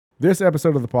This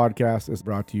episode of the podcast is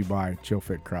brought to you by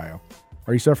ChillFit Cryo.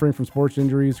 Are you suffering from sports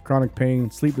injuries, chronic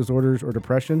pain, sleep disorders, or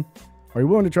depression? Are you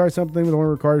willing to try something that only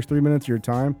requires 3 minutes of your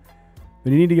time?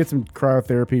 Then you need to get some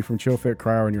cryotherapy from ChillFit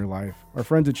Cryo in your life. Our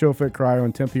friends at ChillFit Cryo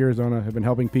in Tempe, Arizona have been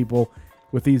helping people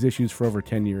with these issues for over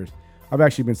 10 years. I've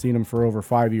actually been seeing them for over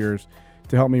 5 years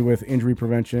to help me with injury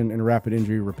prevention and rapid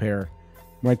injury repair.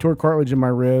 When I tore cartilage in my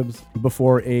ribs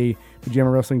before a pajama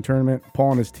wrestling tournament,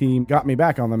 Paul and his team got me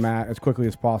back on the mat as quickly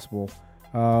as possible.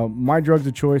 My drugs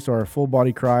of choice are full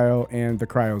body cryo and the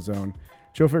Cryo Zone.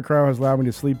 ChillFit Cryo has allowed me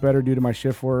to sleep better due to my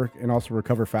shift work and also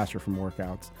recover faster from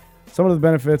workouts. Some of the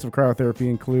benefits of cryotherapy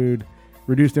include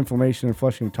reduced inflammation and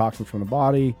flushing of toxins from the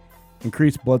body,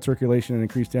 increased blood circulation and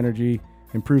increased energy,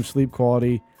 improved sleep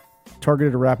quality,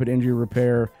 targeted rapid injury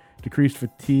repair, decreased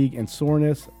fatigue and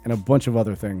soreness, and a bunch of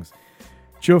other things.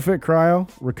 ChillFit Cryo,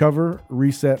 Recover,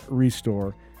 Reset,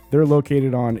 Restore. They're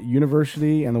located on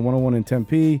University and the 101 in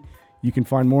Tempe. You can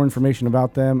find more information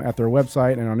about them at their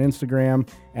website and on Instagram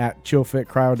at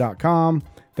chillfitcryo.com.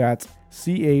 That's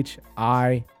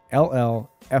ChillFitCryo.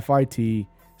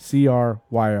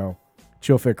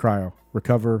 ChillFit Cryo,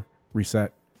 Recover,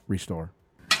 Reset, Restore.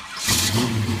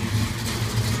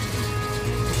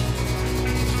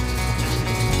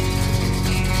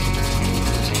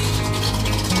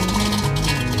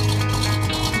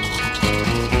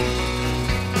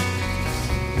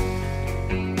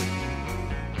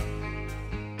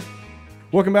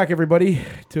 Welcome back, everybody,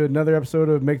 to another episode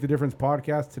of Make the Difference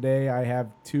podcast. Today, I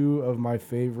have two of my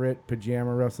favorite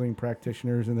pajama wrestling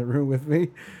practitioners in the room with me.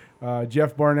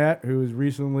 Jeff Barnett, who is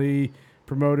recently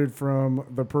promoted from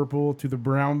the purple to the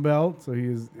brown belt, so he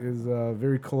is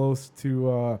very close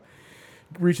to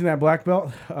reaching that black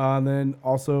belt. And then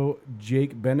also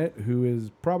Jake Bennett, who is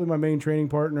probably my main training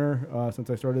partner since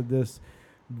I started this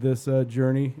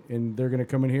journey. And they're going to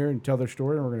come in here and tell their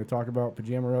story, and we're going to talk about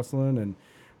pajama wrestling and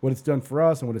what it's done for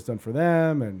us and what it's done for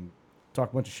them, and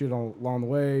talk a bunch of shit along the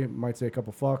way. Might say a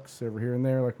couple fucks over here and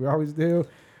there like we always do.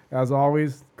 As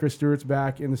always, Chris Stewart's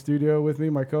back in the studio with me,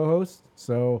 my co-host.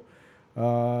 So,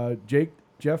 Jake,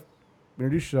 Jeff,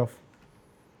 introduce yourself.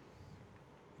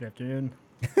 Good afternoon.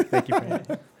 Thank you for having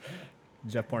me.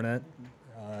 Jeff Barnett.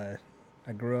 I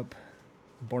grew up,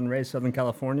 born and raised Southern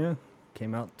California.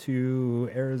 Came out to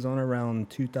Arizona around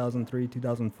 2003,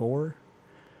 2004.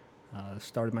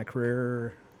 Started my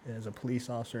career as a police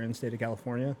officer in the state of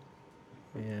California.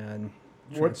 And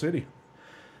What city?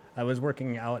 I was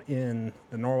working out in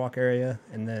the Norwalk area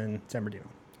and then San Bernardino.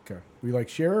 Okay. Were you like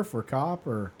sheriff or cop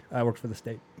or? I worked for the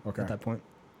state Okay. at that point.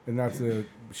 And that's a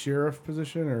sheriff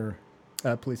position or?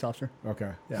 Police officer.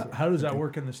 Okay. Yeah. How does that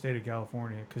work in the state of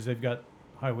California? Because they've got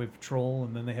highway patrol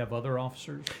and then they have other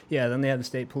officers. Yeah, then they had the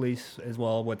state police as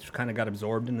well, which kind of got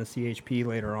absorbed in the CHP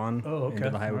later on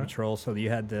into the highway patrol. So you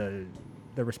had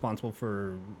they're responsible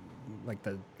for like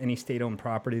any state-owned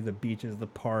property, the beaches, the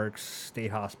parks, state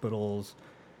hospitals,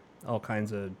 all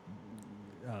kinds of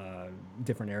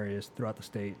different areas throughout the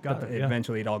state.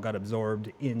 Eventually, it all got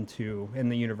absorbed and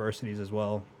the universities as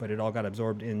well, but it all got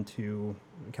absorbed into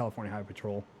California Highway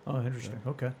Patrol. Oh, interesting.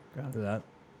 Yeah. Okay, got After it.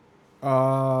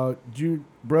 that.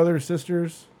 Brothers,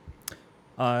 sisters?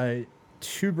 2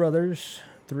 brothers,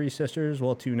 3 sisters.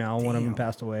 Well, 2 now. Damn. One of them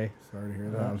passed away. Sorry to hear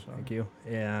that. Thank you.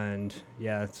 And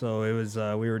yeah, so it was.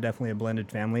 We were definitely a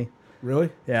blended family. Really?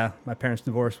 Yeah, my parents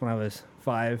divorced when I was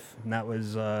 5, and that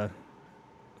was a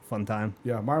fun time.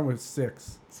 Yeah, mine was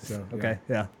 6. So, Okay,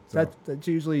 yeah. So- That's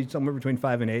usually somewhere between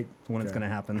 5 and 8 when it's going to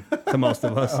happen to most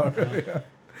of us.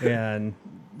 And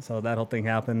so that whole thing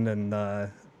happened, and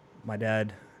my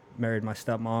dad married my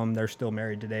stepmom. They're still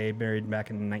married today, married back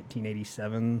in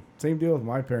 1987. Same deal with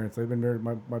my parents. They've been married.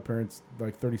 My parents,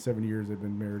 like 37 years they've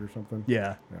been married or something.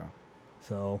 Yeah. Yeah.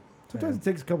 So Sometimes it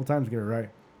takes a couple times to get it right.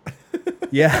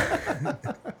 yeah.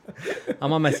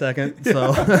 I'm on my second,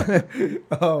 so.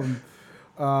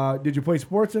 Did you play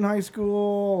sports in high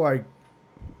school? Like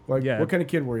Yeah. what kind of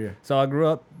kid were you? So I grew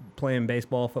up playing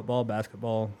baseball, football,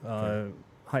 basketball.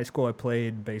 High school, I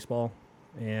played baseball,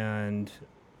 and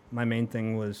my main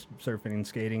thing was surfing and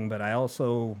skating. But I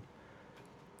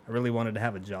really wanted to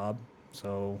have a job,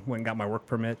 so went and got my work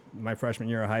permit my freshman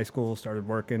year of high school. Started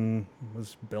working,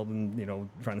 was building,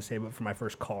 trying to save up for my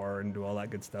first car and do all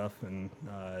that good stuff, and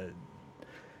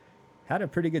had a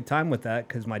pretty good time with that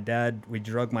because we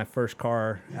drug my first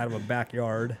car out of a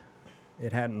backyard.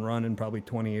 It hadn't run in probably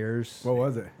 20 years. What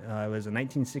was it? It was a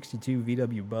 1962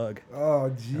 VW Bug.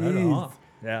 Oh, jeez.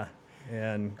 Yeah,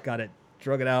 and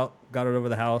drug it out, got it over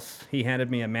the house. He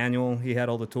handed me a manual. He had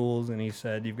all the tools, and he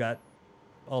said, "You've got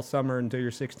all summer until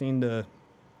you're 16 to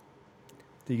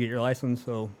get your license,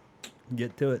 so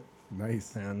get to it."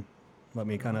 Nice. And let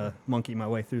me kind of monkey my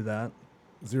way through that.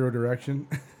 Zero direction.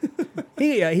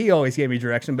 He always gave me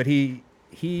direction, but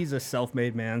he's a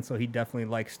self-made man, so he definitely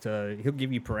likes to. He'll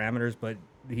give you parameters, but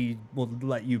he will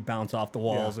let you bounce off the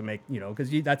walls and make because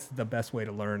that's the best way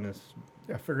to learn is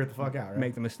figure it the fuck out, right?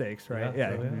 make the mistakes, right?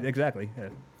 Yeah, exactly. Yeah,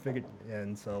 figure,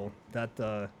 and so that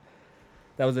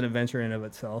was an adventure in of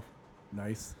itself.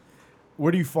 Nice.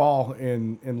 Where do you fall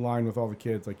in line with all the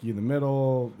kids? Like you in the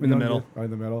middle? In the middle. Oh,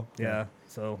 in the middle. Yeah.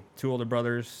 So 2 older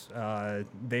brothers.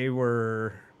 They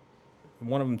were.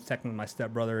 One of them's technically my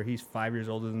stepbrother. He's 5 years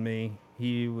older than me.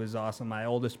 He was awesome. My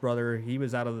oldest brother, he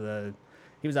was out of the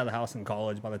house in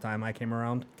college by the time I came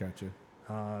around. Gotcha.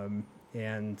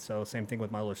 And so same thing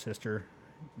with my older sister.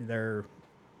 They're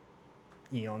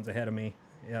eons ahead of me,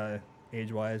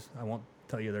 age-wise. I won't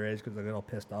tell you their age because I get all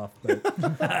pissed off.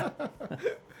 But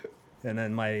and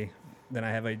then I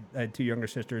had 2 younger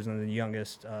sisters, and the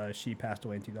youngest, she passed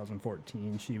away in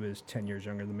 2014. She was 10 years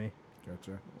younger than me.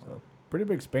 Gotcha. So. Pretty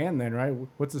big span then, right?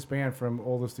 What's the span from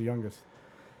oldest to youngest?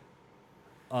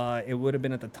 It would have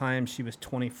been at the time she was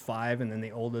 25, and then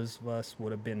the oldest of us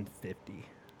would have been 50.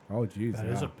 Oh, geez. That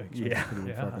is a big span.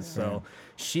 Yeah. So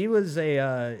she was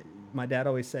my dad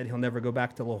always said he'll never go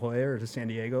back to La Jolla or to San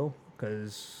Diego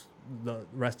because the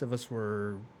rest of us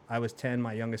I was 10,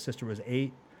 my youngest sister was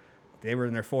 8. They were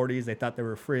in their 40s. They thought they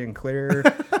were free and clear.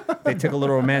 They took a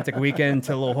little romantic weekend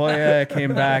to La Jolla,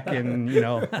 came back, and,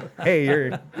 hey, you're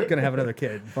going to have another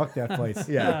kid. Fuck that place.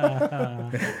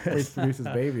 Yeah. Place produces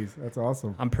babies. That's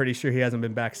awesome. I'm pretty sure he hasn't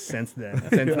been back since then,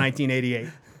 since 1988.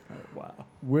 Wow.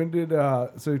 When did,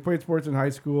 so you played sports in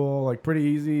high school, like pretty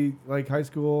easy, like high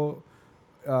school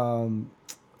journey,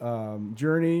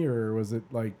 or was it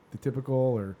like the typical,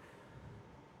 or?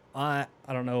 I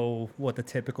don't know what the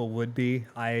typical would be.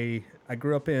 I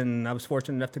was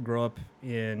fortunate enough to grow up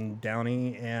in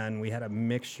Downey, and we had a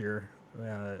mixture,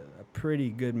 a pretty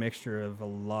good mixture of a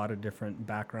lot of different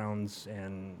backgrounds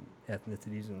and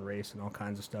ethnicities and race and all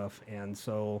kinds of stuff. And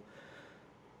so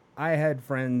I had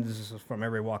friends from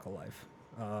every walk of life.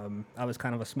 I was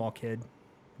kind of a small kid.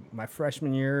 My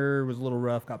freshman year was a little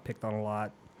rough, got picked on a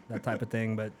lot, that type of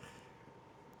thing, but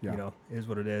is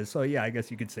what it is. So yeah, I guess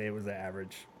you could say it was the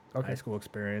average high school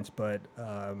experience, but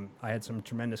I had some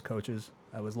tremendous coaches.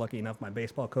 I was lucky enough, my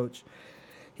baseball coach,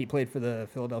 he played for the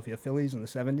Philadelphia Phillies in the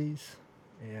 70s,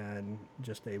 and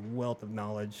just a wealth of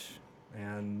knowledge.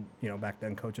 And back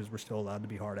then coaches were still allowed to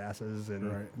be hard asses,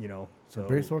 and so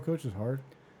baseball coach is hard.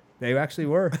 They actually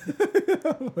were.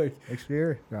 Like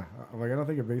Exterior. Yeah, like I don't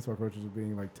think of baseball coaches as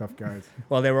being like tough guys.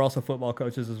 Well, they were also football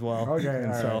coaches as well. Okay,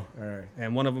 and all right.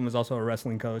 And one of them was also a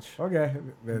wrestling coach. Okay,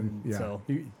 then yeah. So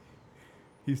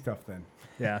he's tough then.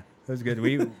 Yeah, it was good.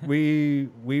 We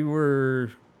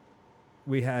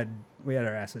had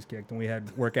our asses kicked, and we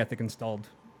had work ethic installed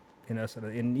in us,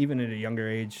 and even at a younger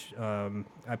age. I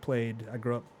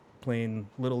grew up playing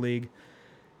Little League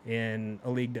in a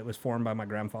league that was formed by my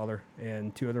grandfather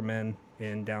and 2 other men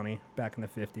in Downey back in the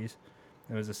 50s.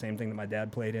 It was the same thing that my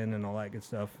dad played in and all that good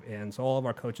stuff. And so all of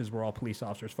our coaches were all police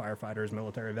officers, firefighters,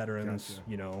 military veterans,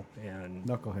 Gotcha. and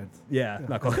Knuckleheads. Yeah,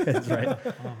 knuckleheads, right?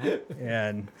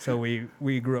 And so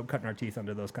we grew up cutting our teeth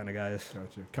under those kind of guys.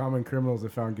 Gotcha. Common criminals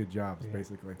that found good jobs,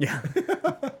 basically. Yeah.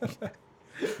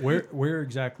 Where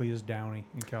exactly is Downey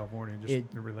in California?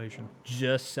 Just the relation.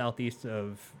 Just southeast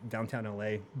of downtown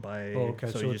LA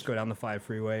so you just go down the 5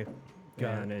 freeway,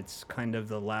 and it's kind of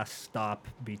the last stop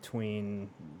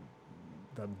between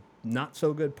the not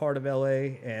so good part of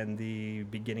LA and the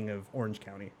beginning of Orange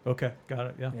County. Okay, got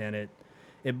it. Yeah. And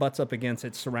it butts up against.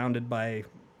 It's surrounded by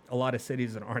a lot of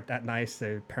cities that aren't that nice.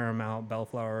 They're Paramount,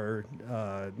 Bellflower,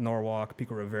 Norwalk,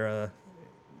 Pico Rivera,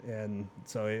 and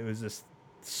so it was this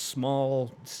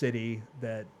small city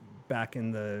that back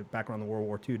around the World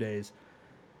War II days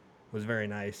was very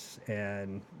nice,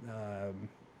 and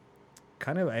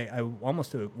kind of I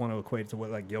almost want to equate it to what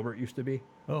like Gilbert used to be.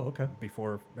 Oh, okay.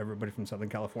 Before everybody from Southern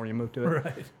California moved to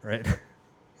it. Right.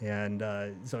 And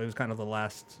so it was kind of the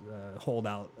last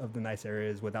holdout of the nice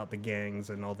areas without the gangs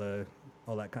and all that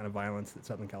kind of violence that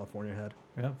Southern California had.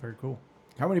 Yeah, very cool.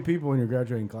 How many people in your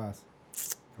graduating class?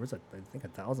 There was, I think,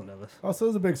 1,000 of us. Oh, so it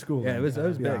was a big school. Yeah, then. it was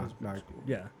big. Not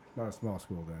a small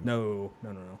school then. No.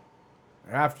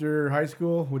 After high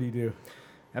school, what do you do?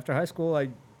 After high school, I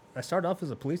started off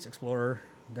as a police explorer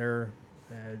there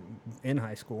in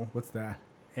high school. What's that?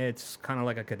 It's kind of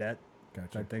like a cadet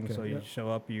type thing. Okay, so you show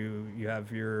up, you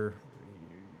have your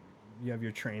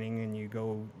training, and you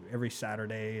go every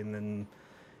Saturday, and then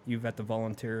you've got to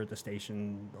volunteer at the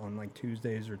station on like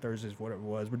Tuesdays or Thursdays, whatever it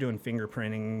was. We're doing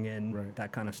fingerprinting and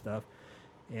that kind of stuff,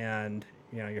 and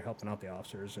you're helping out the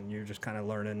officers, and you're just kind of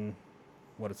learning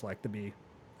what it's like to be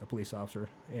a police officer.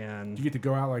 And Did you get to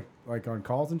go out like on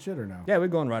calls and shit or no? yeah,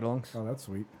 we'd go on ride-alongs. Oh, that's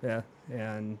sweet. Yeah,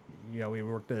 and we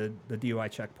worked the DUI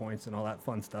checkpoints and all that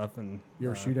fun stuff. And You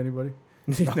ever shoot anybody?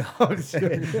 no,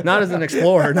 not as an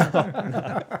explorer.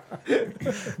 No.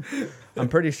 I'm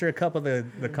pretty sure a couple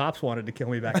of the cops wanted to kill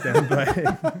me back then,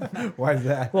 but Why is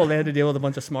that? well, they had to deal with a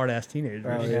bunch of smart-ass teenagers.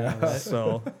 Oh, yeah.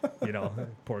 So,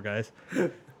 poor guys.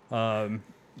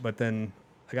 But then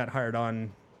I got hired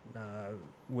on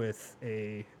with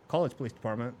a college police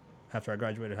department after I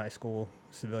graduated high school.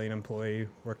 Civilian employee,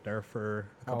 worked there for a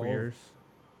How couple old? years.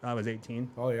 I was 18.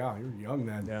 Oh yeah, you're young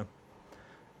then. Yeah.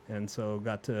 And so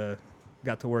got to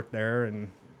work there and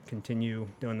continue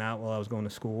doing that while I was going to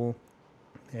school.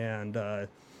 And a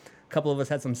couple of us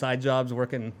had some side jobs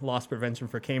working loss prevention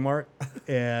for Kmart.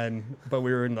 But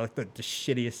we were in like the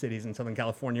shittiest cities in Southern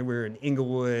California. We were in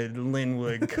Inglewood,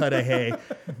 Linwood, Cudahy,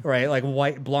 right? Like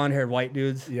blonde-haired white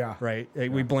dudes. Yeah. Right.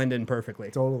 Like, we blend in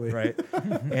perfectly. Totally. Right.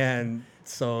 And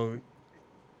so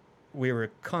we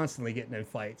were constantly getting in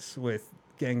fights with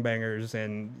gangbangers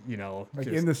and, Like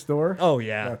just, in the store? oh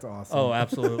yeah. That's awesome. Oh,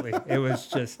 absolutely. It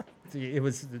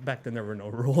was back then there were no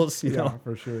rules, you yeah, know.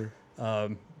 for sure.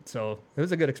 So it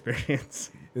was a good experience.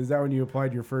 Is that when you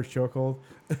applied your first chokehold?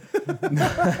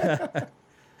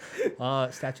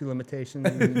 Statute limitations.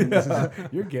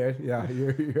 You're good. Yeah,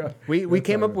 you're We that's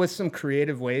came all up with some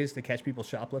creative ways to catch people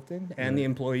shoplifting, and the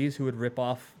employees who would rip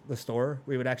off the store,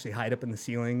 we would actually hide up in the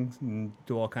ceilings and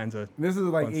do all kinds of. This is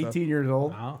like fun 18 stuff. years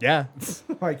old. Wow. Yeah.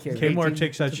 I can't. Kmart 18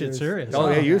 takes that shit serious. Oh,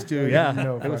 they used to. There's Yeah.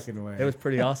 no it was, fucking way. It was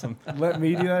pretty awesome. Let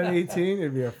me do that at 18,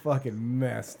 it'd be a fucking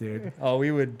mess, dude. Oh,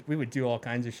 we would do all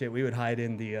kinds of shit. We would hide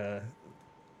in the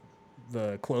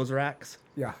clothes racks.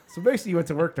 Yeah. So basically, you went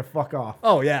to work to fuck off.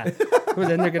 Oh yeah. Who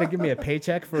then they're gonna give me a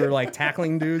paycheck for like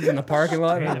tackling dudes in the parking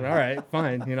lot? All right,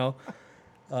 fine. It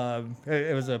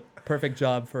was a perfect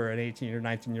job for an 18 or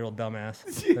 19-year-old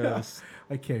dumbass. It Yeah. was-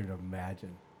 I can't even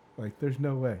imagine. Like, there's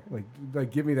no way.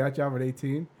 Like, give me that job at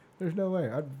 18. There's no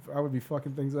way. I would be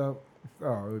fucking things up.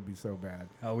 Oh, it would be so bad.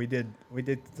 we did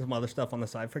some other stuff on the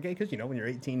side for gay because when you're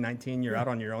 18, 19, you're out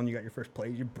on your own. You got your first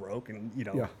place. You're broke, and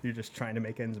Yeah. you're just trying to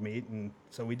make ends meet. And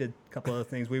so we did a couple other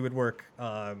things. We would work.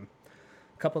 A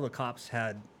couple of the cops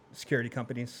had security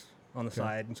companies on the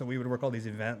side, and so we would work all these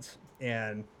events.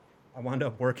 And I wound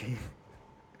up working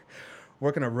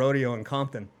a rodeo in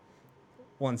Compton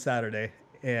one Saturday,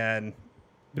 and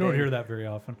You don't hear that very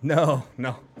often. no,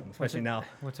 especially now.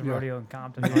 What's a Yeah. rodeo in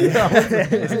Compton? Yeah, what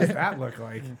does that look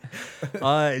like?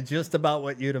 Just about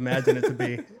what you'd imagine it to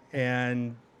be.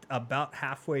 And about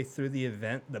halfway through the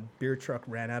event, the beer truck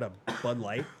ran out of Bud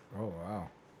Light, Oh, wow.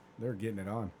 They're getting it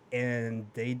on. and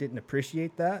they didn't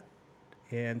appreciate that,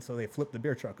 and so they flipped the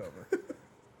beer truck over.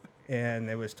 And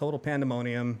it was total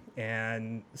pandemonium,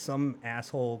 and some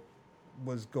asshole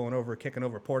was kicking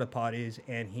over porta potties,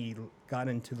 and he got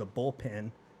into the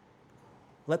bullpen,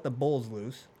 let the bulls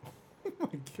loose. Oh, my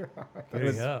God. There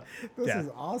you go. This Yeah. is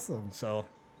awesome. So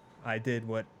I did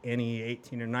what any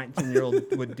 18 or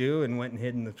 19-year-old would do and went and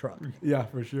hid in the truck. Yeah,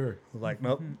 for sure. Was like,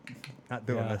 nope, not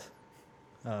doing Yeah. this.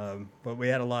 But we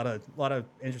had a lot of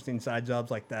interesting side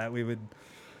jobs like that. We would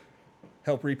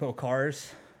help repo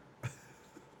cars.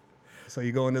 So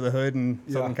you go into the hood in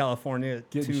Yeah. Southern California at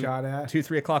Getting shot at. 2,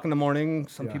 3 o'clock in the morning.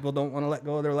 Some Yeah. people don't want to let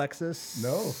go of their Lexus.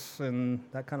 No. And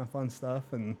that kind of fun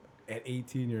stuff. And At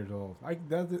 18 years old. I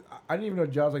didn't even know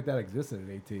jobs like that existed at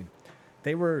 18.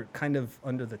 they were kind of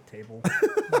under the table.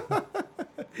 type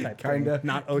thing. Kinda.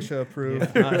 Not OSHA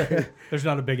approved. Not, There's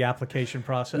not a big application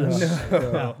process.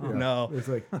 no. It's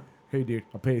like, hey, dude,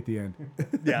 I'll pay at the end.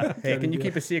 Yeah. Hey, can you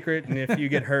keep a secret? And if you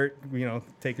get hurt,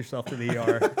 take yourself to the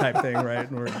ER type thing, right?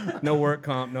 And no work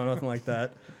comp, no nothing like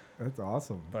that. That's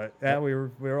awesome. But yeah, we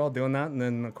were all doing that. And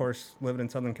then of course, living in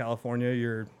Southern California,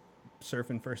 you're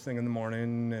surfing first thing in the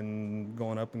morning and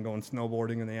going up and going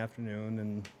snowboarding in the afternoon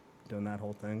and doing that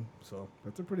whole thing. So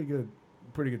That's a pretty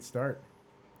good start.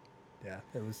 yeah,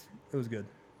 it was good.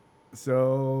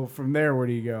 So from there, where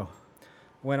do you go?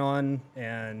 Went on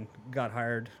and got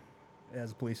hired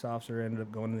as a police officer. Ended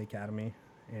up going to the academy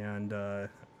and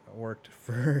worked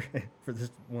for this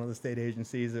one of the state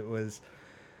agencies. It was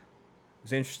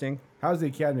interesting. How's the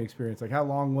academy experience? Like, how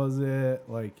long was it?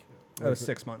 Like, It was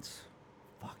 6 months.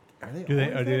 Are they Do they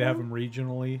always do they that have long? them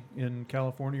regionally in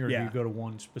California, or do Yeah. you go to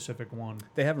one specific one?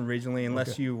 They have them regionally,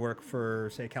 unless Okay. you work for,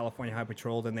 say, California Highway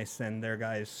Patrol. Then they send their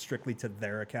guys strictly to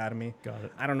their academy. Got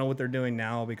it. I don't know what they're doing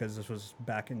now because this was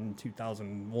back in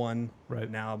 2001 Right.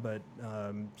 now. But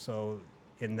so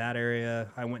in that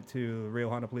area, I went to Rio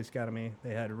Hondo Police Academy.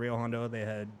 They had Rio Hondo. They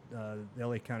had the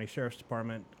LA County Sheriff's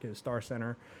Department, Star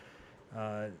Center.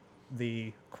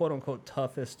 The quote-unquote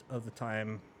toughest of the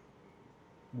time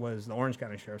was the Orange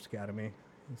County Sheriff's Academy.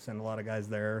 We sent a lot of guys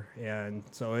there, and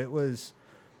so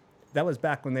that was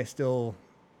back when they still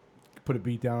put a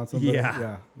beat down on somebody.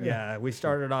 Yeah. We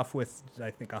started off with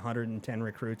I think 110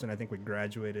 recruits, and I think we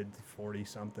graduated 40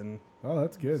 something. Oh,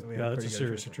 that's good. So that's a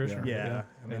serious attrition. Yeah.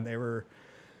 I mean they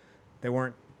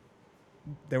weren't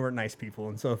nice people,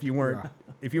 and so if you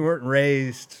weren't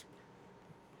raised,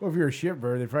 well, if you're a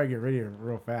shitbird, they probably get rid of you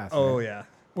real fast. oh right? yeah.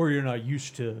 Or you're not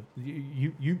used to,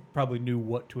 you probably knew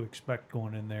what to expect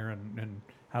going in there and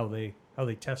how they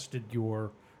tested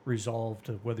your resolve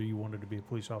to whether you wanted to be a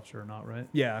police officer or not, right?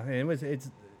 Yeah, and it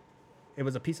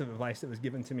was a piece of advice that was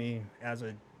given to me as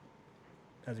a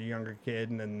younger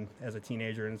kid and then as a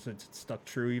teenager, and it's stuck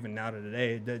true even now to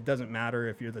today. It doesn't matter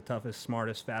if you're the toughest,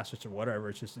 smartest, fastest, or whatever.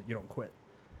 It's just that you don't quit.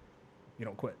 You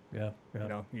don't quit. Yeah. You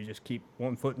know, you just keep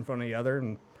one foot in front of the other,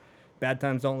 and bad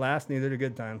times don't last, neither do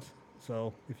good times.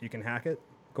 So if you can hack it,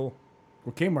 cool.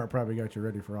 Well, Kmart probably got you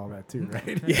ready for all that too,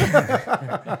 right?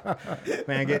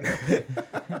 Man,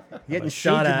 getting I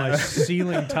shot showed you at. my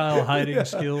ceiling tile hiding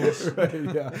skills.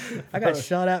 Yeah. I got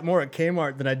shot at more at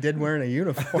Kmart than I did wearing a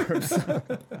uniform. So.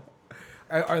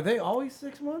 Are they always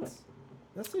 6 months?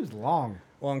 That seems long.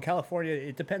 Well, in California,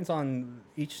 it depends on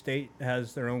each state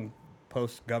has their own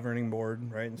post governing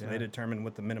board, right? And so they determine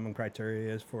what the minimum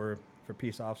criteria is for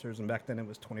peace officers. And back then it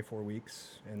was 24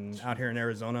 weeks. And out here in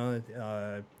Arizona,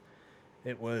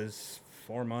 it was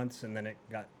 4 months, and then it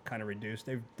got kind of reduced.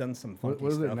 They've done some funky What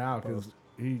is stuff. it now? Because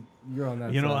you're on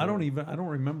that. You know, side. I don't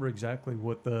remember exactly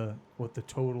what the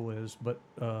total is, but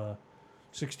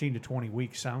 16 to 20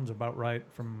 weeks sounds about right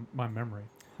from my memory.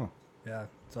 Yeah.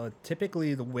 So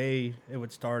typically the way it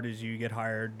would start is you get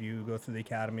hired, you go through the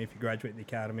academy. If you graduate the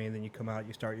academy, then you come out,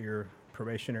 you start your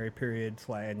probationary period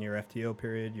and your FTO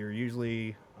period. You're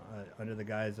usually under the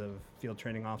guise of field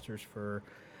training officers for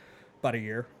about a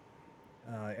year.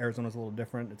 Arizona's a little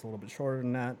different. It's a little bit shorter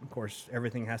than that. Of course,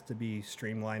 everything has to be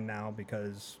streamlined now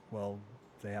because, well,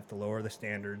 they have to lower the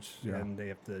standards and they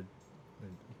have to.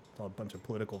 It's all a bunch of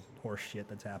political horse shit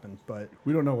that's happened, but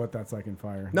we don't know what that's like in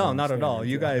fire. no, not at all.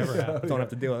 You guys don't have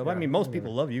to deal with it. I mean, most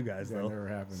people love you guys, though. Never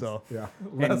happens. So yeah,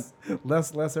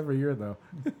 less every year though.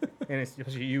 And it's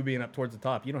especially you being up towards the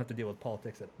top, you don't have to deal with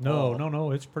politics at No, all.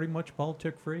 no, it's pretty much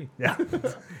politic free. Yeah,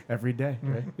 Every day,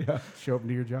 right? Yeah, show up and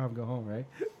do your job, go home, right?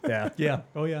 yeah, Yeah.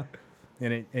 Oh yeah.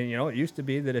 and you know, it used to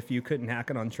be that if you couldn't hack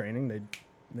it on training,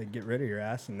 they'd get rid of your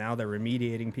ass, and now they're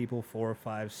remediating people 4,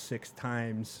 5, 6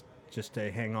 times just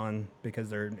to hang on because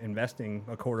they're investing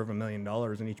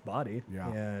 $250,000 in each body.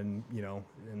 Yeah. And, you know,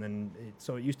 and then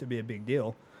so it used to be a big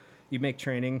deal. You make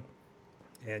training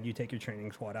and you take your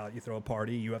training squad out, you throw a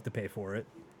party, you have to pay for it.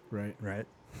 Right. Right.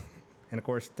 And of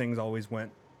course, things always went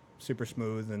super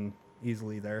smooth and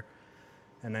easily there.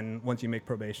 And then once you make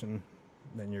probation,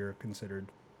 then you're considered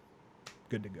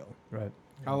good to go. Right.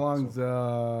 How long's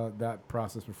that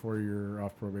process before you're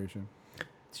off probation?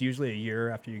 It's usually a year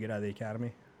after you get out of the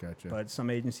academy. Gotcha. But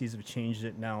some agencies have changed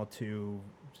it now to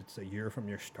it's a year from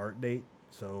your start date,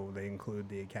 so they include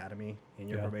the academy in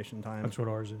your probation time. That's what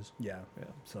ours is. Yeah.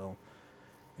 So,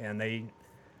 and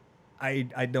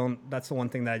I don't. That's the one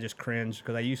thing that I just cringe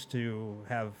because I used to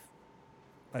have.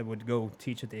 I would go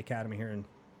teach at the academy here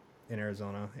in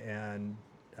Arizona, and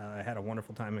I had a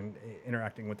wonderful time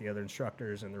interacting with the other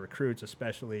instructors and the recruits,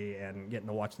 especially, and getting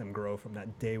to watch them grow from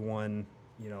that day one,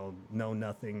 you know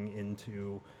nothing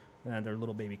into. And they're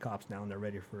little baby cops now, and they're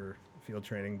ready for field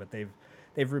training. But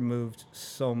they've removed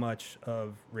so much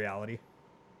of reality,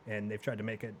 and they've tried to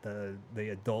make it the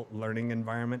adult learning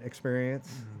environment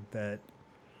experience. That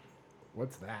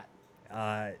What's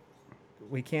that?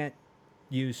 We can't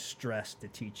use stress to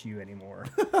teach you anymore.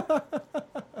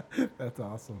 That's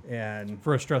awesome. And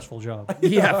For a stressful job.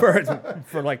 yeah,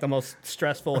 for like the most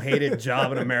stressful, hated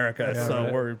job in America. Yeah, so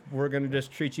right. we're gonna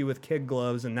just treat you with kid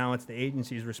gloves, and now it's the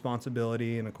agency's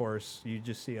responsibility. And of course, you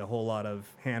just see a whole lot of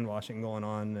hand washing going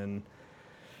on, and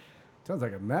Sounds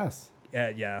like a mess.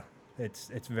 yeah,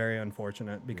 it's very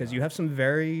unfortunate because you have some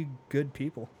very good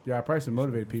people. Yeah, probably some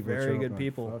motivated people. that Very show up good like,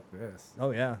 people. Fuck this.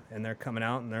 Oh yeah, and they're coming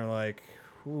out and they're like,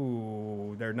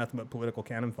 ooh, they're nothing but political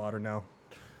cannon fodder now.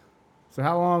 So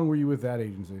how long were you with that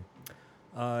agency?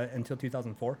 Until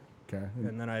 2004. Okay.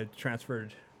 And then I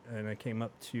transferred and I came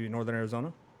up to Northern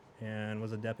Arizona and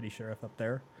was a deputy sheriff up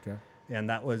there. Okay. And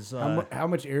that was How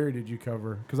much area did you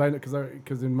cover?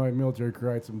 Because in my military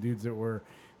career, I had some dudes that were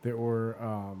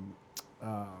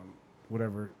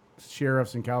whatever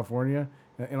sheriffs in California,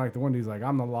 And like the one dude's like,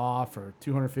 I'm the law for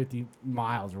 250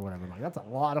 miles or whatever. I'm like, that's a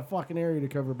lot of fucking area to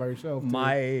cover by yourself. Too.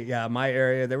 My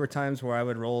area, there were times where I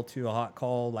would roll to a hot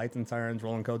call, lights and sirens,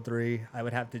 rolling code 3. I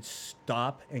would have to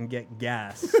stop and get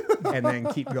gas and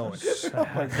then keep going. That's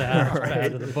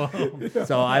bad to the bone.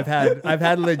 So I've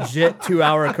had legit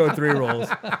 2-hour code 3 rolls.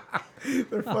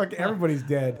 They're fucking, everybody's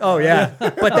dead. Oh yeah,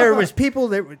 but there was people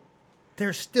that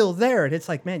they're still there, and it's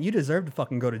like, man, you deserve to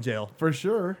fucking go to jail. For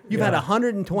sure. You've had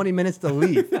 120 minutes to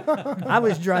leave. I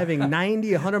was driving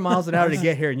 90, 100 miles an hour to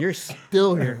get here, and you're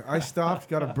still here. I stopped,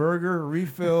 got a burger,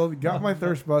 refilled, got my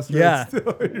thirst buster. Yeah.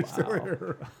 You're still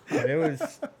here. And it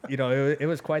was, it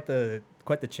was quite the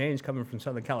change coming from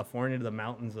Southern California to the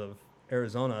mountains of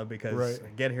Arizona, because Right. I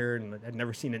get here and I'd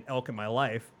never seen an elk in my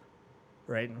life,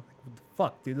 right? And I'm like, what the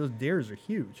fuck, dude? Those deers are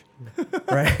huge,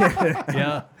 right?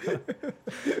 Yeah.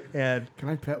 And Can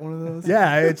I pet one of those?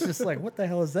 yeah, it's just like, what the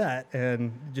hell is that?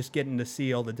 And just getting to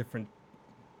see all the different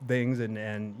things and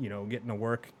getting to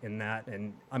work in that.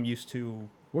 And I'm used to,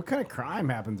 What kind of crime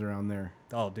happens around there?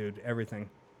 oh, dude, everything.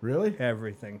 Really?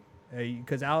 Everything.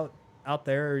 Because out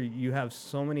there, you have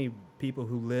so many people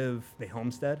who they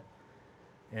homestead.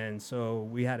 And so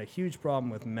we had a huge problem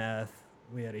with meth.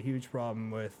 We had a huge problem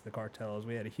with the cartels.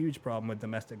 We had a huge problem with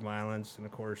domestic violence. And,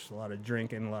 of course, a lot of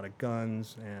drinking, a lot of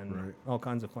guns, and Right. all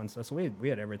kinds of fun stuff. So we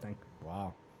had everything.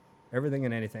 Wow. Everything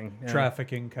and anything. Yeah.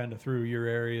 Trafficking kind of through your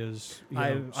areas,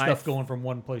 stuff going from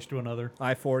one place to another.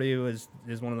 I-40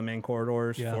 is one of the main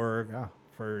corridors Yeah. Yeah.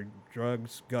 for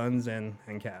drugs, guns, and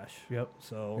cash. Yep.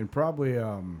 So And probably,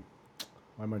 why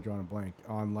am I drawing a blank?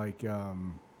 On like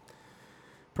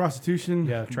prostitution.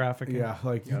 Yeah, trafficking. Yeah,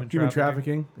 like Human human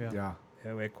trafficking. trafficking. Yeah.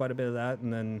 Yeah. we had quite a bit of that.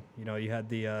 And then, you had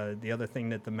the other thing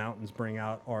that the mountains bring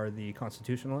out are the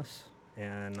constitutionalists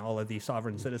and all of the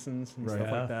sovereign citizens and Right. stuff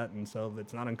Yeah. like that. And so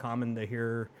it's not uncommon to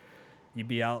hear you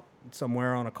be out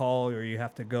somewhere on a call, or you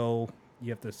have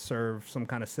to serve some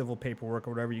kind of civil paperwork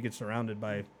or whatever. You get surrounded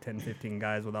by 10, 15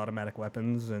 guys with automatic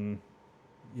weapons, and,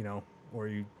 or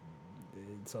you,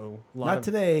 so a lot Not of,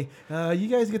 today. You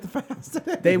guys get the fast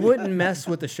today. they wouldn't mess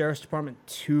with the sheriff's department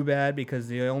too bad, because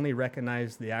they only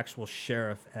recognize the actual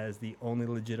sheriff as the only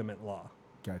legitimate law.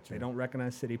 Gotcha. They don't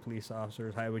recognize city police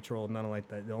officers, highway patrol, none like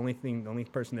that. The only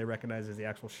person they recognize is the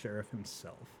actual sheriff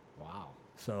himself. Wow.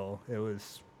 So it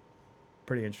was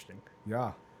pretty interesting.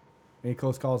 Yeah. Any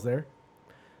close calls there?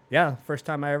 Yeah, first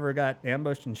time I ever got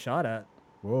ambushed and shot at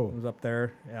Whoa. was up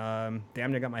there.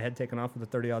 Damn near got my head taken off with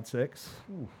a 30-06.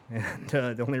 And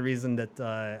the only reason that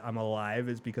I'm alive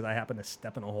is because I happened to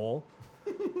step in a hole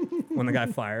when the guy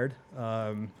fired.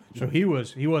 So he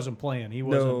wasn't playing. He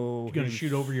wasn't No, going to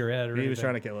shoot over your head or anything. He was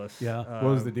trying to kill us. Yeah.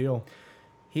 What was the deal?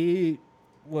 He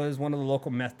was one of the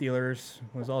local meth dealers,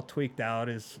 was all tweaked out,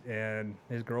 and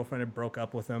his girlfriend had broke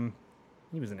up with him.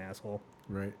 He was an asshole.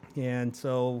 Right. And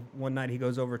so one night he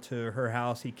goes over to her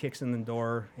house, he kicks in the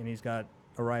door, and he's got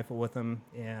a rifle with him.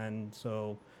 And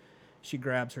so she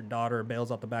grabs her daughter,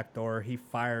 bails out the back door. He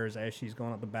fires as she's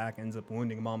going out the back, ends up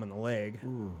wounding mom in the leg.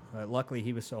 Luckily,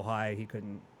 he was so high he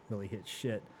couldn't really hit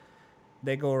shit.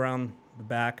 They go around the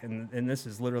back, and this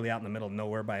is literally out in the middle of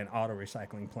nowhere by an auto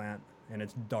recycling plant, and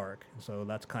it's dark. So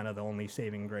that's kind of the only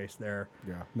saving grace there.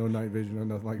 Yeah. No night vision or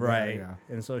nothing like Right. that.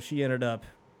 Yeah. And so she ended up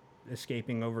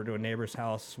escaping over to a neighbor's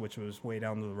house, which was way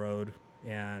down the road,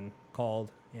 and called.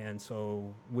 And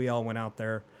so we all went out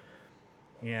there,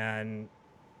 and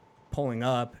pulling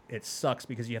up, it sucks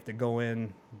because you have to go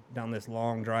in down this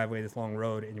long driveway, this long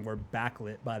road, and we're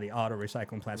backlit by the auto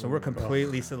recycling plant. So we're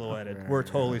completely silhouetted. Yeah, We're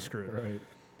totally screwed. Right.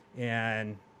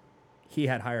 And he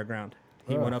had higher ground.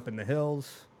 He Oh. went up in the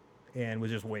hills and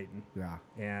was just waiting. Yeah.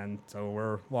 And so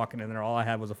we're walking in there. All I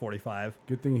had was a 45.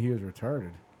 Good thing he was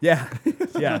retarded. Yeah,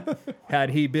 yeah. Had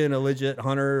he been a legit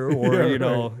hunter or,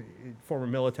 Yeah, former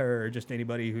military, or just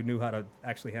anybody who knew how to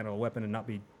actually handle a weapon and not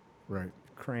be Right.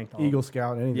 cranked all Eagle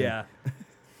Scout, anything. Yeah.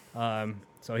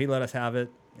 So he let us have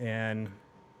it, and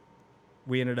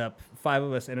five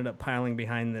of us ended up piling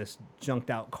behind this junked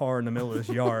out car in the middle of this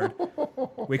yard.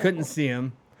 We couldn't see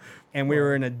him, and we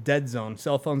were in a dead zone.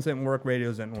 Cell phones didn't work,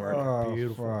 radios didn't work. Oh,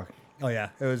 Beautiful. fuck. Oh yeah,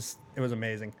 it was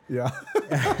amazing. Yeah.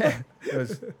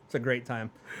 It's a great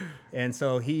time. And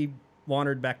so he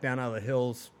wandered back down out of the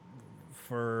hills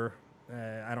for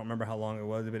I don't remember how long it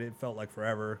was, but it felt like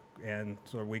forever. And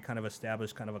so we kind of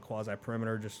established kind of a quasi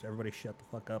perimeter, just everybody shut the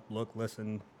fuck up, look,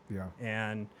 listen. Yeah.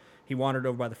 And he wandered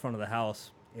over by the front of the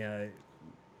house, had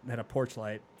a porch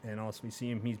light, and also we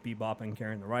see him, he's bebopping,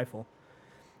 carrying the rifle.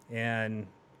 And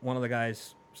one of the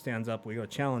guys stands up, we go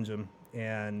challenge him,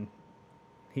 and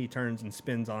he turns and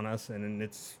spins on us, and then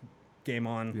it's game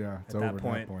on Yeah. It's at over that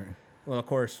point. at that point. Well, of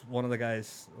course, one of the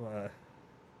guys,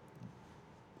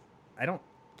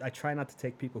 try not to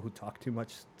take people who talk too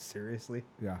much seriously.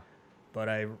 Yeah. But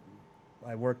I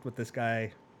worked with this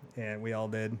guy, and we all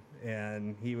did,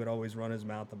 and he would always run his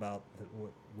mouth about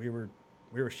we were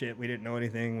shit. We didn't know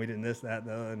anything. We didn't this, that,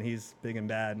 though, and he's big and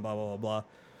bad and blah, blah, blah, blah.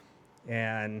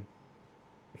 And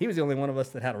he was the only one of us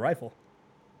that had a rifle.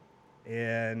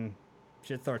 And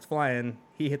shit starts flying.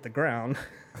 He hit the ground.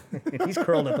 And he's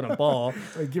curled up in a ball.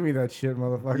 Like, give me that shit,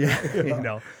 motherfucker. Yeah, you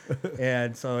know.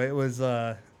 And so it was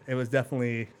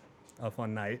definitely a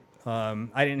fun night.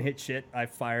 I didn't hit shit. I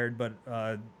fired, but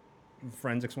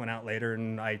forensics went out later,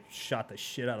 and I shot the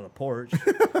shit out of the porch.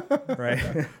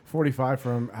 Right. 45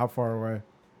 from how far away?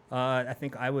 I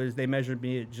think they measured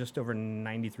me at just over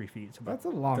 93 feet. So That's a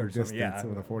long distance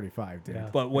with a 45, dude. Yeah.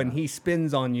 But when he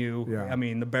spins on you, I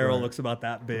mean, the barrel looks about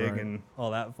that big and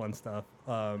all that fun stuff.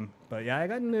 But yeah, I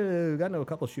got into a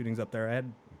couple shootings up there.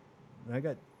 I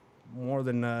got more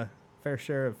than a fair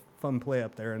share of fun play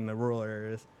up there in the rural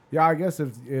areas. Yeah, I guess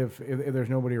if there's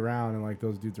nobody around and like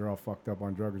those dudes are all fucked up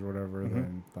on drugs or whatever,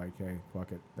 then like, hey,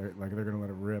 fuck it. They're gonna let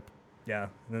it rip. Yeah.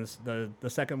 And then the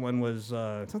second one was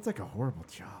Sounds like a horrible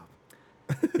job.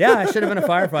 yeah, I should have been a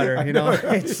firefighter, you know. It's Yeah,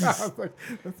 I just, was like,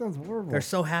 that sounds horrible. they're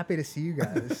so happy to see you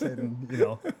guys, and you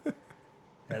know.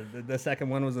 The second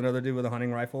one was another dude with a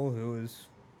hunting rifle who was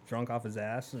drunk off his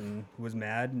ass and was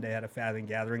mad, and they had a family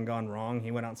gathering gone wrong.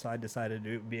 He went outside, decided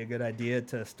it would be a good idea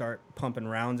to start pumping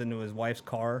rounds into his wife's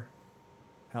car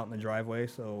out in the driveway.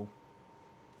 So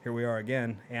here we are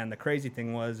again. And the crazy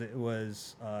thing was, it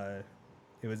was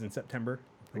in September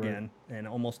again, and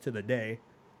almost to the day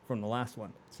from the last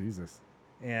one. Jesus.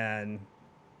 And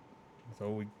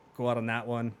so we go out on that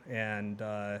one, and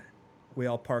we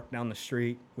all parked down the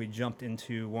street. We jumped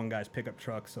into one guy's pickup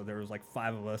truck, so there was like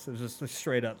 5 of us. It was just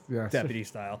straight up deputy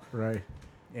style. Right.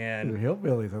 And They're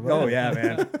hillbillies. I love it. yeah,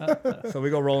 man. So we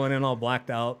go rolling in all blacked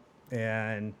out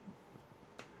and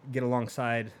get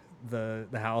alongside the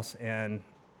house, and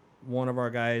one of our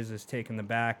guys is taking the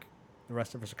back. The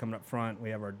rest of us are coming up front. We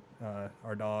have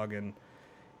our dog, and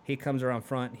he comes around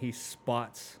front. He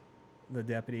spots the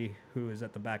deputy who is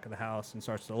at the back of the house and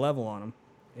starts to level on him.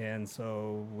 And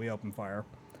so we open fire,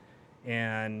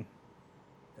 and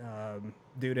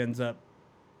dude ends up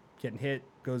getting hit,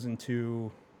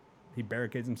 he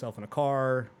barricades himself in a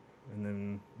car, and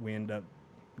then we end up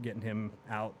getting him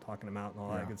out, talking him out and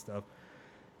all that good stuff.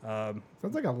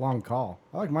 Sounds like a long call.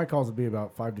 I like my calls to be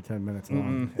about 5 to 10 minutes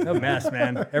long. A mess,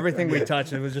 man. Everything we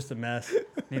touched, it was just a mess.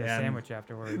 Need a sandwich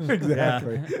afterwards.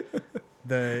 Exactly.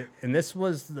 And this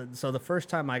was the first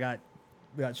time I got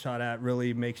shot at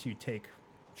really makes you take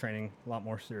training a lot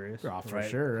more serious. Oh, for right?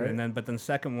 sure, right? But then the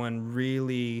second one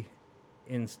really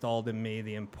installed in me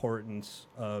the importance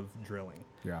of drilling.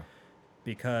 Yeah.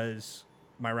 Because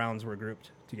my rounds were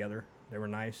grouped together. They were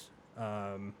nice.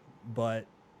 But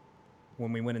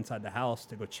when we went inside the house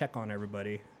to go check on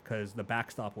everybody, because the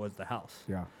backstop was the house.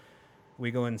 Yeah.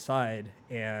 We go inside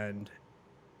and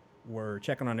we're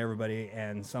checking on everybody,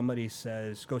 and somebody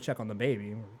says, go check on the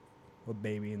baby. What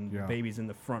baby? And the baby's in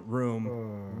the front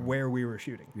room where we were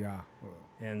shooting. Yeah.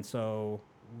 And so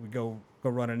we go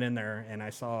running in there, and I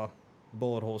saw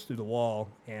bullet holes through the wall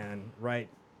and right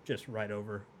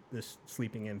over this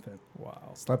sleeping infant.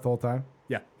 Wow. Slept the whole time?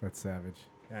 Yeah. That's savage.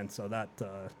 And so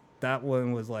that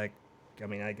one was like, I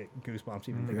mean, I get goosebumps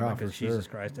even thinking about it, because Jesus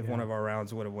Christ, if one of our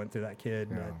rounds would have went through that kid,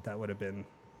 that would have been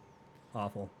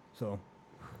awful. So,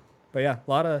 but yeah, a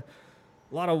lot of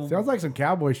Sounds like some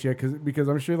cowboy shit, because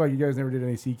I'm sure like you guys never did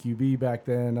any CQB back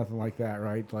then, nothing like that,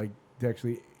 right? Like to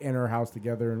actually enter a house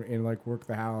together and like work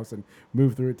the house and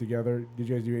move through it together. Did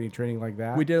you guys do any training like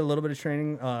that? We did a little bit of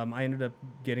training. I ended up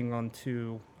getting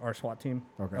onto our SWAT team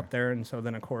up there, and so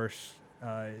then of course,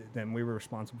 then we were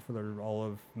responsible for all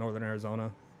of northern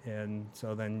Arizona, and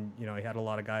so then I had a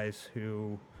lot of guys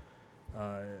who.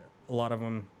 A lot of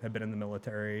them have been in the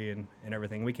military and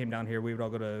everything. We came down here. We would all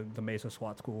go to the Mesa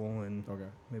SWAT school, and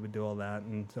we would do all that.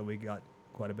 And so we got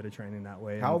quite a bit of training that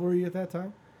way. How old were you at that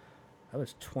time? I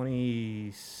was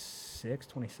 26,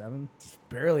 27. Just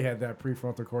barely had that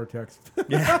prefrontal cortex.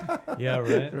 Yeah. Yeah,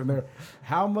 right. From there.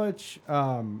 How much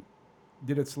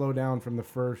did it slow down from the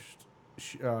first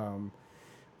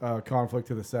conflict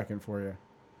to the second for you?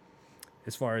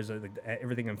 As far as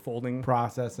everything unfolding,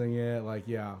 processing it, like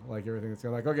everything that's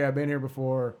going, like, okay, I've been here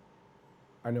before,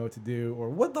 I know what to do, or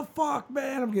what the fuck,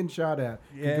 man, I'm getting shot at.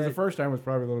 Because the first time was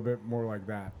probably a little bit more like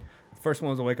that. The first one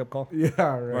was a wake up call. Yeah,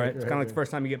 right. It's kind of like the first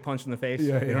time you get punched in the face.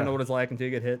 Yeah, you don't know what it's like until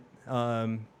you get hit.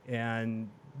 And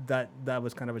that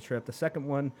was kind of a trip. The second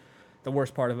one, the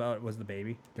worst part about it was the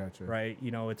baby. Gotcha. Right.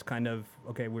 It's kind of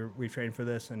okay. We trained for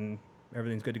this and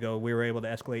everything's good to go. We were able to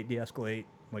escalate, de-escalate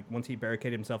Like once he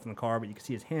barricaded himself in the car, but you could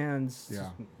see his hands. Yeah.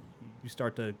 You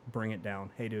start to bring it down.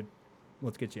 Hey, dude,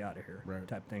 let's get you out of here, right.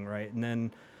 type thing, right? And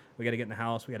then we got to get in the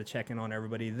house. We got to check in on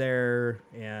everybody there,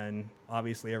 and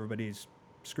obviously everybody's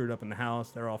screwed up in the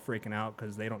house. They're all freaking out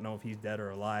because they don't know if he's dead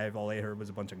or alive. All they heard was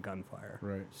a bunch of gunfire.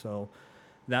 Right. So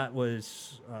that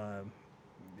was a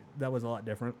lot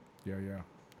different. Yeah.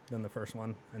 Than the first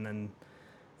one, and then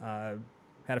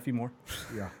had a few more.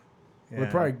 Yeah. Well,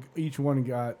 probably each one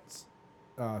got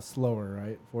slower,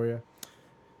 right, for you?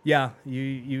 Yeah,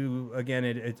 you again,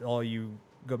 it's all you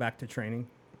go back to training,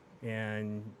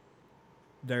 and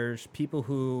there's people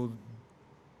who,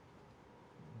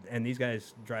 and these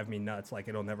guys drive me nuts, like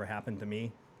it'll never happen to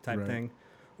me type right. thing,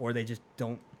 or they just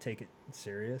don't take it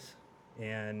serious.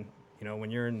 And, you know,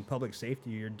 when you're in public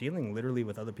safety, you're dealing literally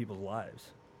with other people's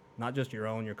lives, not just your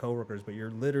own, your coworkers, but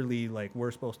you're literally like,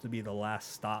 we're supposed to be the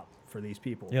last stop for these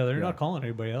people. Yeah, they're not calling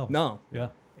anybody else. No. Yeah.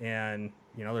 And,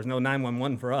 you know, there's no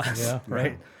 911 for us. Yeah.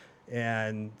 Right.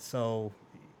 And so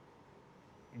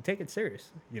you take it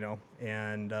serious, you know,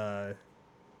 and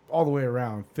all the way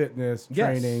around, fitness,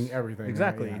 training, yes, everything.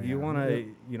 Exactly. Right? You want to,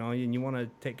 you know, and you want to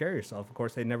take care of yourself. Of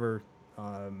course, they never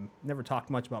talked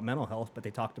much about mental health, but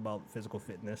they talked about physical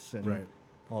fitness and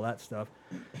all that stuff.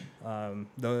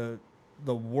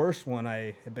 The worst one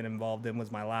I had been involved in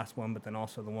was my last one, but then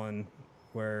also the one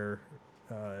where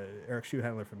Eric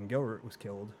Schuhandler from Gilbert was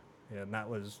killed. And that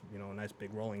was, you know, a nice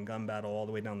big rolling gun battle all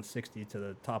the way down the 60 to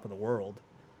the top of the world.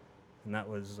 And that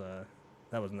was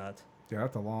nuts. Yeah,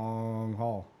 that's a long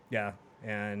haul. Yeah.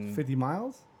 And 50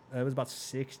 miles? It was about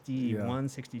 61,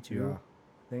 62,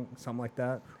 I think, something like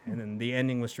that. And then the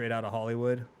ending was straight out of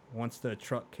Hollywood. Once the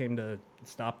truck came to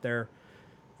stop there,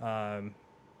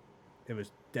 it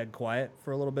was dead quiet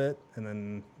for a little bit. And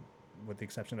then with the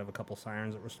exception of a couple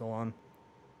sirens that were still on.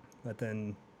 But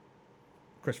then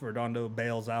Christopher Redondo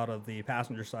bails out of the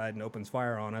passenger side and opens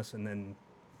fire on us, and then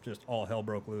just all hell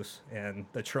broke loose. And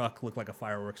the truck looked like a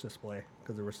fireworks display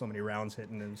because there were so many rounds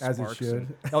hitting and As sparks. it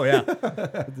should. Oh, yeah.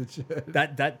 As it should.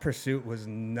 That pursuit was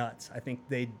nuts. I think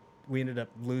we ended up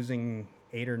losing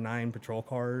 8 or 9 patrol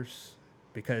cars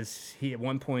because at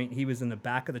one point he was in the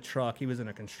back of the truck. He was in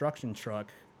a construction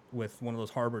truck with one of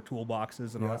those harbor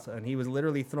toolboxes and all that stuff. And he was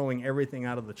literally throwing everything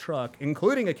out of the truck,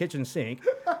 including a kitchen sink.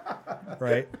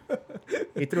 Right?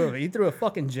 He threw a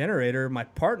fucking generator. My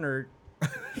partner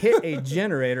hit a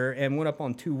generator and went up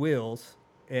on 2 wheels.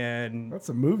 And that's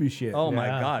some movie shit. Oh my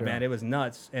God, man, it was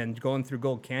nuts. And going through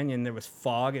Gold Canyon, there was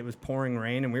fog. It was pouring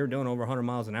rain, and we were doing over 100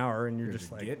 miles an hour. And you're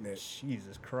just like,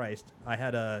 Jesus Christ! I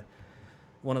had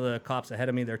one of the cops ahead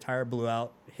of me. Their tire blew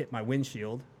out, hit my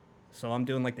windshield. So I'm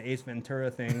doing like the Ace Ventura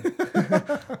thing,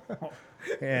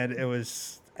 and it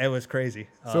was crazy.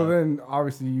 So then,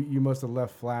 obviously, you must have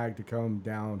left Flag to come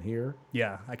down here.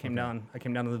 Yeah, I came down. I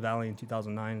came down to the valley in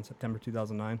 2009, in September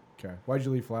 2009. Okay, why'd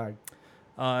you leave Flag?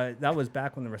 That was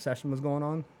back when the recession was going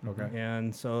on. Okay,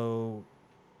 and so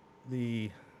the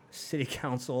city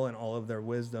council, and all of their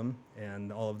wisdom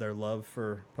and all of their love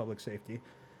for public safety,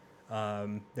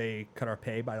 they cut our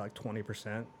pay by like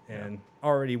 20%, and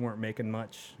already weren't making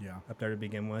much up there to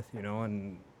begin with, you know,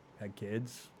 and had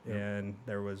kids. And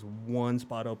there was one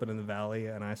spot open in the valley,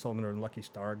 and I sold under Lucky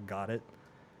Star, got it,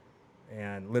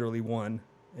 and literally won,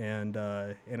 and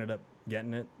ended up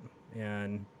getting it,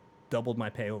 and doubled my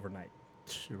pay overnight.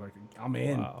 You're like, I'm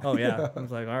in. Wow. Oh yeah, I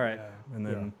was like, all right, and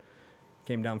then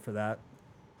came down for that,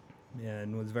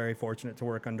 and was very fortunate to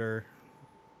work under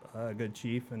a good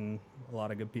chief and a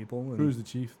lot of good people. And who was the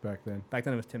chief back then? Back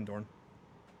then it was Tim Dorn.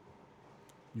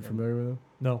 You familiar with him?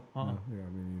 No. No. Yeah,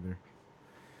 me neither.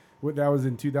 That was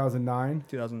in 2009?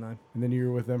 2009. And then you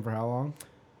were with them for how long?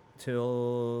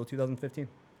 Till 2015.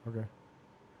 Okay.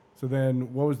 So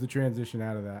then what was the transition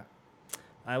out of that?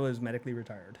 I was medically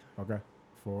retired. Okay.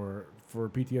 For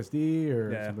PTSD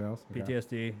or something else? Okay.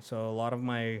 PTSD. So a lot of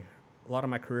my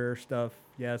career stuff,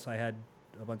 yes, I had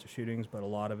a bunch of shootings, but a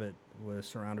lot of it was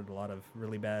surrounded a lot of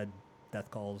really bad death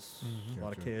calls, a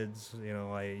lot of kids. You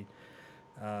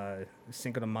know,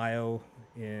 Cinco de Mayo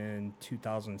in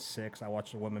 2006, I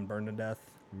watched a woman burn to death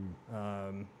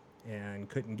and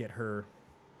couldn't get her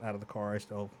out of the car. I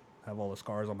still have all the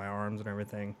scars on my arms and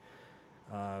everything.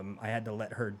 I had to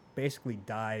let her basically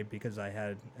die because I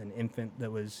had an infant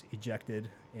that was ejected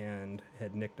and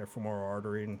had nicked their femoral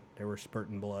artery, and they were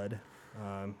spurting blood.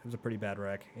 It was a pretty bad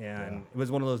wreck, and it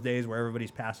was one of those days where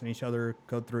everybody's passing each other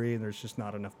code 3, and there's just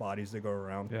not enough bodies to go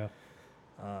around. Yeah.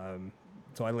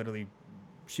 So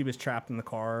she was trapped in the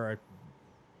car. I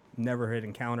never had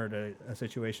encountered a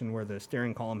situation where the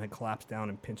steering column had collapsed down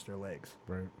and pinched her legs.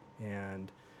 Right.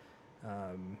 And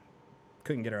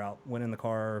couldn't get her out. Went in the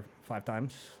car 5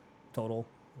 times total.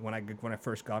 when I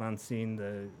first got on scene,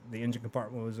 the engine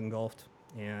compartment was engulfed,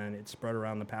 and it spread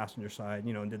around the passenger side,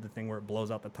 and did the thing where it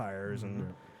blows out the tires,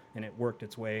 and it worked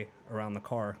its way around the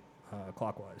car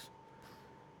clockwise.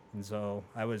 And so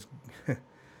I was,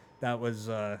 that was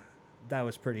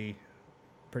pretty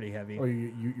heavy. Oh,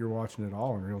 you're watching it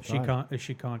all in real time. Is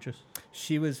she conscious?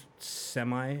 She was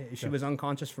she was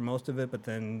unconscious for most of it, but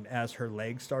then as her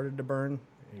legs started to burn,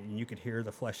 and you could hear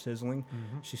the flesh sizzling,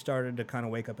 she started to kind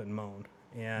of wake up and moan.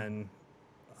 And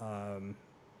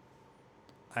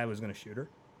I was going to shoot her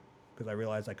because I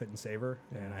realized I couldn't save her.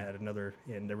 And I had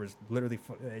and there was literally,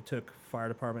 it took fire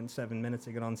department 7 minutes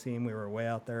to get on scene. We were way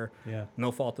out there. Yeah.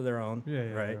 No fault of their own.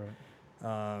 Right.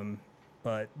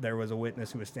 But there was a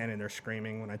witness who was standing there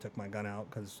screaming when I took my gun out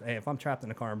because, hey, if I'm trapped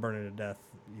in a car and burning to death,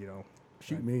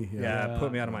 shoot me.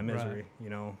 Put me out of my misery,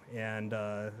 And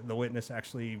the witness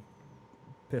actually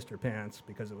pissed her pants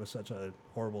because it was such a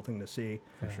horrible thing to see.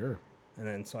 For sure. And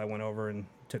then so I went over and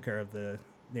took care of the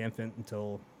infant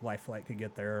until Life Flight could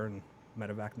get there and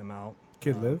medevaced them out.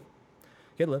 Kid lived?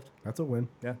 Kid lived. That's a win.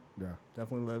 Yeah. Yeah.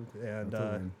 Definitely lived. And That's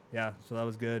a win. so that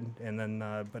was good. And then,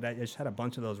 but I just had a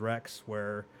bunch of those wrecks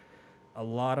where a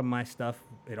lot of my stuff,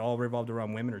 it all revolved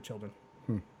around women or children.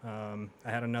 I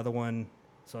had another one.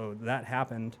 So that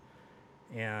happened.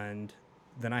 And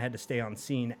then I had to stay on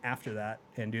scene after that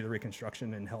and do the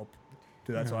reconstruction and help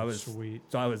do that. So I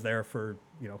was there for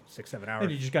 6-7 hours.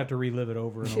 And you just got to relive it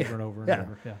over and over and over and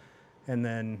over. Yeah. And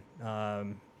then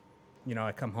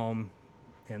I come home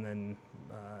and then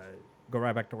go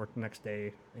right back to work the next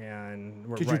day, and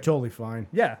you're totally fine.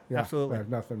 Yeah, absolutely.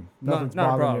 Nothing's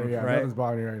not a bothering problem, you. Yeah, right? Nothing's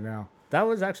bothering you right now. That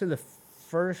was actually the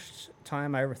first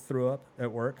time I ever threw up at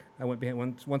work. I went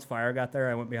behind once fire got there.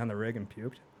 I went behind the rig and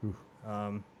puked.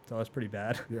 So that was pretty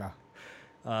bad. Yeah.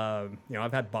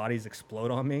 I've had bodies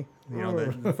explode on me,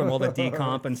 from all the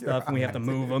decomp and stuff, and we have to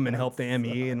move them and help the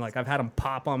ME, and I've had them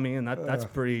pop on me, and that's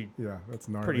pretty, that's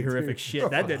gnarly, pretty horrific shit.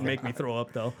 That didn't make me throw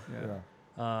up though.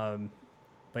 Yeah.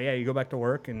 But yeah, you go back to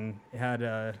work and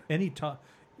had any talk.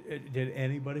 Did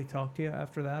anybody talk to you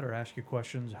after that or ask you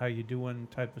questions, how you doing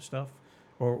type of stuff?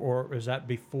 Or is that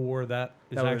before that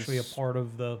is actually a part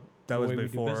of the that was way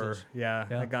before? We do business? Yeah.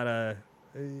 I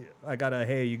got a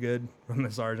hey, you good from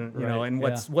the sergeant, Right. And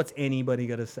what's anybody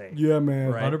gonna say? Yeah,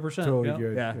 man. Right. 100%. Totally Yeah.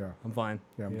 good. Yeah, I'm fine.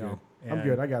 Yeah, I'm good. And I'm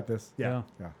good. I got this. Yeah.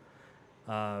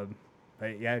 Yeah.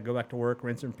 But go back to work,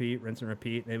 rinse and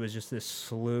repeat. It was just this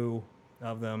slew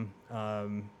of them.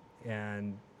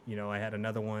 And I had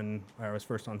another one where I was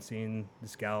first on scene.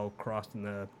 This gal crossed in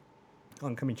the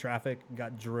oncoming traffic,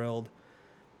 got drilled,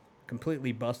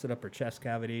 completely busted up her chest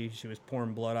cavity. She was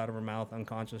pouring blood out of her mouth,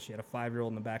 unconscious. She had a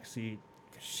 5-year-old in the back seat.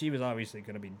 She was obviously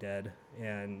going to be dead,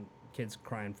 and kids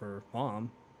crying for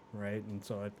mom, right? And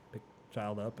so I picked the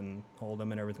child up and hold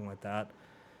him and everything like that.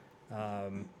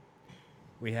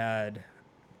 We had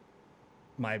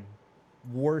my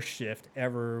worst shift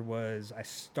ever was I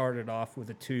started off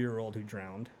with a 2-year-old who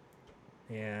drowned,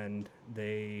 and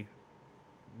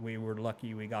we were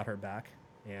lucky we got her back,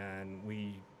 and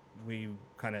we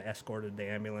kind of escorted the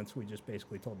ambulance. We just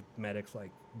basically told medics,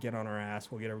 get on our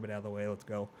ass, we'll get everybody out of the way, let's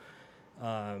go.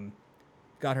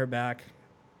 Got her back,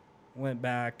 went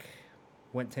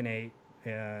 10-8,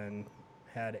 and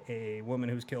had a woman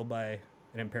who was killed by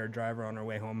an impaired driver on her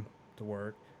way home to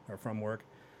work or from work.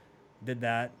 Did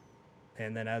that,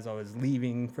 and then as I was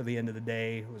leaving for the end of the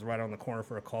day, it was right on the corner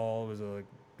for a call. It was a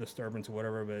disturbance or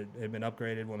whatever, but it had been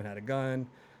upgraded. Woman had a gun,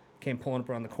 came pulling up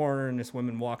around the corner, and this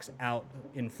woman walks out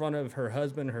in front of her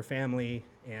husband, her family,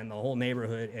 and the whole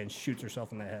neighborhood and shoots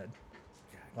herself in the head.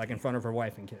 In front of her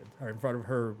wife and kids, or in front of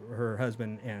her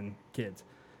husband and kids.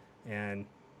 And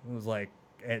it was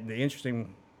and the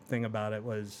interesting thing about it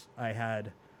was I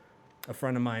had a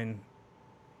friend of mine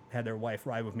had their wife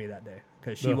ride with me that day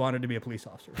because she wanted to be a police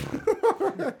officer.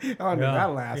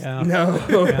 That'll last. Yeah.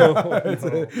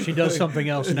 No. She does something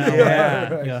else now.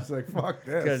 Yeah. She's like, fuck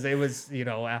this. Because it was,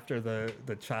 after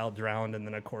the child drowned, and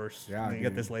then of course you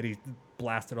get this lady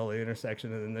blasted all the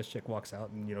intersection, and then this chick walks out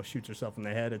and shoots herself in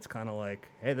the head. It's kind of like,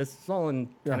 hey, this is all in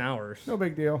 10 hours. No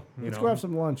big deal. Let's go have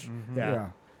some lunch. Mm-hmm.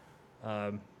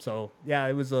 Yeah. So yeah,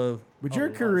 it was a. But your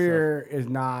career is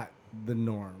not the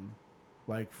norm.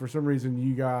 For some reason,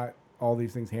 you got all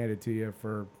these things handed to you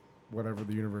for whatever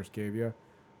the universe gave you.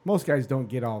 Most guys don't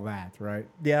get all that, right?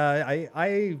 Yeah,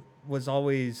 I was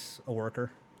always a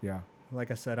worker. Yeah.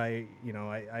 Like I said,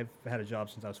 I've had a job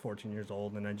since I was 14 years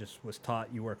old, and I just was taught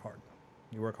you work hard.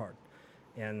 You work hard.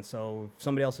 And so if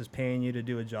somebody else is paying you to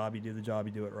do a job, you do the job,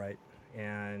 you do it right.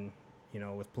 And,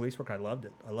 with police work, I loved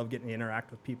it. I love getting to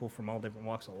interact with people from all different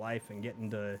walks of life and getting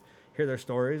to hear their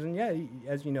stories. And yeah,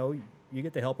 as you know, you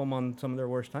get to help them on some of their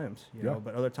worst times, you know,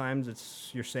 but other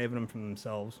times you're saving them from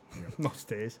themselves most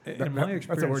days. In my experience,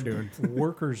 that's what we're doing.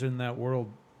 Workers in that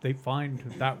world, they find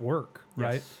that work,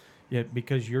 right? Yes. Yeah,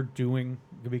 because you're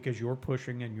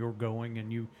pushing and you're going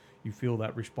and you feel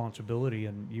that responsibility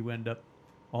and you end up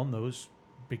on those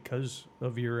because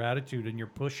of your attitude and you're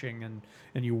pushing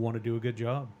and you want to do a good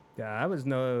job. Yeah,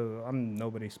 I'm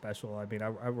nobody special. I mean,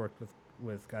 I worked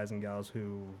with guys and gals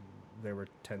who they were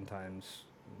 10 times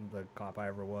the cop I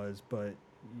ever was, but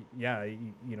yeah,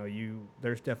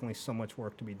 there's definitely so much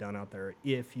work to be done out there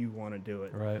if you want to do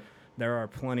it. Right. There are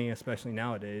plenty, especially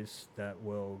nowadays, that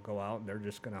will go out and they're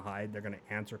just going to hide. They're going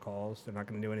to answer calls. They're not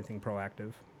going to do anything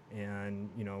proactive. And,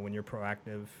 when you're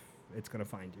proactive, it's going to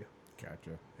find you.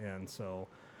 Gotcha. And so,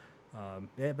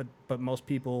 but most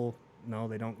people, no,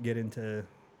 they don't get into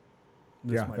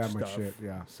this much that stuff. much shit.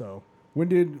 Yeah. So When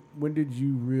did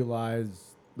you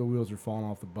realize the wheels were falling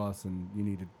off the bus and you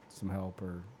needed some help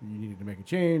or you needed to make a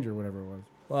change or whatever it was?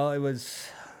 Well, it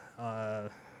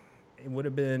would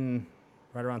have been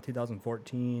right around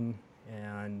 2014,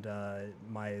 and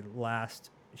my last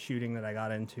shooting that I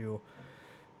got into,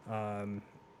 I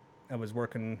was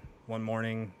working one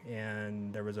morning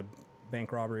and there was a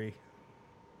bank robbery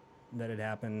that had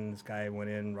happened. This guy went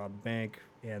in, robbed the bank,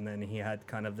 and then he had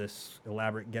kind of this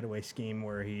elaborate getaway scheme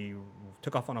where he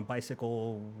took off on a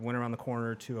bicycle, went around the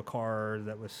corner to a car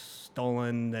that was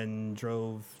stolen, then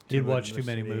drove. You'd watched too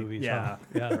many movies. Yeah, huh?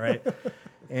 Yeah, right.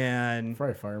 And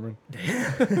Probably a fireman. he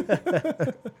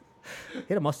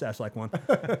had a mustache like one.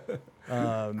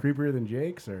 Creepier than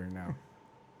Jake's or no?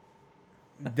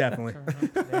 Definitely.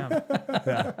 Damn.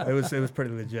 Yeah, it was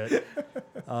pretty legit.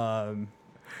 And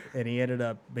he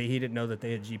didn't know that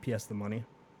they had GPS the money,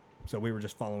 so we were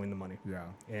just following the money. Yeah.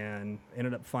 And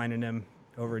ended up finding him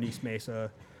over in East Mesa.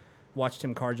 Watched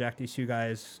him carjack these two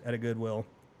guys at a Goodwill,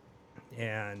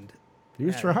 and He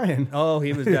was trying. oh,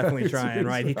 he was definitely trying. was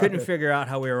Right, he couldn't figure out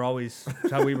how we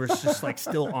were just like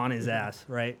still on his ass,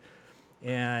 right?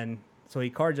 And so he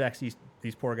carjacks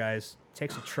these poor guys,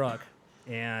 takes a truck,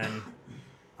 and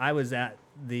I was at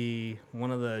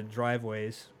one of the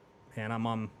driveways, and I'm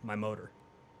on my motor,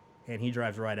 and he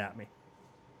drives right at me.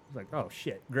 I was like, oh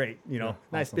shit, great, nice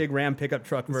awesome. big Ram pickup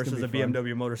truck This is versus a gonna be fun.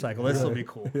 BMW motorcycle. This will be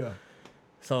cool. Yeah.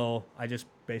 So I just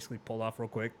basically pulled off real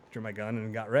quick, drew my gun,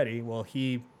 and got ready. Well,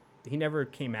 he never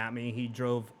came at me. He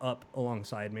drove up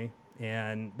alongside me,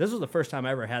 and this was the first time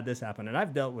I ever had this happen. And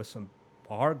I've dealt with some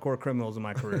hardcore criminals in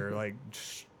my career, like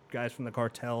guys from the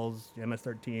cartels,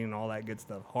 MS-13, all that good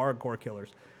stuff, hardcore killers.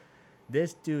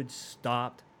 This dude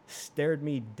stopped, stared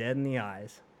me dead in the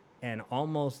eyes, and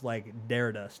almost like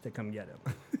dared us to come get him.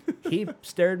 He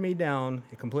stared me down,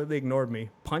 he completely ignored me,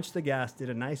 punched the gas, did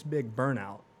a nice big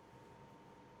burnout,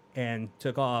 and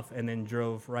took off, and then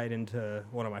drove right into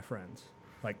one of my friends,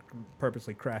 like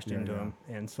purposely crashed into him.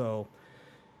 And so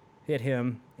hit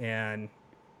him, and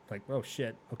like, oh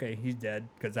shit, okay, he's dead,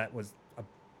 because that was a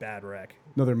bad wreck.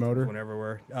 Another motor?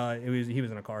 Whenever he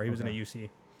was in a car, he was in a UC,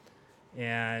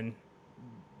 and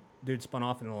dude spun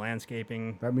off into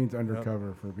landscaping. That means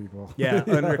undercover for people. Yeah,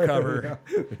 undercover,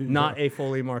 Yeah. not a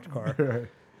fully marked car.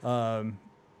 Right.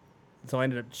 So I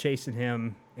ended up chasing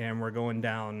him, and we're going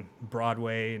down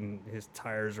Broadway, and his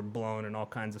tires are blown, and all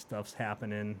kinds of stuff's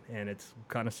happening, and it's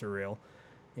kind of surreal.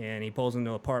 And he pulls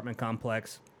into an apartment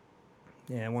complex,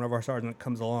 and one of our sergeants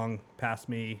comes along past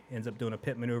me, ends up doing a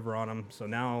pit maneuver on him. So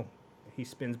now he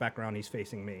spins back around, he's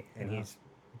facing me, and he's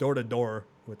door to door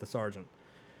with the sergeant.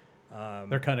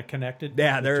 they're kind of connected.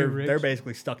 Yeah, the two they're rigs?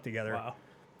 basically stuck together. Wow.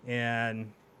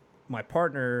 And my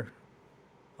partner,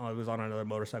 was on another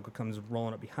motorcycle, comes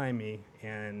rolling up behind me,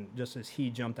 and just as he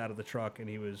jumped out of the truck and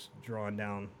he was drawing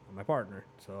down on my partner,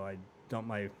 so I dumped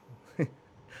my.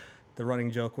 The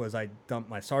running joke was I dumped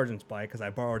my sergeant's bike because I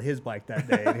borrowed his bike that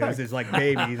day. And it was his like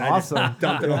baby. And I just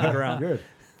dumped it on the ground. Good.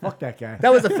 Fuck that guy.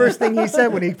 That was the first thing he said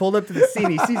when he pulled up to the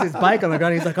scene. He sees his bike on the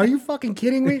ground. He's like, "Are you fucking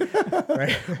kidding me?"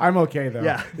 Right? I'm okay though.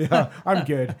 Yeah. I'm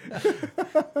good.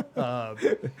 Yeah.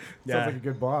 Sounds like a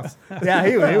good boss. Yeah,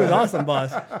 he was awesome,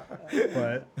 boss.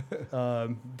 But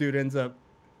dude ends up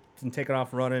taking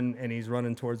off running, and he's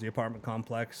running towards the apartment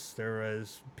complex. There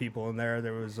was people in there.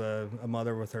 There was a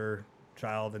mother with her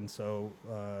child, and so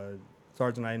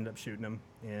Sergeant and I ended up shooting him,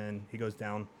 and he goes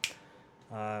down.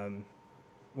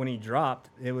 When he dropped,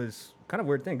 it was kind of a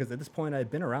weird thing, because at this point I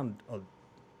had been around a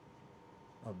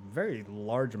very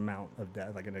large amount of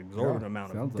death, like an exorbitant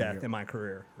amount of death in my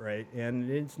career, right?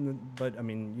 And but I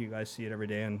mean, you guys see it every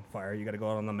day in fire. You got to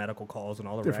go out on the medical calls and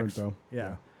all the Different wrecks. though.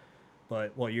 Yeah.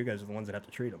 But well, you guys are the ones that have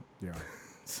to treat them. Yeah.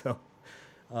 So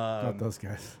Not those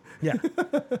guys. Yeah.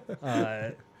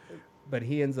 But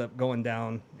he ends up going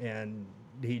down, and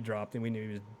he dropped, and we knew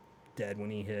he was dead when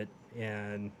he hit.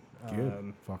 And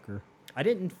Good fucker. I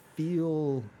didn't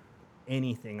feel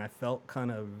anything. I felt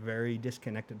kind of very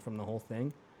disconnected from the whole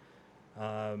thing.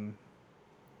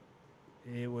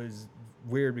 It was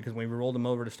weird because when we rolled him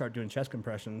over to start doing chest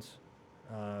compressions,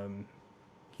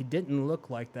 he didn't look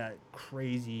like that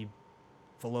crazy,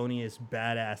 felonious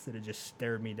badass that had just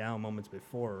stared me down moments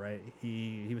before, right?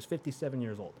 He was 57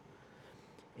 years old,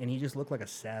 and he just looked like a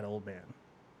sad old man,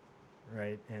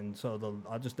 right? And so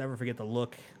I'll just never forget the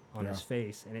look on his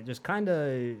face, and it just kind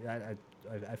of,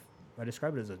 I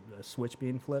describe it as a switch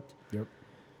being flipped. Yep.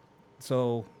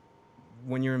 So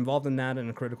when you're involved in that in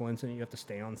a critical incident, you have to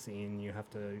stay on scene. You have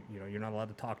to, you're not allowed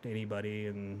to talk to anybody,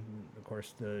 and of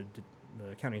course the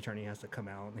county attorney has to come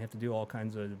out, and they have to do all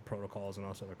kinds of protocols and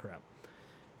all this other crap.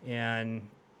 And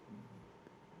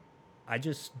I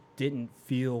just didn't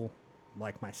feel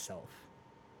like myself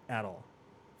at all.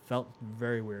 Felt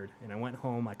very weird. And I went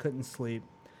home, I couldn't sleep,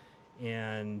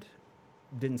 and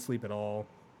didn't sleep at all.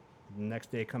 The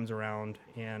next day comes around,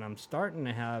 and I'm starting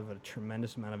to have a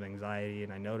tremendous amount of anxiety,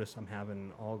 and I notice I'm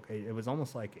having it was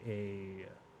almost like a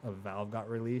valve got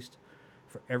released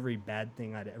for every bad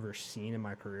thing I'd ever seen in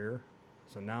my career.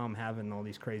 So now I'm having all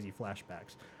these crazy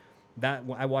flashbacks.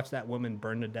 I watched that woman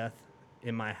burn to death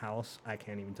in my house. I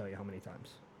can't even tell you how many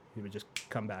times. He would just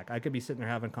come back. I could be sitting there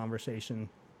having a conversation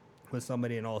with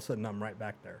somebody, and all of a sudden I'm right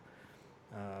back there.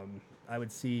 I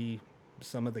would see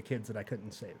some of the kids that I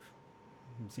couldn't save.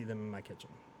 You'd see them in my kitchen,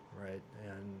 right?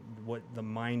 And what my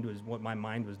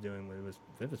mind was doing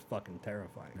it was fucking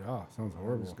terrifying. Yeah, sounds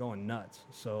horrible. It was going nuts.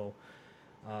 So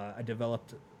I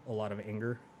developed a lot of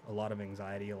anger, a lot of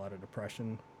anxiety, a lot of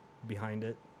depression behind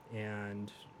it,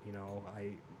 and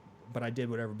but I did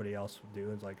what everybody else would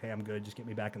do. It's like, hey, I'm good. Just get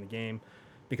me back in the game,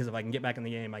 because if I can get back in the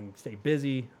game, I can stay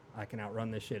busy. I can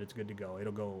outrun this shit. It's good to go.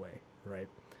 It'll go away, right?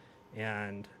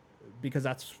 And because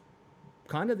that's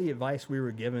kind of the advice we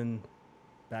were given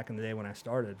back in the day when I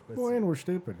started. Well, and we're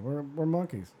stupid. We're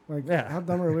monkeys. Like, yeah. How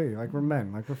dumb are we? Like, we're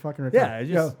men. Like, we're fucking retarded.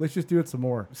 Yeah, let's just do it some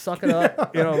more. Suck it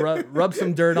up. Rub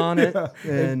some dirt on it,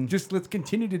 and just let's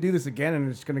continue to do this again, and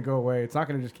it's going to go away. It's not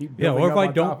going to just keep. Yeah, or if up I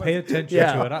on don't top pay of attention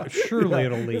to it, surely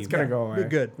it'll leave. It's going to go away. We're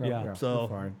good. Yeah. So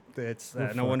we're fine. It's We're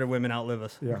no fine. wonder women outlive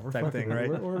us. Yeah, we're type fucking, thing, right?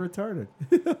 We're retarded.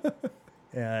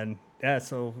 And yeah,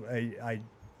 so I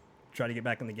try to get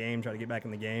back in the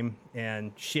game,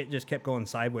 and shit just kept going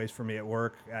sideways for me at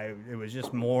work. It was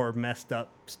just more messed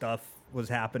up stuff was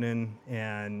happening,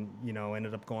 and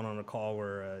ended up going on a call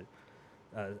where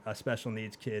a special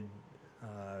needs kid,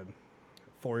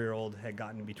 4-year-old, had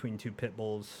gotten between two pit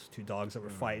bulls, two dogs that were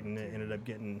fighting, and ended up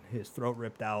getting his throat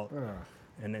ripped out.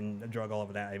 And then drug all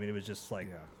over that. I mean, it was just like,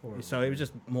 so it was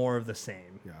just more of the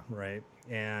same, right?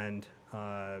 And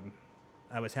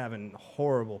I was having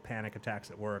horrible panic attacks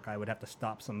at work. I would have to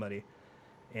stop somebody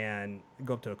and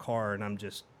go up to a car, and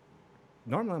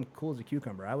normally I'm cool as a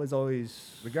cucumber. I was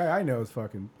always... The guy I know is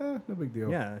fucking, no big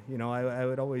deal. Yeah, I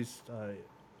would always,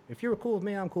 if you were cool with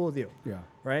me, I'm cool with you. Yeah.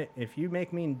 Right? If you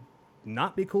make me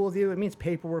not be cool with you, it means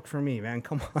paperwork for me, man.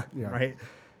 Come on, right?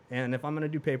 And if I'm going to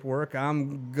do paperwork,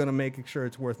 I'm going to make sure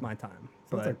it's worth my time.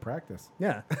 Sounds like practice.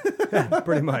 Yeah,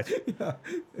 pretty much.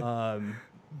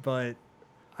 But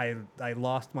I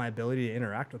lost my ability to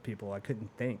interact with people. I couldn't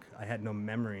think. I had no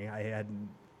memory. I had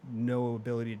no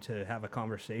ability to have a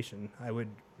conversation. I would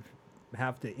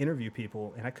have to interview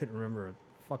people, and I couldn't remember a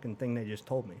fucking thing they just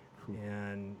told me.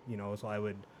 And, so I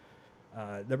would,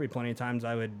 there'd be plenty of times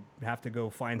I would have to go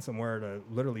find somewhere to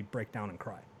literally break down and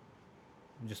cry.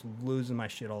 I'm just losing my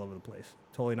shit all over the place.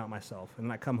 Totally not myself. And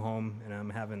then I come home, and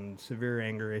I'm having severe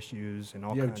anger issues and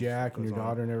all kinds of stuff. You have Jack and your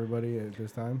daughter and everybody at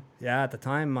this time? Yeah, at the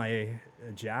time, my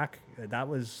Jack, that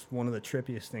was one of the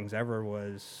trippiest things ever,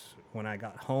 was when I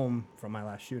got home from my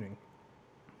last shooting.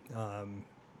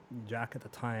 Jack at the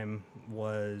time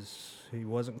he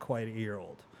wasn't quite a year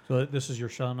old. So this is your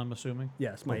son, I'm assuming?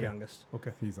 Yes, my youngest.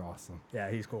 Okay. He's awesome. Yeah,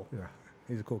 he's cool. Yeah.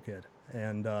 He's a cool kid.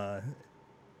 And,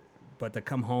 but to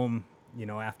come home,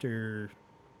 after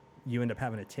you end up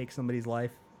having to take somebody's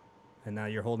life, and now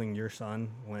you're holding your son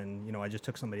when, I just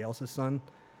took somebody else's son,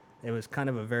 it was kind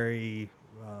of a very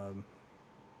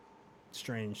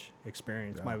strange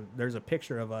experience. Yeah. There's a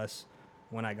picture of us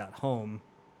when I got home.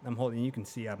 I'm holding, you can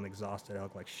see I'm exhausted. I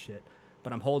look like shit.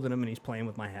 But I'm holding him, and he's playing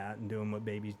with my hat and doing what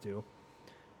babies do.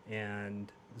 And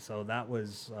so that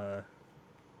was,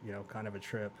 kind of a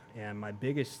trip. And my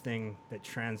biggest thing that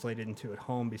translated into at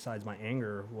home, besides my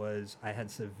anger, was I had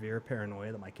severe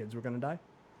paranoia that my kids were going to die.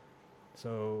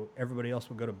 So everybody else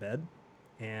would go to bed,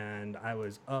 and I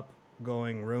was up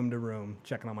going room to room,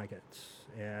 checking on my kids.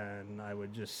 And I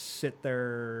would just sit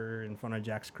there in front of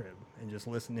Jack's crib and just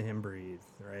listen to him breathe,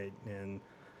 right? And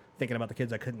thinking about the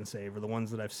kids I couldn't save or the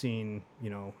ones that I've seen,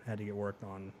 had to get worked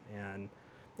on. And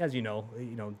as you know,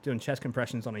 doing chest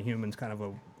compressions on a human is kind of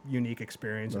a unique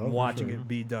experience, and watching it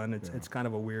be done, it's kind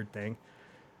of a weird thing.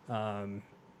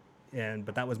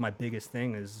 But that was my biggest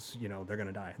thing is, they're going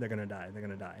to die. They're going to die. They're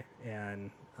going to die.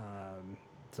 And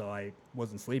so I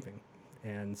wasn't sleeping.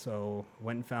 And so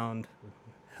went and found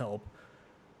help.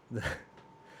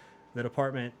 The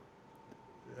department,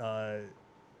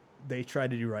 they tried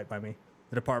to do right by me.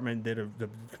 The department the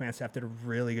command staff did a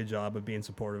really good job of being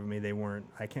supportive of me.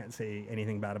 I can't say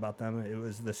anything bad about them. It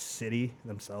was the city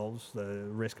themselves, the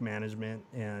risk management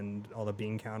and all the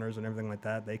bean counters and everything like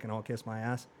that. They can all kiss my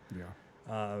ass. Yeah.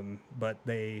 But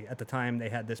at the time, they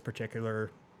had this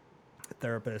particular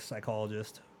therapist,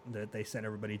 psychologist that they sent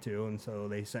everybody to. And so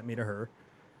they sent me to her.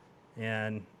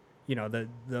 And,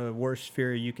 the worst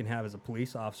fear you can have as a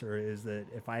police officer is that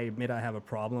if I admit I have a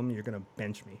problem, you're going to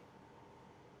bench me.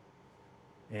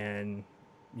 And,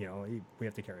 we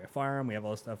have to carry a firearm. We have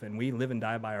all this stuff. And we live and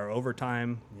die by our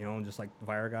overtime, just like the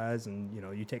fire guys. And,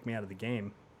 you take me out of the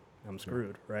game, I'm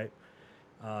screwed, right?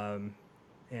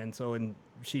 And so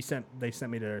they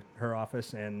sent me to her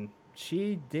office, and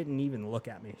she didn't even look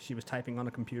at me. She was typing on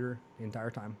a computer the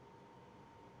entire time.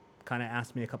 Kind of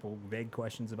asked me a couple vague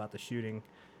questions about the shooting,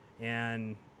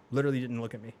 and literally didn't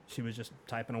look at me. She was just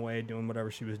typing away, doing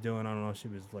whatever she was doing. I don't know if she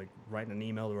was like writing an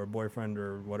email to her boyfriend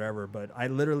or whatever, but I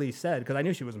literally said, because I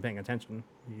knew she wasn't paying attention,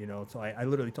 so I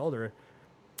literally told her,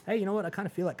 hey, you know what? I kind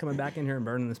of feel like coming back in here and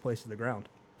burning this place to the ground.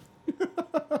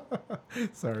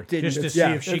 Sorry. Just to see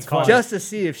if she caught Just to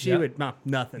see if she would,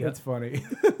 nothing. That's funny.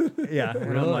 Yeah.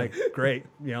 And I'm like, great.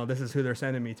 This is who they're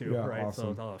sending me to. Yeah, right.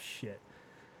 awesome. So, shit.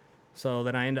 So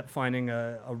then I end up finding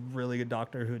a really good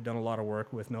doctor who had done a lot of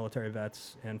work with military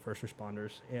vets and first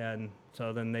responders. And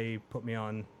so then they put me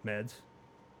on meds,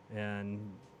 and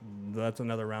that's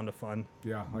another round of fun.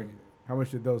 Yeah. Like, how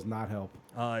much did those not help?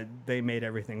 They made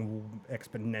everything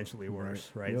exponentially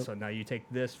worse, right? Yep. So now you take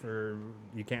this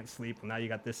you can't sleep, and now you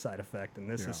got this side effect, and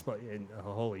this is,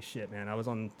 holy shit, man. I was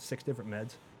on 6 different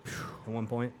meds at one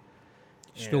point.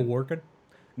 Still working?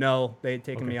 No, they had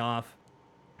taken me off.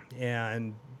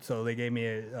 And so they gave me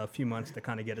a few months to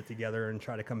kind of get it together and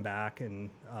try to come back. And,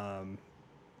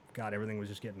 God, everything was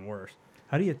just getting worse.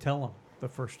 How do you tell them the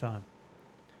first time?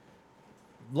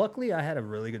 Luckily, I had a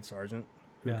really good sergeant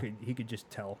who he could just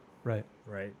tell. Right.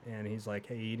 Right. And he's like,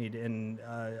 hey, you need to, and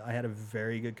I had a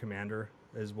very good commander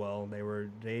as well. They were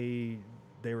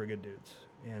good dudes.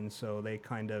 And so they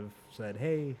kind of said,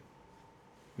 hey,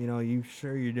 you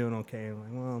sure you're doing okay? I'm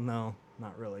like, well, no,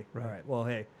 not really. Right. All right. Well,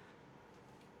 hey,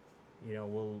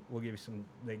 we'll give you some.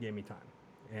 They gave me time,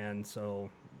 and so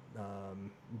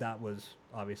that was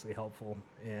obviously helpful.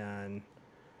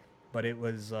 But it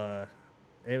was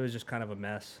just kind of a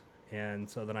mess. And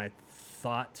so then I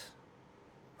thought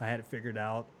I had it figured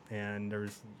out, and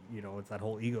there's it's that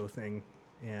whole ego thing.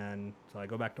 And so I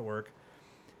go back to work,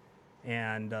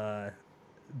 and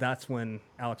that's when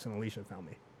Alex and Alicia found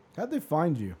me. How'd they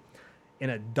find you? In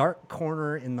a dark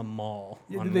corner in the mall.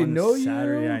 Yeah, on did they one know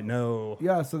Saturday you? night. No.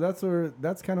 Yeah, so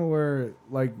that's kind of where,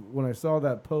 like, when I saw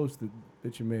that post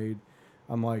that you made,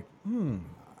 I'm like,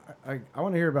 I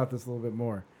want to hear about this a little bit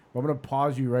more. I'm going to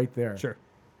pause you right there. Sure.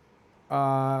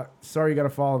 Sorry, you got to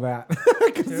follow that.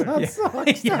 Because that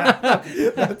sucks.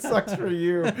 That sucks for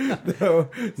you.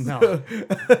 No.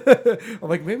 I'm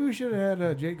like, maybe we should have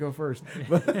had Jake go first.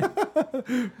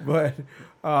 But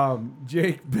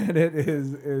Jake Bennett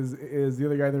is the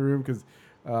other guy in the room because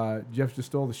Jeff just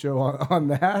stole the show on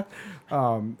that.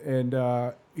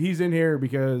 And he's in here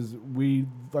because we,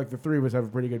 like, the three of us have a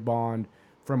pretty good bond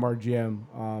from our gym.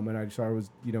 And I just thought it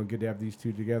was, good to have these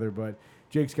two together. But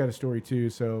Jake's got a story too,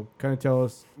 so kind of tell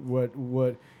us what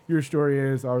your story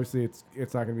is. Obviously,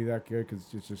 it's not going to be that good because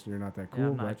it's just you're not that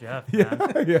cool. Yeah, I'm not Jeff.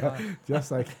 Yeah, Jeff's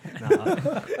like,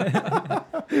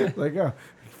 like, oh,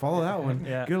 follow that one.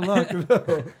 Yeah. Good luck.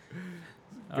 Go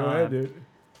ahead, dude.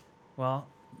 Well,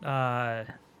 I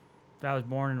was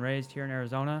born and raised here in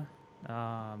Arizona,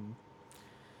 in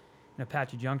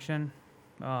Apache Junction.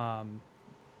 Mom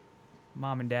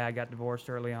and Dad got divorced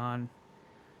early on.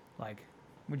 Like,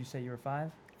 would you say you were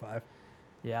 5? 5.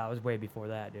 Yeah, I was way before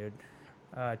that, dude.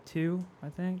 2, I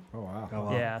think. Oh wow.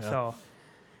 Yeah, so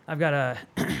I've got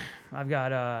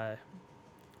a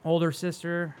older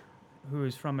sister who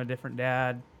is from a different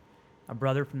dad, a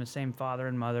brother from the same father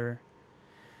and mother,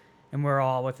 and we're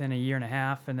all within a year and a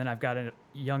half. And then I've got a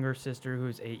younger sister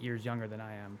who's 8 years younger than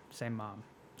I am, same mom.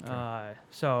 Okay.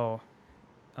 So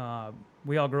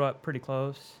we all grew up pretty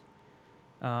close.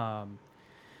 Bounced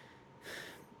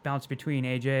between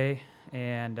AJ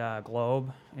and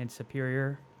Globe and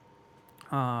Superior.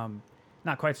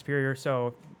 Not quite Superior,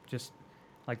 so just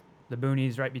like the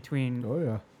boonies right between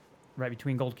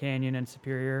Gold Canyon and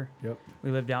Superior. Yep.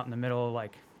 We lived out in the middle,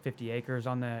 like 50 acres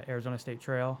on the Arizona State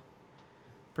Trail.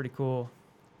 Pretty cool.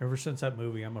 Ever since that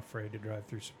movie, I'm afraid to drive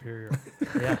through Superior.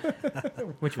 Yeah.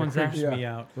 Which one's that? Creeps me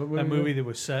out. That movie that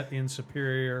was set in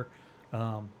Superior.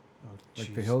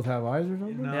 Like The Hills Have Eyes or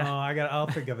something? No, Yeah. I'll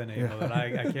think of the name of it.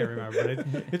 I can't remember,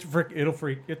 but it'll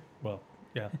freak it. Well,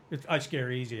 yeah, I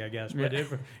scare easy, I guess, but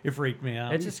it freaked me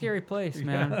out. It's a scary place,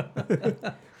 man.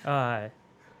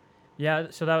 Yeah,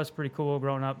 so that was pretty cool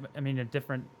growing up. I mean, a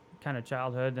different kind of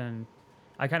childhood, and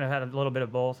I kind of had a little bit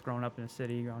of both growing up in the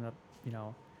city, growing up,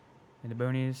 in the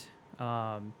boonies,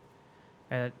 and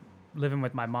living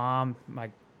with my mom.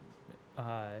 My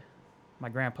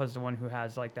grandpa's the one who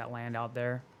has like that land out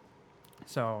there.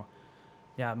 So,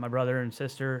 yeah, my brother and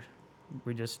sister,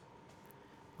 we just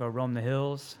go roam the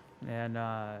hills, and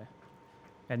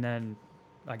then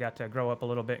I got to grow up a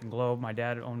little bit in Globe. My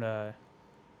dad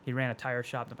he ran a tire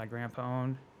shop that my grandpa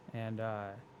owned, and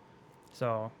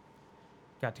so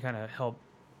got to kind of help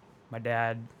my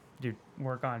dad do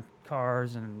work on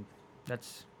cars, and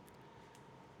that's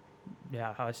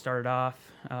how I started off.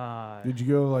 Did you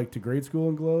go like to grade school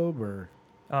in Globe or?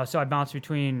 So I bounced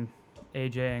between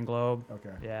AJ and Globe. Okay.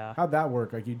 Yeah. How'd that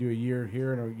work? Like you do a year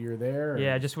here and a year there? Or?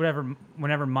 Yeah, just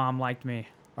whenever mom liked me,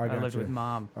 I lived with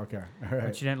mom. Okay. All When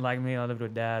right. she didn't like me, I lived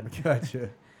with dad. Gotcha.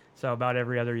 So about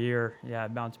every other year, I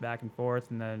bounced back and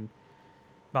forth. And then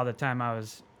by the time I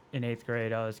was in 8th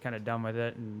grade, I was kind of done with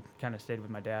it and kind of stayed with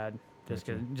my dad. Just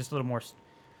Gotcha. just a little more.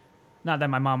 Not that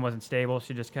my mom wasn't stable.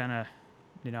 She just kind of,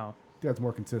 That's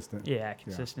more consistent. Yeah,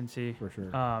 consistency. For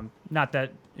sure. Not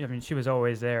that, she was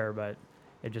always there, but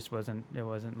it just wasn't,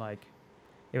 like,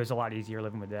 it was a lot easier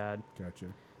living with dad. Gotcha.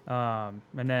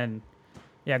 And then,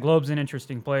 Globe's an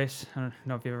interesting place. I don't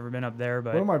know if you've ever been up there,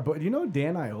 but. Do you know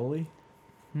Dan Ioli?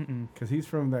 Mm-mm. Because he's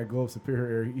from that Globe Superior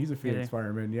area. He's a Phoenix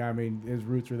fireman. Yeah, I mean, his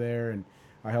roots are there, and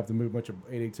I helped him move a bunch of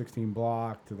 8816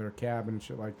 block to their cabin and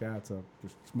shit like that. So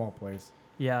just a small place.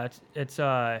 Yeah, it's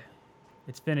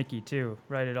finicky too,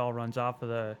 right? It all runs off of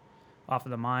the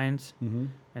mines,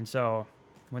 and so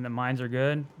when the mines are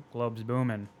good, Globe's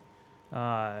booming.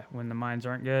 When the mines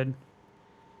aren't good,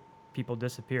 people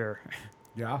disappear.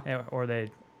 Yeah. Or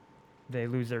they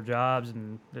lose their jobs,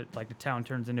 and the town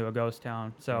turns into a ghost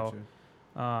town. So,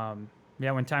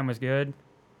 when time was good,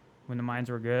 when the mines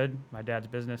were good, my dad's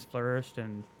business flourished,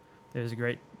 and it was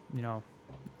great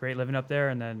living up there.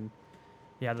 And then,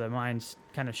 the mines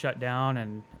kind of shut down,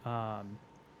 and my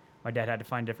dad had to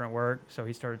find different work, so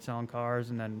he started selling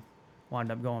cars, and then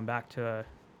wound up going back to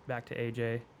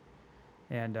AJ,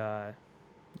 and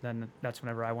then that's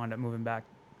whenever I wound up moving back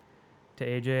to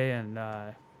AJ, and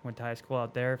went to high school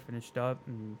out there, finished up,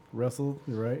 and wrestled,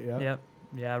 right? Yeah. Yep.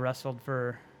 Yeah, I wrestled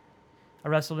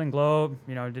in Globe,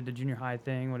 did the junior high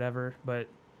thing, whatever, but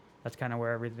that's kind of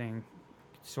where everything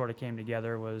sort of came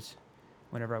together, was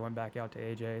whenever I went back out to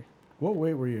AJ. What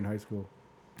weight were you in high school?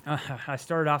 I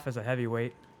started off as a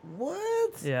heavyweight.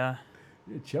 What? Yeah.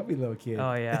 You're a chubby little kid.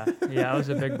 Oh, yeah. Yeah, I was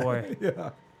a big boy.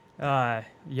 Yeah.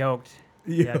 Yoked.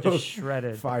 Yeah, just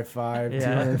shredded. 5'5",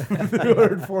 Yeah.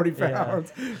 240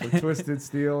 pounds with twisted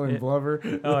steel and blubber.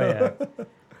 Oh, yeah.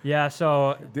 Yeah,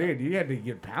 so... Dude, you had to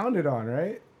get pounded on,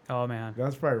 right? Oh, man. That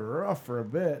was probably rough for a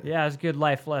bit. Yeah, it's good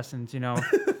life lessons, Tell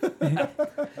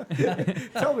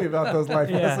me about those life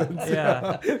lessons.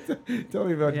 Yeah. Tell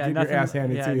me about getting your ass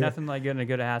handed to you. Yeah, nothing like getting a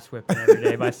good ass whipping every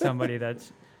day by somebody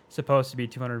that's supposed to be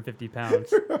 250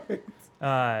 pounds. Right.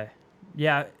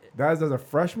 Yeah. That was as a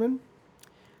freshman?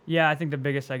 Yeah, I think the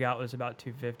biggest I got was about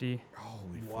 250.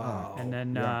 Holy wow. And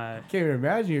then... I can't even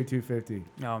imagine you 250.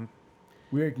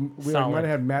 We solid, might have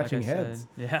had matching like I heads.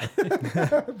 said.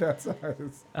 Yeah. That's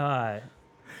us.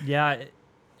 Yeah,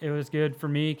 it was good for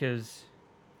me because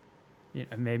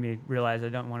it made me realize I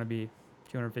don't want to be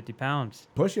 250 pounds.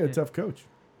 Plus, you had a tough coach.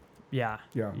 Yeah.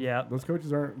 Yeah. Yeah. Those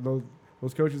coaches those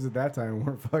coaches at that time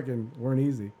weren't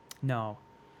easy. No,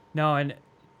 and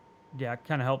kind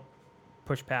of help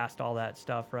push past all that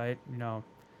stuff, right?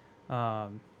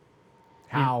 How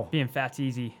being fat's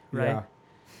easy, right? Yeah.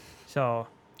 So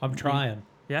I'm trying.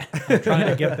 Yeah. I'm trying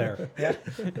to get there. Yeah.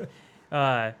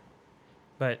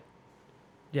 But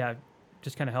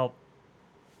just kind of help.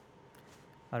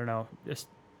 I don't know, just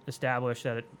establish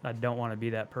that I don't want to be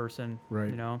that person,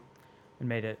 right? And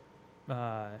made it.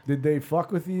 Did they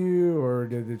fuck with you, or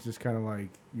did it just kind of like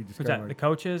you just? Was that the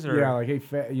coaches, or like hey,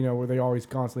 were they always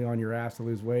constantly on your ass to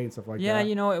lose weight and stuff like that? Yeah,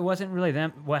 it wasn't really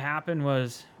them. What happened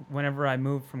was whenever I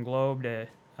moved from Globe to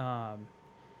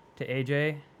to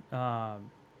AJ,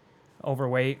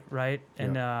 overweight, right?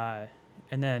 And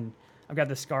and then I've got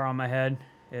this scar on my head.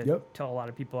 Tell a lot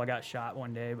of people I got shot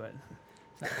one day, but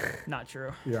it's not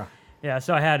true. Yeah. Yeah,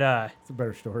 so I had it's a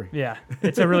better story. Yeah,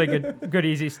 it's a really good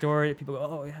easy story. People go,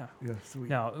 oh yeah. Yeah, sweet.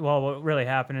 No, well, what really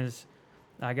happened is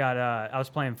I was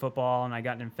playing football and I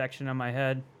got an infection on my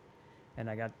head, and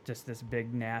I got just this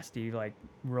big nasty like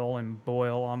rolling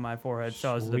boil on my forehead.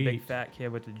 So I was the big fat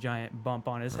kid with the giant bump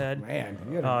on his head. Man,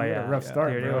 you had a rough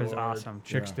start, dude. bro. It was awesome.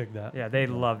 Chicks dig that. Yeah, they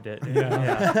loved it.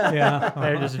 Yeah.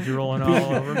 They're just drooling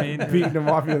all over me, beating them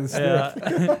off with a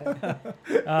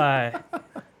stick.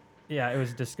 Yeah, it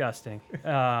was disgusting.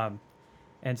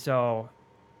 And so,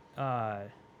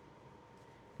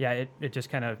 it just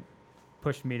kind of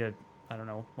pushed me to, I don't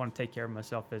know, want to take care of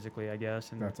myself physically, I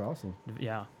guess. And that's awesome.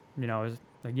 Yeah, it was,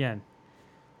 again,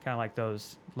 kind of like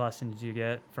those lessons you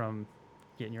get from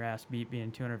getting your ass beat being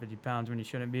 250 pounds when you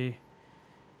shouldn't be.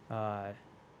 Going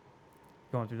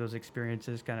through those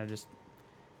experiences kind of just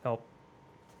help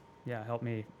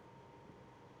me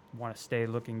want to stay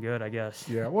looking good, I guess.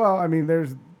 Yeah, well, I mean,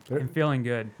 and feeling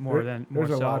good more there's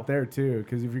a so. lot there too,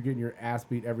 because if you're getting your ass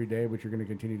beat every day, but you're going to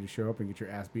continue to show up and get your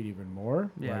ass beat even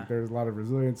more, like there's a lot of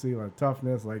resiliency, a lot of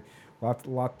toughness, like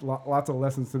lots of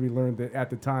lessons to be learned that at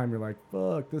the time you're like,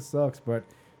 fuck, this sucks, but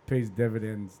pays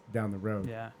dividends down the road.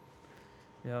 Yeah.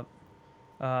 Yep.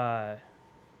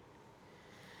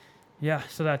 Yeah.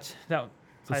 So that's that.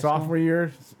 So sophomore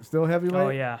year, still heavyweight? Oh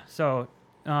yeah. So,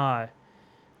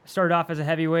 started off as a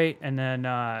heavyweight, and then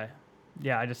I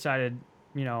decided,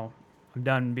 I'm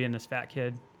done being this fat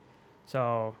kid.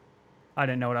 So I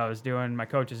didn't know what I was doing. My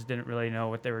coaches didn't really know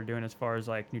what they were doing as far as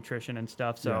like nutrition and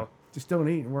stuff. So just don't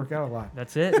eat and work out a lot.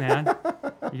 That's it, man.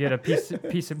 You get a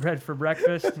piece of bread for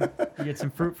breakfast. You get some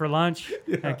fruit for lunch.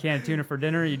 And a can of tuna for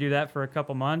dinner. You do that for a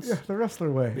couple months. Yeah, the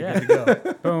wrestler way. Yeah, you go.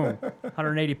 Boom.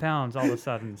 180 pounds all of a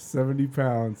sudden. 70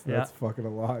 pounds. That's fucking a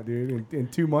lot, dude. In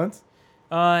 2 months?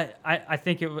 I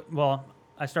think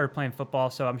I started playing football,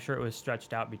 so I'm sure it was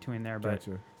stretched out between there, but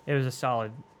it was a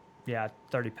solid,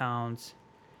 30 pounds.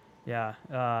 Yeah.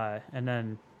 And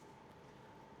then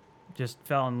just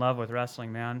fell in love with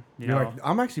wrestling, man. You're like,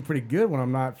 I'm actually pretty good when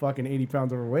I'm not fucking 80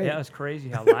 pounds overweight. Yeah, it was crazy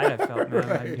how light I felt, man.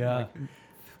 Right. Like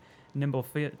nimble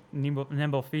feet.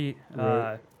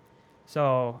 Right.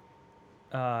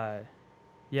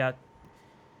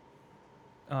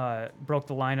 Broke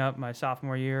the lineup my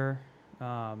sophomore year,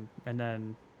 and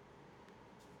then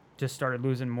just started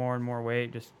losing more and more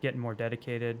weight, just getting more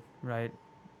dedicated, right?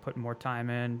 Putting more time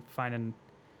in, finding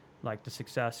like the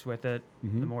success with it.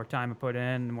 Mm-hmm. The more time I put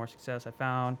in, the more success I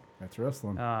found. That's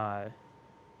wrestling.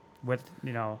 With,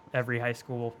 every high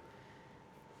school,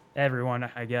 everyone,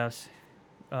 I guess,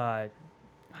 high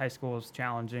school is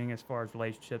challenging as far as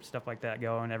relationships, stuff like that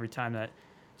go. And every time that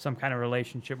some kind of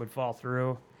relationship would fall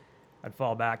through, I'd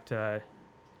fall back to,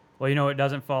 what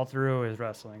doesn't fall through is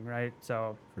wrestling, right?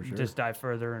 So just dive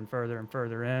further and further and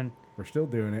further in. We're still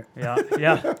doing it. Yeah,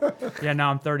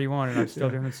 now I'm 31 and I'm still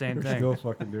doing the same thing. Still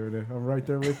fucking doing it. I'm right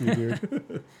there with you,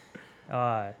 dude.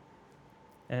 I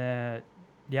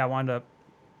wound up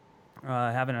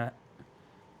having a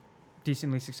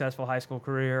decently successful high school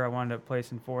career. I wound up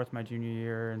placing fourth my junior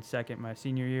year and second my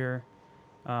senior year.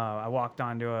 I walked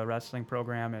onto a wrestling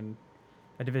program and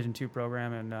a Division II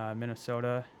program in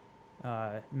Minnesota,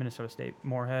 Minnesota State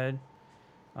Moorhead.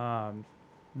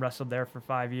 Wrestled there for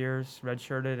 5 years,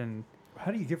 redshirted, and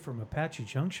how do you get from Apache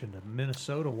Junction to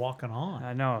Minnesota walking on?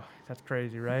 I know, that's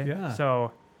crazy, right? Yeah.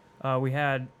 So we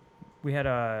had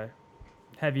a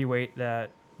heavyweight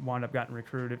that wound up getting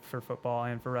recruited for football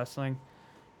and for wrestling,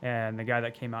 and the guy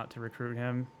that came out to recruit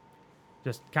him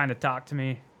just kind of talked to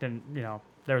me. Didn't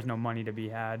there was no money to be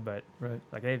had, but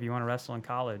like, hey, if you want to wrestle in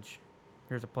college,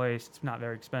 here's a place. It's not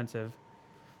very expensive.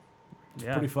 It's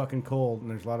pretty fucking cold,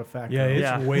 and there's a lot of factors.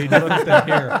 Yeah, it's way different than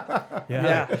here.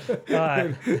 Yeah.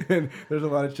 And there's a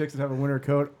lot of chicks that have a winter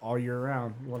coat all year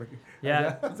round. You want to?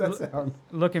 Yeah. How does that sound?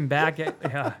 Looking back at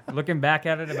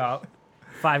it, about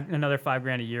another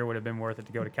 $5,000 a year would have been worth it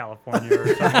to go to California or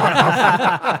somewhere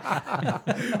else.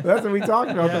 That's what we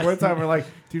talked about the one time. We're like,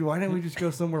 dude, why didn't we just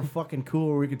go somewhere fucking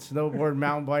cool where we could snowboard,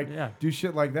 mountain bike, do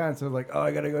shit like that? And so like, oh,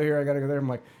 I gotta go here, I gotta go there. I'm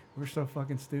like, we're so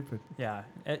fucking stupid. Yeah,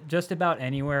 just about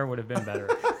anywhere would have been better.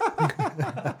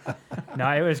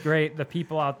 No, it was great. The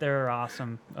people out there are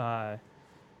awesome.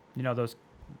 Those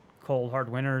cold, hard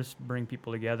winters bring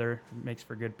people together. It makes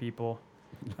for good people.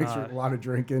 Makes for a lot of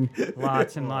drinking.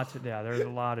 Lots and lots of, there's a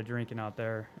lot of drinking out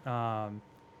there.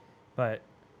 But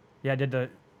yeah, I did the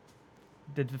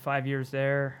 5 years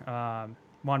there.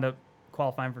 Wound up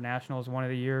qualifying for nationals one of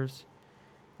the years.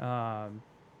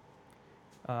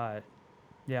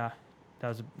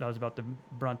 that was about the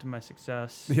brunt of my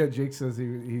success. Yeah, Jake says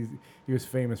he was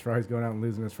famous for always going out and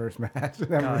losing his first match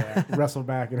and having yeah. wrestle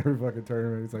back in every fucking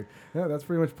tournament. He's like, yeah, that's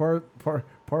pretty much par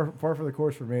for the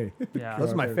course for me. Yeah.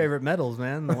 Those are my favorite medals,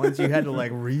 man. The ones you had to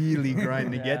like really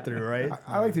grind to get through, right?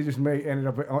 I like to just end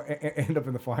up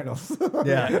in the finals.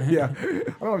 Yeah. Yeah. I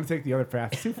don't want to take the other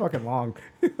path. It's too fucking long.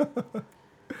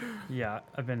 Yeah,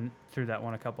 I've been through that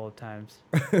one a couple of times.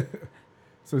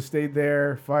 So stayed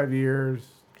there 5 years,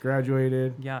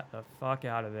 graduated. Got the fuck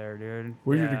out of there, dude.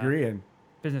 What's Yeah. your degree in?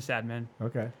 Business admin.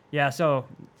 Okay. Yeah, so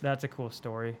that's a cool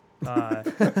story. I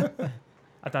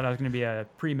thought I was going to be a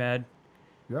pre-med.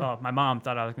 Yeah. Oh, my mom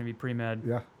thought I was going to be pre-med.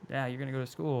 Yeah. Yeah, you're going to go to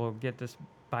school, get this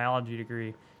biology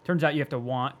degree. Turns out you have to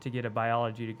want to get a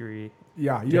biology degree.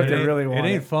 Yeah, you have to really want it.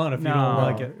 It ain't fun if you don't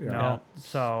like it. Yeah. No.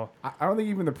 So, I don't think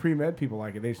even the pre-med people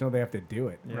like it. They just know they have to do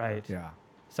it. Yeah. right. Yeah.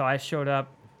 So I showed up.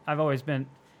 I've always been,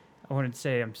 I wouldn't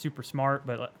say I'm super smart,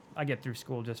 but I get through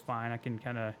school just fine. I can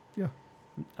kind of, Yeah.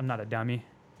 I'm not a dummy.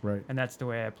 Right. And that's the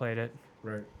way I played it.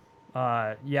 Right.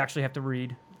 You actually have to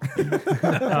read.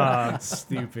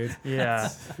 Stupid. Yeah.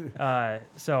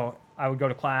 So I would go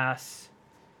to class,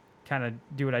 kind of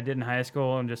do what I did in high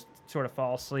school and just sort of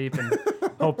fall asleep and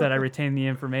hope that I retained the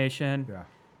information. Yeah.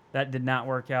 That did not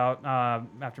work out.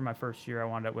 After my first year, I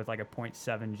wound up with like a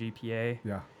 0.7 GPA.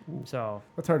 Yeah. So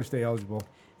That's hard to stay eligible.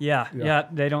 yeah,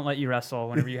 they don't let you wrestle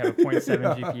whenever you have a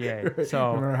 0.7 GPA. Right.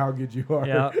 So no matter how good you are.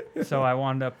 yeah, so I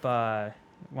wound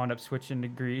up switching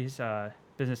degrees.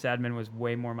 Business admin was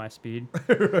way more my speed.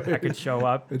 Right. I could show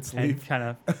up And sleep. and kind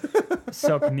of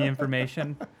soak in the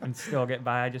information and still get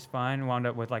by just fine. Wound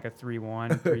up with like a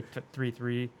 3.1,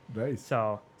 3.3. Nice.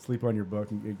 So Sleep on your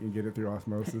book and get it through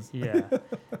osmosis.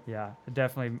 yeah,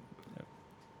 definitely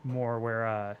more where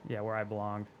I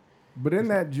belonged. But in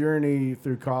that journey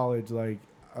through college, like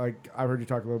I've heard you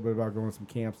talk a little bit about going to some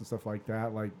camps and stuff like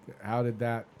that. Like, how did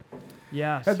that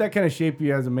kind of shape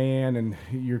you as a man and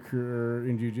your career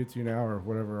in jiu-jitsu now, or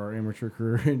whatever, our amateur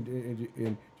career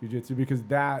in jiu-jitsu? Because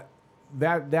that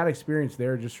experience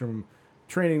there, just from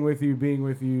training with you, being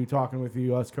with you, talking with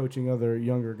you, us coaching other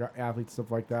younger athletes,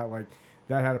 stuff like that, like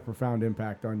that had a profound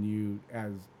impact on you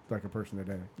as like a person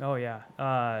today. Oh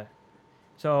yeah.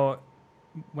 So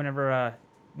whenever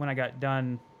when I got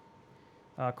done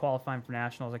qualifying for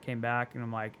nationals, I came back and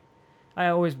I'm like,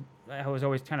 I was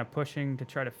always kind of pushing to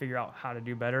try to figure out how to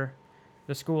do better.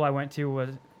 The school I went to was,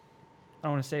 I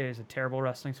don't want to say it was a terrible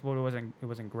wrestling school. It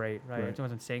wasn't great, right? It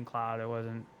wasn't St. Cloud. It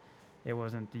wasn't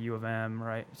the U of M,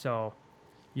 right? So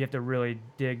you have to really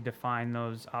dig to find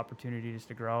those opportunities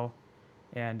to grow,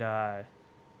 and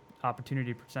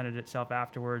opportunity presented itself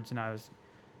afterwards, and I was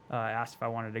asked if I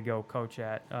wanted to go coach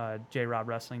at J-Rob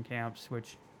Wrestling Camps,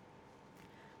 which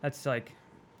that's like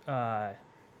they're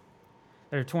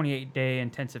 28-day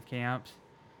intensive camps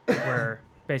where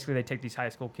basically they take these high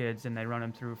school kids and they run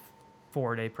them through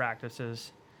 4-day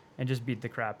practices and just beat the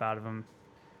crap out of them,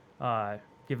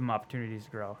 give them opportunities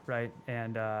to grow, right?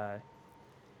 And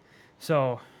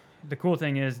so the cool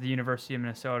thing is the University of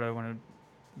Minnesota, one of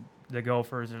the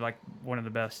Gophers, are like one of the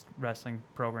best wrestling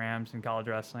programs in college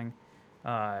wrestling.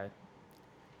 The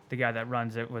guy that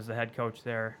runs it was the head coach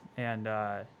there, and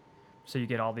so you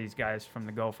get all these guys from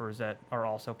the Gophers that are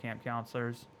also camp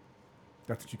counselors.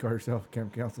 That's what you call yourself,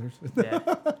 camp counselors? Yeah.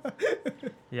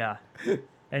 Yeah.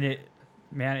 And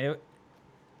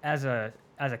as a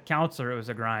counselor, it was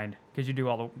a grind because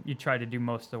you try to do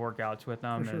most of the workouts with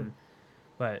them. For sure.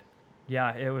 But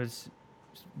yeah, it was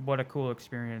what a cool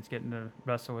experience getting to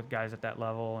wrestle with guys at that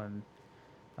level,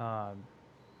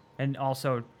 and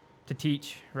also to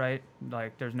teach, right?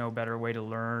 Like there's no better way to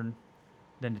learn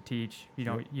than to teach. You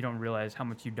don't realize how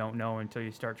much you don't know until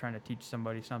you start trying to teach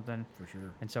somebody something. For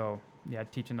sure. And so, yeah,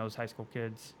 teaching those high school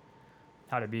kids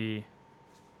how to be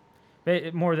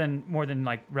more than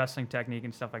like wrestling technique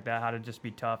and stuff like that, how to just be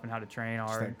tough and how to train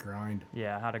Just hard. that grind.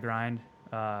 Yeah, how to grind.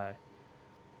 Yeah,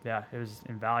 it was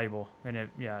invaluable, and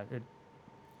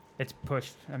it's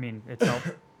pushed. I mean, it's helped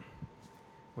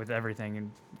with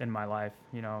everything in my life.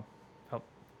 You know, help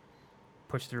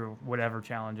push through whatever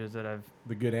challenges that I've.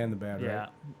 The good and the bad, Yeah,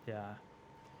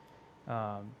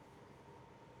 right?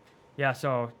 Yeah.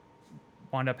 So,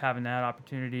 wound up having that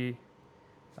opportunity.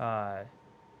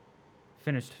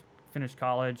 Finished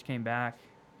college, came back,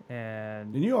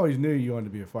 and And you always knew you wanted to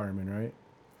be a fireman, right?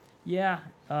 yeah.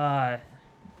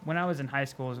 When I was in high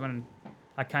school is when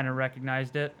I kind of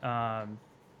recognized it. I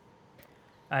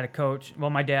had a coach. Well,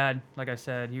 my dad, like I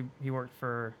said, he worked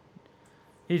for.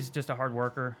 He's just a hard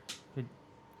worker.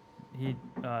 He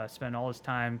spent all his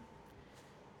time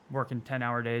working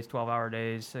 10-hour days, 12-hour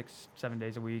days, 6-7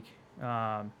 days a week.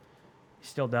 He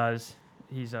still does.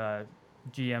 He's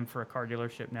GM for a car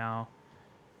dealership now,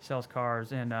 sells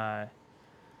cars, and I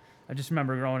just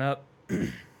remember growing up,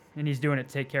 and he's doing it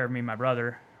to take care of me and my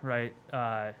brother, right?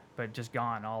 But just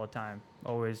gone all the time,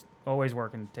 always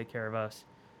working to take care of us.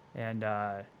 And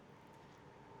I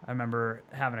remember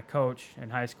having a coach in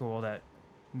high school that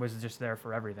was just there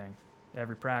for everything,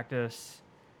 every practice,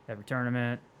 every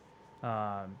tournament.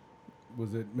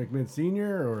 Was it McMinn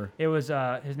Senior or? It was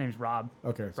his name's Rob.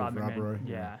 Okay, so Rob Rob McMinn. Roy.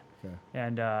 Yeah. Okay.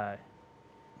 And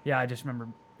yeah, I just remember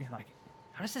being like,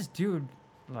 how does this dude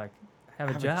like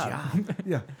have a job?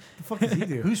 Yeah. The fuck does he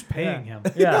do? Who's paying him?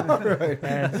 Yeah. Right.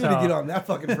 And I need to so- get on that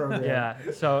fucking program. Yeah.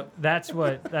 So that's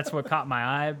what caught my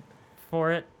eye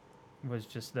for it, was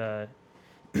just the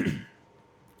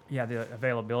the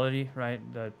availability, right?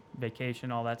 The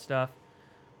vacation, all that stuff.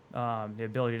 The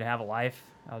ability to have a life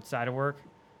outside of work.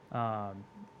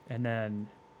 And then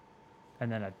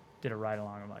I did a ride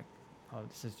along. I'm like, oh,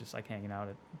 this is just like hanging out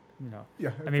at,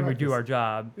 Yeah. I mean, we do our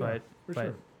job, Yeah, for but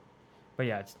sure. but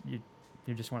yeah,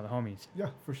 you're just one of the homies. Yeah,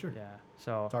 for sure. Yeah.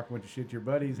 So Talk a bunch of shit to your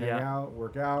buddies, hang Yeah. out,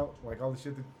 work out, like all the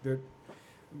shit that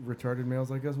retarded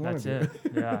males like us want that's to do.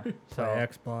 it. Yeah. Play So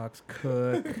Xbox,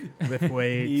 cook, lift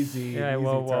weights. Easy. Yeah, easy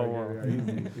whoa, target. whoa. Yeah,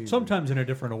 easy, easy. Sometimes in a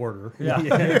different order. Yeah.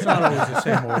 It's not always the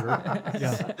same order.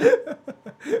 Yeah.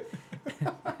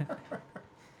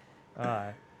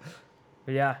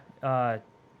 but yeah,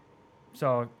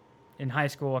 so in high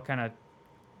school, I kind of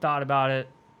thought about it,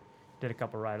 did a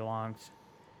couple ride-alongs,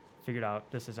 figured out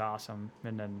this is awesome,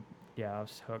 and then I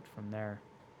was hooked from there.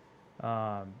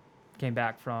 Came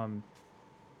back from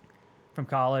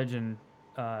college and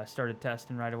started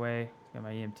testing right away. Got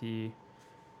my EMT.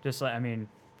 Just like, I mean,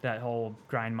 that whole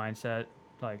grind mindset,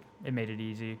 like, it made it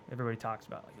easy. Everybody talks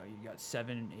about, like, oh, you got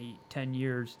 7, 8, 10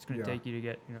 years it's going to Yeah. take you to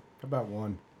get, How about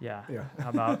one? yeah. Yeah. How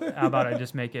about I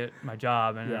just make it my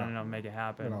job and Yeah. then I'll make it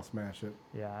happen. And I'll smash it.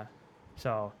 Yeah.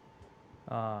 So,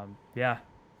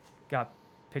 got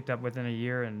picked up within a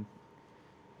year and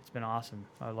it's been awesome.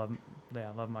 I love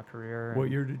my career. What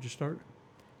and year did you start?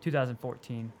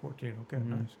 2014. 14. Okay,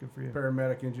 Mhm. nice. Good for you.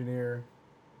 Paramedic engineer,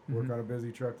 work Mhm. on a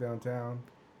busy truck downtown.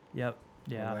 Yep. a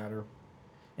Yeah. ladder,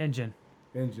 Engine.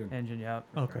 engine. Yep.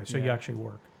 Okay, so you Yeah. actually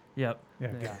work. Yep.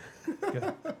 Yeah. Yeah.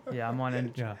 Good. Yeah. I'm on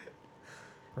engine. Yeah.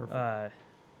 Perfect.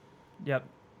 Yep.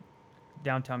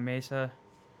 Downtown Mesa.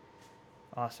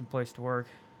 Awesome place to work.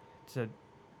 It's a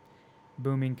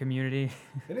booming community.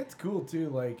 And it's cool too.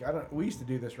 Like we used to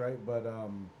do this, right? But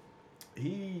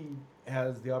he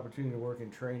has the opportunity to work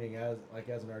in training as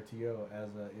an RTO,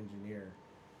 as an engineer.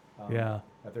 Yeah.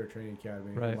 At their training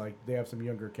academy. Right. And like they have some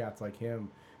younger cats like him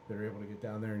that are able to get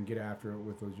down there and get after it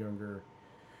with those younger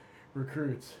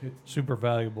recruits. It's Super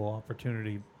valuable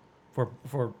opportunity for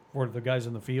the guys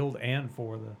in the field and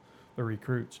for the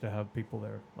recruits to have people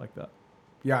there like that.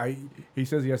 yeah. He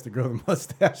says he has to grow the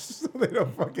mustache so they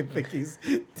don't fucking think he's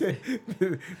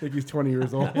 20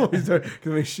 years old. Because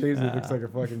when he shaves it, it looks like a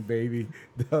fucking baby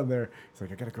down there. He's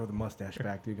like, I gotta grow the mustache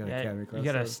back, dude. Got an academy class. You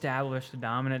got to so- establish the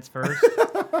dominance first,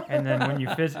 and then when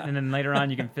and then later on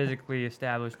you can physically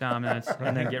establish dominance,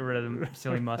 and then get rid of the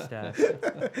silly mustache.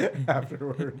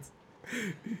 afterwards.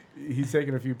 He's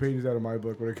taking a few pages out of my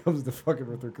book when it comes to fucking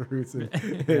with recruits and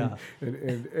Yeah.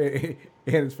 and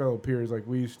his fellow peers. Like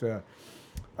we used to,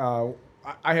 I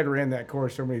had ran that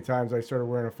course so many times. I started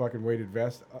wearing a fucking weighted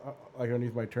vest, like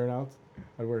underneath my turnouts.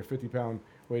 I'd wear a 50-pound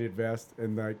weighted vest,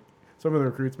 and like some of the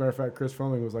recruits. Matter of fact, Chris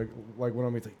Fleming was like one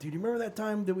of me. It's like, dude, you remember that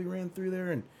time that we ran through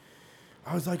there? And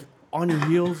I was like on your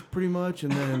heels pretty much,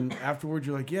 and then afterwards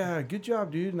you're like, yeah, good job,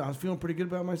 dude. And I was feeling pretty good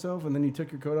about myself, and then you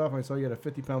took your coat off and I saw you had a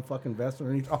 50-pound fucking vest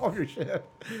underneath all of your shit.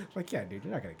 Like, yeah, dude,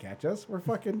 you're not gonna catch us. We're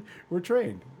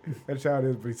trained. That's how it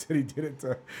is. But he said he did it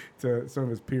to some of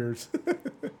his peers.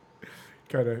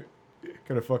 kind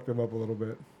of fucked them up a little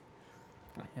bit.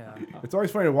 Yeah. It's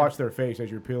always funny to watch their face as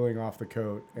you're peeling off the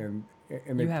coat, and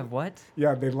they You have what?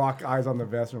 yeah, they lock eyes on the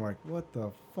vest and I'm like, what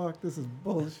the fuck? This is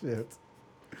bullshit.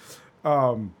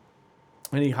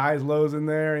 Any highs, lows in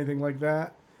there? Anything like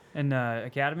that? In the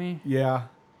academy? Yeah.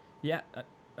 Yeah.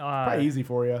 Probably easy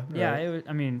for you. Yeah. right? It was.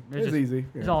 I mean, It was just, easy.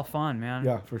 it's Yeah. all fun, man.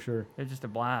 Yeah, for sure. It's just a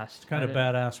blast. It's kind of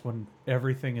badass when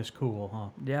everything is cool, huh?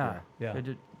 Yeah. Yeah.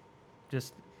 It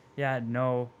just I had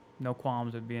no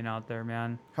qualms with being out there,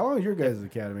 man. How long is your guys'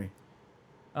 academy?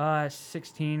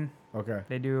 16. Okay.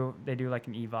 They do like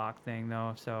an EVOC thing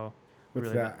though, so What's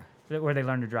really that? where they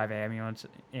learn to drive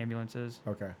ambulances.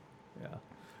 Okay. Yeah.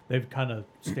 They've kind of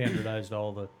standardized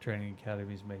all the training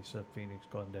academies, Mesa, Phoenix,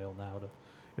 Glendale now.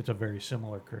 It's a very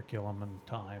similar curriculum and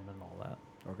time and all that.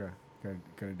 Okay.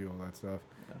 Kind of do all that stuff.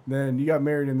 Yeah. Then you got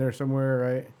married in there somewhere,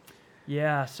 right?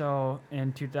 Yeah, so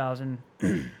in 2000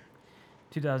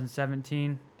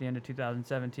 2017, the end of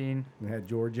 2017. We had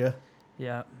Georgia.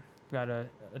 Yeah, got a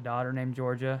daughter named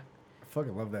Georgia. I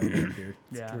fucking love that name, dude.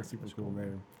 Yeah. It's a super cool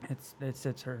name. It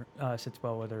sits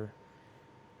well with her.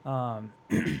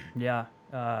 Yeah.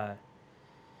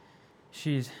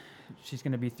 She's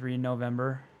gonna be 3 in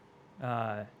November.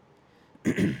 That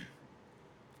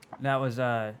was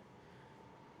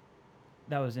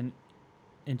an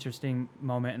interesting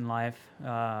moment in life.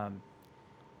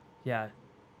 Yeah.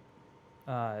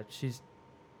 She's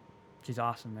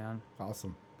awesome, man.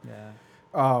 Awesome. Yeah.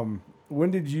 When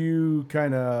did you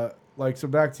kind of like? So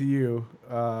back to you.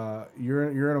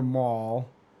 You're in a mall,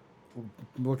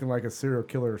 looking like a serial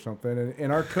killer or something.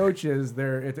 And our coaches,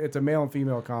 it's a male and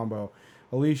female combo.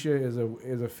 Alicia is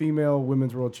a female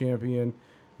women's world champion,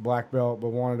 black belt, but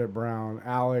wanted at Brown.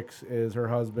 Alex is her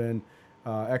husband,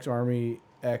 ex-Army,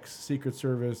 ex-Secret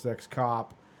Service,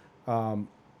 ex-cop.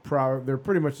 They're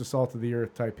pretty much the salt of the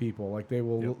earth type people. Like they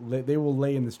will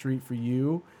lay in the street for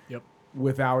you. Yep.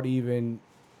 Without even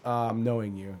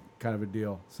knowing you, kind of a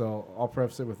deal. So I'll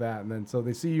preface it with that, and then so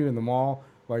they see you in the mall.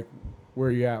 Like, where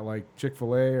are you at? Like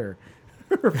Chick-fil-A or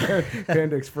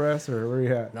Panda Express, or where are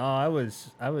you at? No, I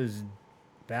was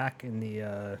back in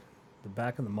the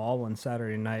back of the mall one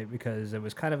Saturday night because it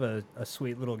was kind of a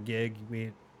sweet little gig.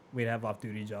 We'd have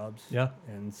off-duty jobs. Yeah.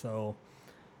 And so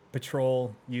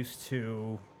patrol used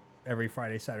to every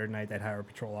Friday, Saturday night they'd hire a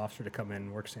patrol officer to come in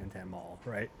and work Santan Mall,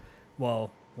 right?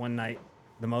 Well, one night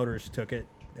the motors took it,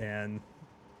 and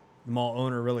the mall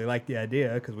owner really liked the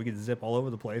idea because we could zip all over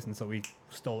the place, and so we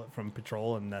stole it from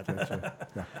patrol, and that.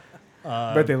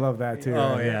 Bet they love that too.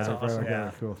 Oh right? yeah, So awesome. okay,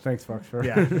 Yeah. cool. Thanks, Fox. For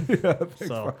Yeah. Thanks,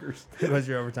 So fuckers. it was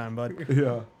your overtime, bud.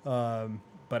 Yeah.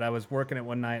 But I was working it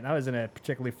one night, and I was in a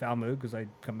particularly foul mood because I'd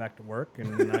come back to work,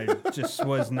 and I just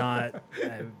was not.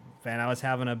 Man, I was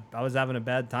having a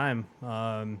bad time.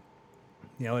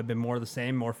 It'd been more of the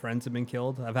same. More friends have been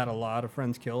killed. I've had a lot of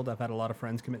friends killed. I've had a lot of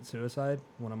friends commit suicide.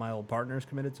 One of my old partners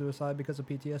committed suicide because of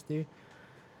PTSD.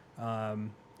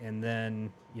 And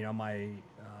then,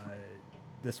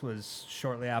 this was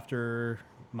shortly after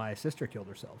my sister killed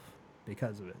herself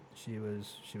because of it. She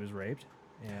was raped,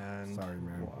 and Sorry,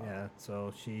 man. Wow. yeah,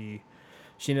 so she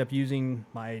ended up using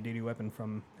my duty weapon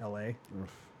from LA.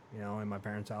 Oof. In my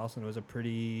parents' house, and it was a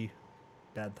pretty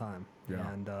bad time. Yeah.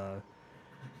 And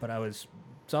but I was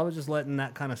just letting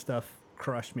that kind of stuff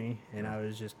crush me, and I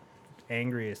was just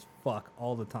angry as fuck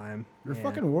all the time. You're a And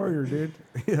fucking warrior, dude.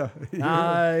 Yeah.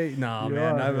 no, You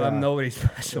man, are, yeah. I'm nobody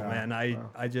special, Yeah. man. I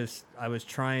Wow. was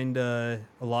trying to.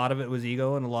 A lot of it was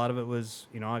ego, and a lot of it was,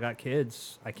 I got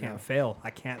kids. I can't fail. I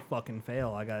can't fucking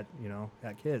fail. I got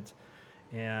kids,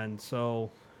 and so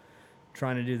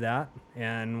trying to do that.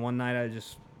 And one night I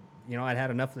just. I'd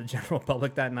had enough of the general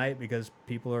public that night because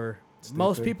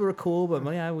most people are cool, but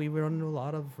yeah, we run into a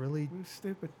lot of really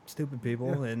stupid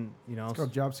people, and It's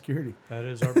called job security. That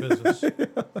is our business.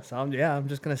 so I'm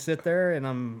just gonna sit there, and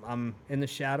I'm in the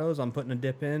shadows. I'm putting a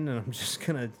dip in, and I'm just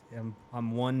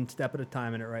I'm one step at a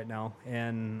time in it right now.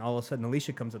 And all of a sudden,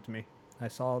 Alicia comes up to me. I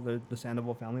saw the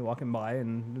Sandoval family walking by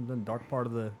in the dark part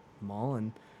of the mall,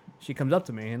 and she comes up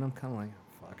to me, and I'm kind of like,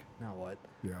 fuck, now what?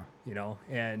 Yeah.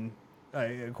 And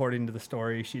according to the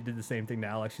story, she did the same thing to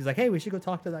Alex. She's like, hey, we should go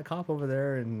talk to that cop over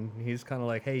there. And he's kind of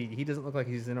like, hey, he doesn't look like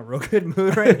he's in a real good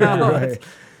mood right now. Right.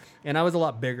 And I was a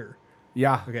lot bigger.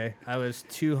 Yeah. Okay. I was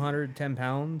 210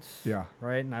 pounds. Yeah.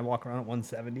 Right. And I walk around at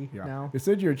 170 Yeah. now. They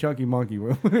said you're a chunky monkey.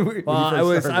 When you Well,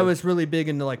 first I started. was really big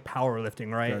into like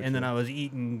powerlifting, right? Gotcha. And then I was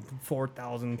eating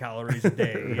 4,000 calories a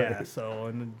day. Yeah. So,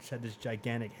 and then she had this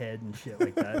gigantic head and shit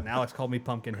like that. And Alex called me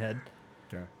Pumpkinhead.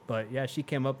 Okay. But yeah, she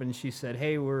came up and she said,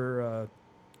 hey, we're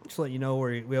just to let you know,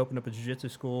 we opened up a jiu-jitsu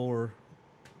school. We're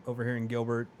over here in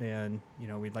Gilbert, and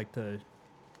we'd like to.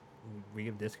 We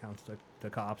give discounts to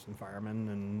cops and firemen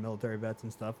and military vets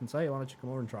and stuff. And say, hey, why don't you come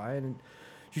over and try it? And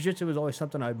jiu-jitsu was always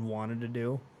something I'd wanted to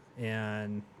do,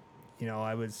 and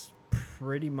I was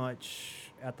pretty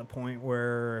much at the point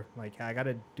where like I got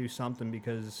to do something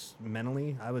because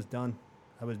mentally I was done.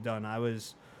 I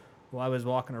was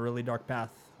walking a really dark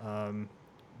path.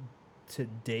 To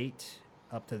date.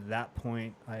 Up to that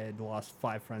point, I had lost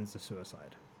 5 friends to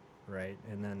suicide, right?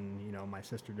 And then, my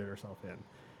sister did herself in.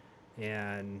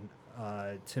 And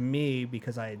to me,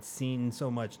 because I had seen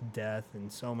so much death and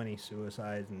so many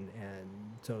suicides, and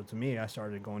so to me, I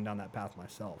started going down that path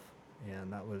myself.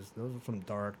 And those were some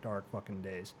dark, dark fucking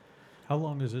days. How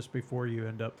long is this before you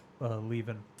end up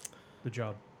leaving the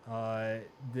job?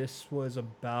 This was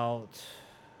about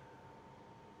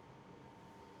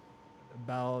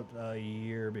a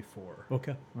year before.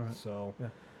 Okay. All right. So, Yeah.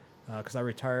 because I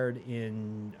retired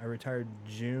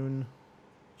June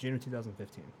of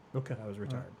 2015. Okay. I was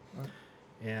retired. All right.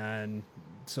 And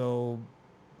so,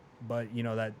 but you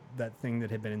know, that thing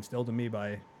that had been instilled in me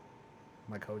by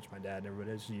my coach, my dad,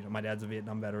 everybody is, you know, my dad's a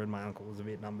Vietnam veteran, my uncle was a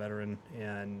Vietnam veteran,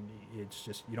 and it's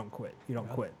just, you don't quit. You don't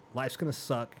quit. Life's going to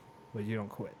suck, but you don't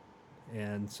quit.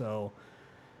 And so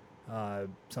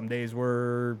some days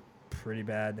were pretty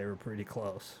bad. They were pretty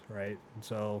close, right? And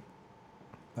so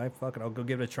fuck it, I'll go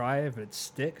give it a try. If it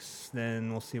sticks,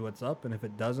 then we'll see what's up. And if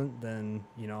it doesn't, then,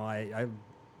 you know, I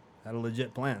had a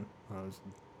legit plan.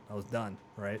 I was done,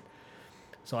 right?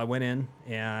 So I went in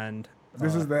and...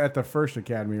 This is at the first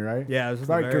academy, right? Yeah, this is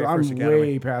the very I'm first academy.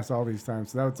 way past all these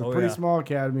times. So that's a pretty small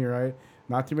academy, right?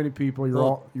 Not too many people. You're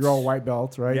all white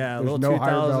belts, right? Yeah, a There's little no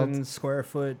higher 2,000 belts. square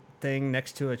foot thing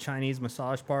next to a Chinese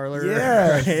massage parlor.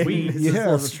 Yeah, right? sweet. It's this Yeah,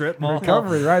 little strip mall.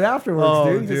 recovery right afterwards, Oh,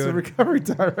 dude. It's a dude. recovery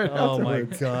time right Oh my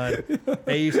afterwards. god!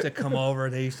 They used to come over.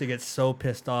 They used to get so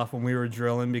pissed off when we were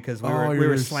drilling because we Oh, were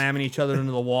you're slamming each other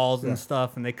into the walls and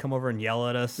stuff, and they come over and yell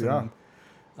at us. Yeah.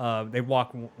 And they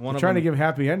walk one of Trying to them. give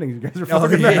happy endings. You guys are Oh,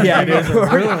 fucking yeah, dude.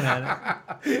 Brilliant at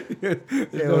it.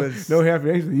 It was no happy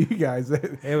endings with you guys.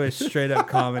 it was straight up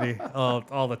comedy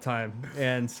all the time,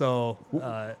 and so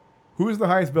Who was the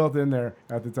highest belt in there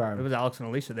at the it time? was Alex and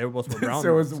Alicia. They were both brown.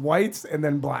 So it was whites and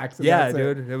then blacks. And yeah, that's it.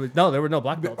 dude. It was no, there were no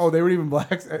black belts. Oh, they were even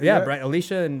blacks. yeah,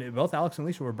 Alicia and both Alex and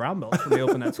Alicia were brown belts when they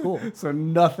opened that school. So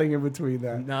nothing in between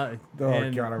that. Not, Oh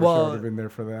and, god, I wish I well, would have been there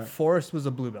for that. Forrest was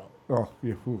a blue belt. Oh,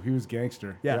 yeah, he was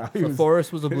gangster. Yeah, he so was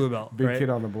Forrest was a blue belt. big right? kid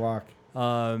on the block.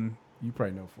 Um, You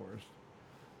probably know Forrest.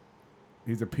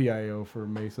 He's a PIO for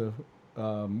Mesa.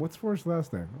 What's Forrest's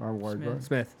last name?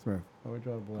 Smith. Smith. Oh, I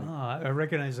draw a blank. Oh, I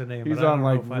recognize the name. He's but I on don't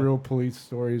know like if I- Real Police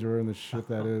Stories or in the shit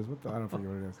that is. What the, I don't forget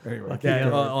what it is. Anyway, Lucky Yeah,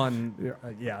 him. on Yeah.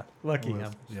 yeah, Lucky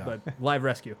him. Yeah. but live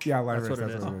rescue. Yeah, live That's race, what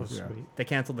it that's is. what Oh, it is. sweet. They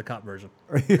canceled the cop version.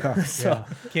 Yeah. So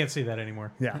Yeah. Can't see that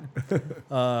anymore. yeah,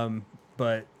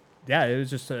 but yeah, it was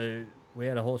just we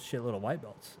had a whole shitload of white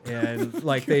belts, and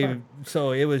like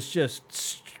so it was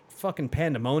just fucking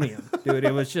pandemonium, dude.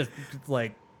 It was just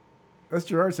like. That's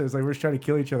Gerard says. Like we're just trying to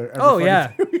kill each other. Oh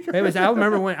yeah, it was. I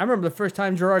remember the first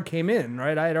time Gerard came in.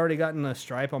 Right, I had already gotten a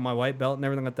stripe on my white belt and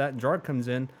everything like that. And Gerard comes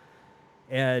in,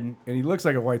 and And he looks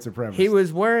like a white supremacist. he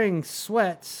was wearing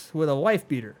sweats with a wife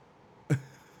beater,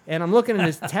 and I'm looking at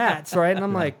his tats, right, and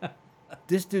I'm like,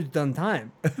 this dude's done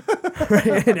time.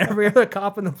 Right? And every other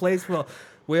cop in the place, well,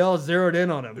 we all zeroed in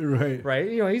on him. Right. Right.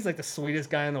 You know, he's like the sweetest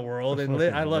guy in the world, and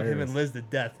Fucking I love him hilarious. and Liz to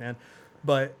death, man.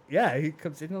 But yeah, he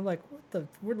comes in and I'm like, what the?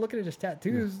 We're looking at his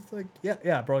tattoos. It's like,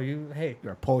 yeah, bro, hey.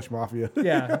 Yeah, Polish mafia.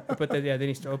 Yeah, but then then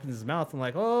he opens his mouth and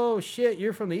like, oh shit,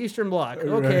 you're from the Eastern Bloc. Right,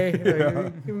 Okay, yeah.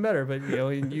 even better. But you know,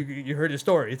 you heard his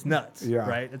story. It's nuts. Yeah.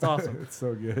 Right. It's awesome. It's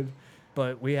so good.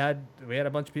 But we had a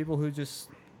bunch of people who just,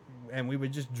 and we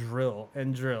would just drill,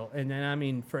 and then I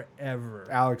mean forever.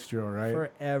 Alex Drill, right?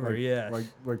 Forever, like, yes.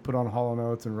 Like put on Hall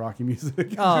Notes and Rocky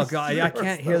music. Oh Just god, I zero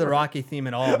can't stuff. hear the Rocky theme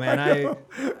at all, man.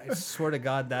 I swear to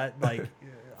God that like.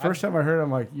 First time I heard it,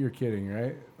 I'm like, you're kidding,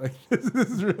 right? Like this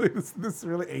is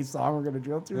really a song we're gonna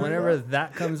drill to. right Whenever now?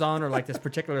 that comes on, or like this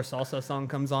particular salsa song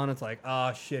comes on, it's like,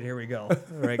 oh shit, here we go.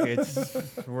 Like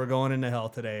we're going into hell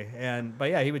today.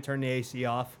 But yeah, he would turn the AC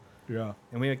off, Yeah.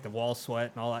 and we make the walls sweat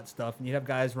and all that stuff. And you'd have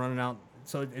guys running out.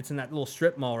 So it's in that little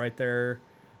strip mall right there.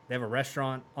 They have a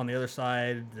restaurant on the other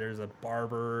side. There's a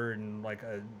barber and like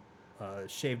a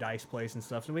shaved ice place and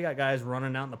stuff. So we got guys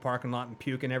running out in the parking lot and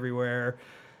puking everywhere.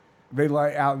 They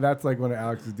like out. That's like one of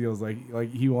Alex's deals.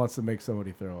 Like he wants to make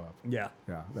somebody throw up. Yeah.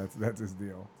 Yeah, that's his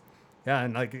deal. Yeah,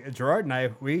 and like Gerard and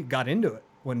I, we got into it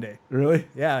one day. Really?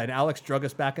 Yeah, and Alex drug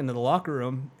us back into the locker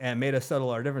room and made us settle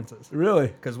our differences. Really?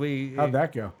 Because How'd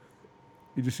that go?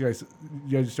 You guys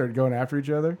just started going after each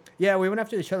other? Yeah, we went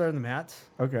after each other on the mats.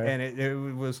 Okay. And it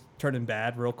was turning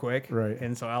bad real quick. Right.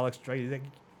 And so Alex tried, he's like,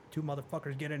 two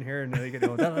motherfuckers get in here and they get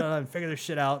and figure this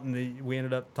shit out. And we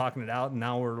ended up talking it out, and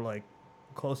now we're like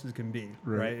close as can be.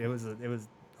 Right. It was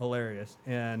hilarious.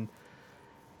 And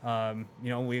you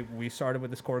know, we started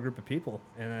with this core group of people,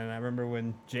 and then I remember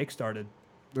when Jake started.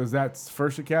 Was that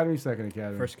first academy, second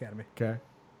academy? First academy. Okay.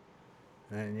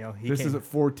 And you know, This is at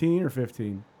 14 or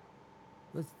 15?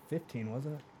 it was 15,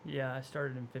 wasn't it? Yeah, I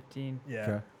started in 15. Yeah.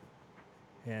 Okay.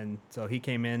 And so he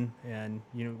came in, and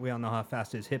you know, we all know how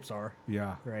fast his hips are,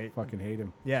 Yeah. right? Fucking hate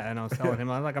him. Yeah, and I was telling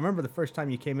him, I'm like, I remember the first time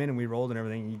you came in and we rolled and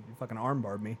everything, you fucking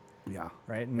armbarred me, Yeah.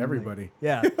 right? And Everybody. Like,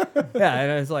 yeah, yeah,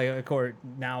 and it's like, of course,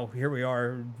 now here we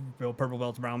are, purple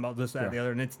belts, brown belts, this, that, Yeah. the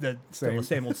other, and it's still the Same.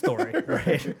 same old story,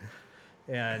 right?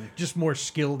 And Just more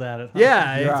skilled at it. Huh?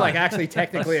 yeah, Yeah. it's like actually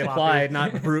technically applied,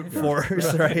 not brute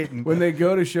force, right? And When they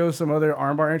go to show some other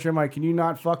armbar entry, I'm like, can you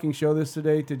not fucking show this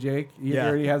today to Jake? He Yeah.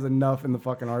 already has enough in the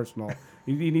fucking arsenal.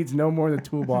 He needs no more than a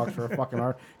toolbox for a fucking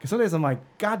arm. Because some days I'm like,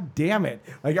 God damn it.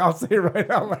 Like, I'll say it right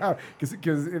out loud.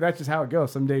 Because that's just how it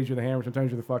goes. Some days you're the hammer,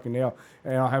 sometimes you're the fucking nail.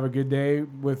 And I'll have a good day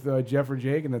with Jeff or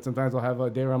Jake, and then sometimes I'll have a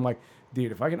day where I'm like,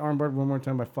 dude, if I can armbar one more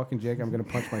time by fucking Jake, I'm going to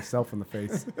punch myself in the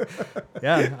face.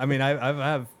 Yeah, I mean,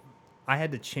 I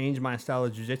had to change my style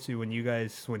of jiu-jitsu when you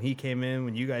guys came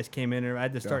in, and I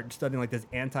had to start studying like this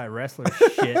anti-wrestler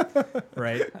shit,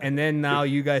 right? And then now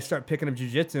you guys start picking up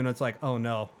jiu-jitsu, and it's like, oh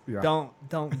no,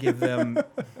 don't give them,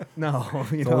 no,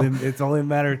 It's only a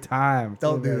matter of time.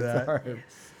 Don't do that. All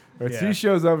right, so he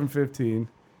shows up in 15.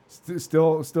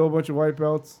 Still a bunch of white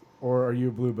belts, or are you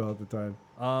a blue belt at the time?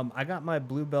 I got my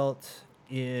blue belt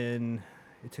it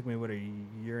took me,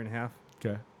 a year and a half?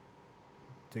 Okay.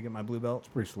 To get my blue belt.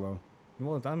 It's pretty slow.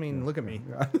 Well, I mean, look at me,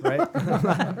 right?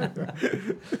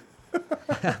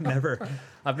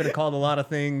 I've been called a lot of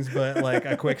things, but like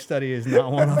a quick study is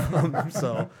not one of them.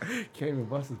 So can't even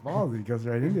bust his balls. He goes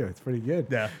right into it. It's pretty good.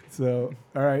 Yeah. So,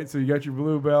 all right. So you got your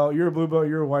blue belt. You're a blue belt.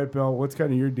 You're a white belt. What's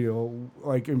kind of your deal?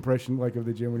 Like impression, like of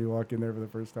the gym when you walk in there for the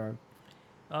first time?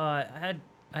 I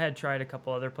had tried a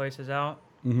couple other places out,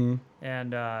 and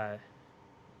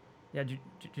yeah,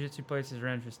 jiu-jitsu places are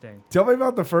interesting. Tell me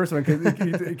about the first one,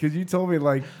 because you told me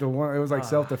like the one, it was like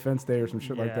self-defense day or some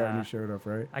shit like that, and you showed up,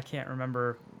 right? I can't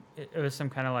remember. It was some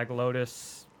kind of like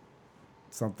Lotus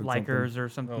something Likers or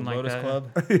something like Lotus that.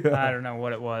 Club? I don't know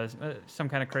what it was. Some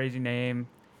kind of crazy name.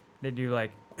 They do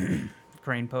like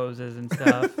crane poses and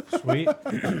stuff. Sweet.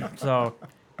 So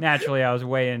naturally, I was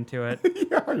way into it.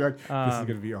 Yeah, you're like, this is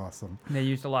gonna be awesome. They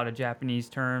used a lot of Japanese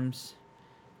terms,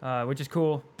 which is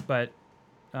cool, but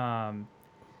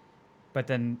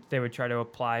then they would try to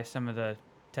apply some of the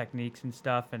techniques and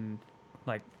stuff, and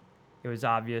like it was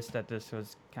obvious that this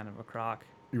was kind of a crock.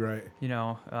 You're right. You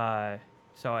know, that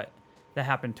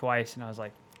happened twice, and I was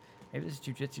like, maybe this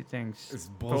jiu-jitsu thing's It's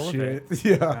full of bullshit. it.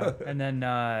 Yeah. And then,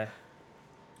 I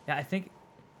think,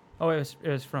 it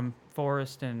was from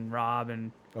Forrest and Rob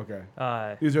and. Okay.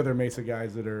 These are their Mesa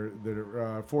guys that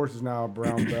are Forrest is now a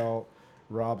brown belt.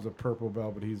 Rob's a purple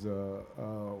belt, but he's a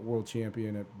world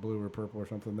champion at blue or purple or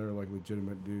something. They're like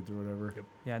legitimate dudes or whatever. Yep.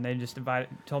 Yeah, and they just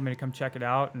told me to come check it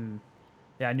out, and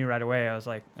yeah, I knew right away. I was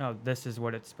like, oh, this is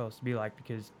what it's supposed to be like,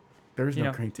 because there's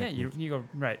no crane technique. Yeah, you go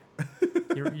right.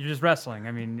 you're just wrestling.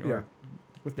 I mean, yeah,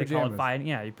 with they pajamas. call it fighting.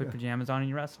 Yeah, you put pajamas on and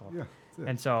you wrestle. Yeah, that's it.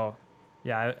 And so,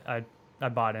 yeah, I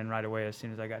bought in right away as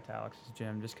soon as I got to Alex's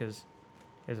gym, just because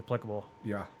it was applicable.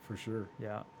 Yeah, for sure.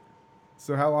 Yeah.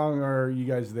 So how long are you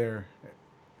guys there?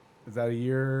 Is that a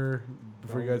year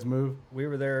before you guys move? We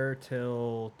were there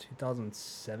till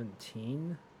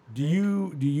 2017. Do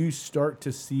you start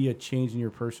to see a change in your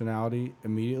personality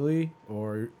immediately,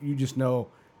 or you just know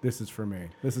this is for me?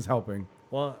 This is helping.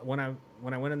 Well, when I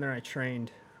went in there, I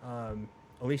trained.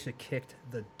 Alicia kicked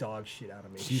the dog shit out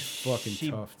of me. She's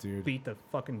fucking tough, dude. Beat the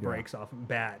fucking brakes off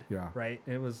bad. Yeah. Right.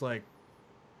 And it was like.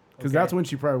 Because that's when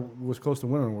she probably was close to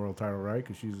winning a world title, right?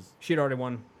 Because she'd already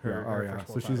won her. Oh, her yeah. first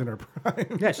So world she's in title. her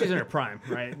prime. Yeah, she's in her prime,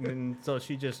 right? And so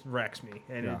she just wrecks me,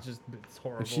 and it's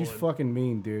horrible. And she's fucking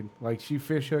mean, dude. Like, she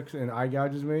fish hooks and eye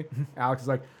gouges me. Alex is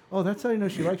like, oh, that's how you know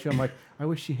she likes you. I'm like, I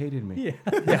wish she hated me.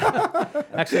 Yeah.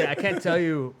 Actually, I can't tell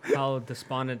you how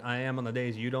despondent I am on the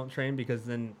days you don't train, because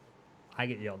then I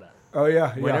get yelled at. Oh,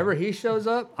 yeah. Whenever he shows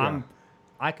up,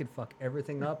 I could fuck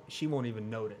everything up. She won't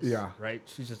even notice. Yeah. Right?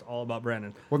 She's just all about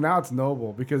Brandon. Well, now it's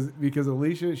noble because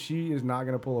Alicia, she is not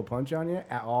going to pull a punch on you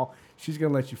at all. She's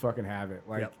going to let you fucking have it.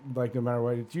 Like no matter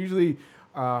what. It's usually,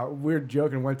 we were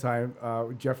joking one time,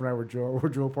 Jeff and I were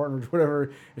drill partners,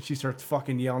 whatever, and she starts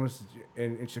fucking yelling at us,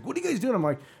 and she's like, what are you guys doing? I'm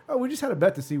like, oh, we just had a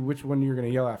bet to see which one you're going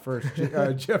to yell at first.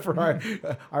 Jeff or I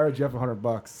owe Jeff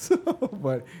 $100.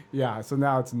 But yeah, so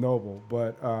now it's noble.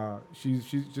 But she's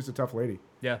just a tough lady.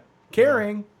 Yeah.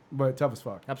 Caring, but tough as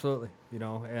fuck. Absolutely,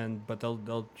 but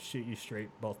they'll shoot you straight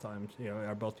both times.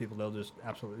 Are both people, they'll just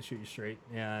absolutely shoot you straight.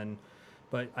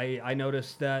 But I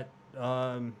noticed that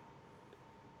I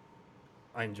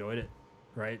enjoyed it.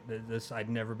 Right, I'd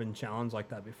never been challenged like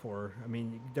that before. I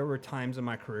mean, there were times in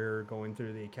my career going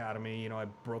through the academy. I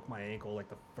broke my ankle like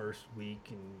the first week,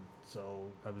 and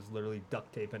so I was literally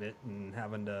duct taping it and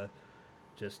having to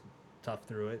just tough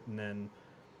through it. And then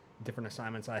different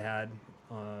assignments I had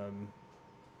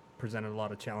presented a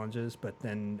lot of challenges, but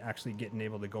then actually getting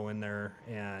able to go in there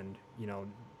and,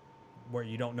 where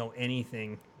you don't know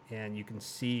anything and you can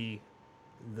see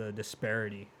the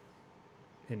disparity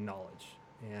in knowledge,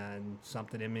 and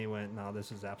something in me went, no,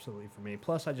 this is absolutely for me.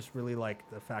 Plus, I just really like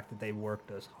the fact that they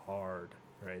worked us hard,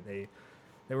 right? They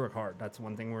work hard. That's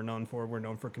one thing we're known for. We're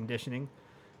known for conditioning.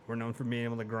 We're known for being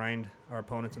able to grind our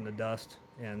opponents in the dust,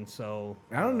 and so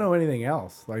I don't know anything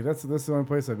else. Like this is the only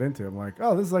place I've been to. I'm like,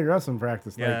 oh, this is like wrestling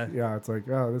practice. Yeah. Like, yeah. It's like,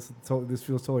 oh, this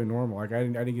feels totally normal. Like I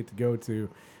didn't get to go to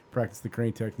practice the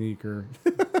crane technique or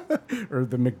or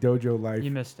the McDojo life.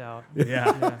 You missed out.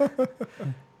 yeah.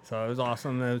 So it was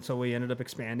awesome. So we ended up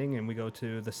expanding, and we go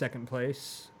to the second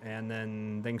place, and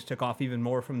then things took off even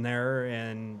more from there,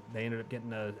 and they ended up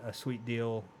getting a sweet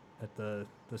deal at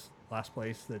this last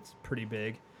place that's pretty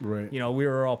big. Right. You know, we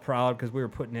were all proud because we were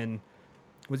putting in.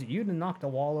 Was it you that knocked a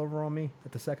wall over on me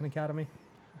at the second academy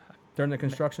during the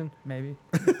construction? Maybe.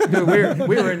 Dude,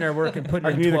 we were in there working, putting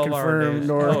I can in neither 12-hour confirm days.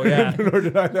 nor Oh yeah, nor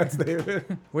did I. That's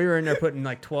David. we were in there putting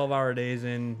like 12-hour days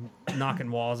in, knocking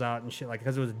walls out and shit, like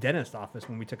because it was a dentist office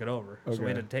when we took it over. So we Okay.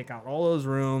 had to take out all those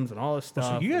rooms and all this stuff.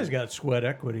 So you guys got sweat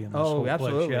equity in this whole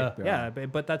absolutely, place. Yeah.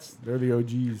 But that's They're the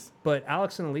OGs. but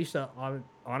Alex and Alicia,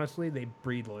 honestly, they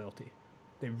breed loyalty.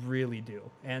 They really do.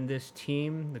 And this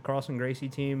team, the Carlson Gracie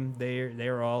team, they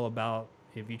are all about.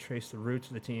 If you trace the roots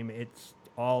of the team, it's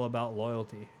all about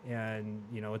loyalty, and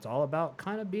you know it's all about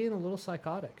kind of being a little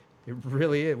psychotic. It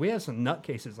really is. We have some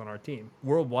nutcases on our team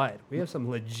worldwide. We have some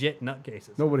legit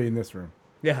nutcases. Nobody in this room.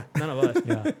 Yeah, none of us.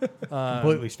 Yeah.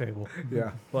 Completely stable.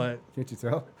 Yeah. But Can't you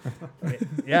tell?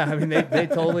 yeah, I mean they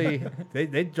totally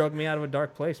they drug me out of a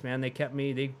dark place, man. They kept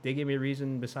me. They gave me a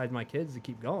reason besides my kids to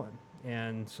keep going,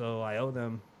 and so I owe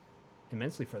them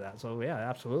immensely for that. So yeah,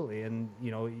 absolutely. And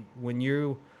you know when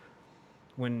you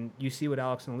see what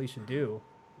Alex and Alicia do,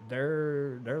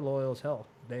 they're loyal as hell.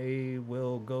 They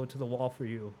will go to the wall for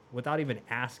you without even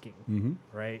asking, Mm-hmm.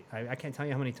 right? I can't tell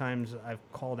you how many times I've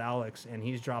called Alex and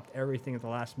he's dropped everything at the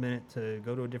last minute to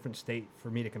go to a different state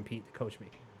for me to compete, to coach me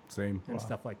Same. and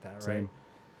stuff like that, Same.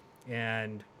 right?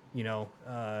 And you know,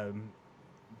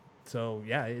 so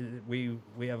yeah, we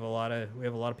have a lot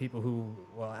of people who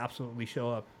will absolutely show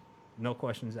up, no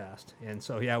questions asked. And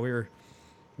so yeah, we were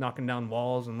knocking down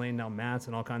walls and laying down mats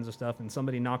and all kinds of stuff, and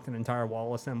somebody knocked an entire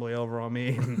wall assembly over on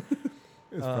me. And,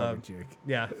 It's probably Jake.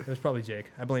 yeah, it was probably Jake.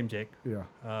 I blame Jake. Yeah.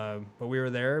 But we were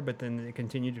there, but then it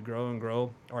continued to grow and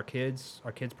grow. Our kids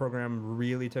program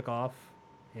really took off,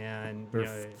 and you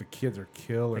know, The kids are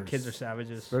killers. the kids are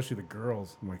savages. Especially the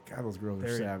girls. I'm like, God, those girls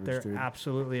are savage, They're dude.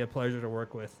 absolutely a pleasure to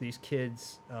work with. These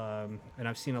kids, and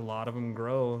I've seen a lot of them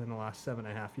grow in the last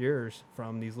 7.5 years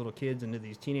from these little kids into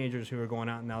these teenagers who are going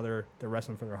out and now they're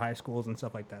wrestling for their high schools and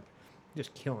stuff like that.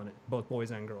 Just killing it, both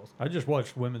boys and girls. I just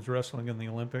watched women's wrestling in the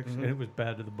Olympics, Mhm. and it was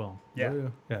bad to the bone. Yeah,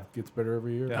 Oh, Yeah. Gets better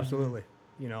every year. absolutely.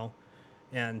 You know,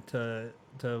 and to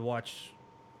watch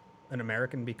an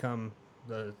American become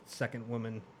the second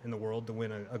woman in the world to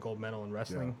win a gold medal in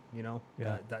wrestling, you know,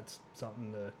 Yeah. that's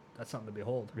something to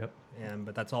behold. Yep.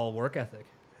 But that's all work ethic,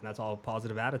 and that's all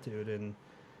positive attitude, and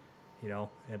you know.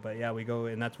 But yeah, we go,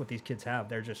 and that's what these kids have.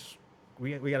 They're just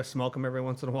we got to smoke them every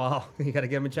once in a while. You got to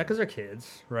give them a check because they're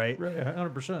kids, right? Right,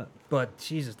 100%. But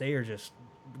Jesus, they are just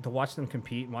to watch them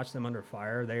compete and watch them under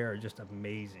fire. They are just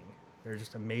amazing. They're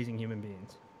just amazing human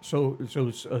beings. So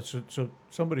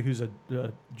somebody who's a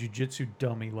jiu-jitsu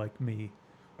dummy like me,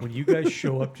 when you guys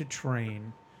show up to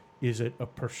train, is it a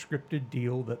prescripted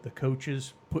deal that the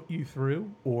coaches put you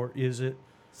through, or is it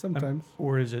Sometimes.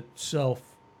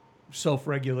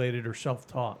 self-regulated or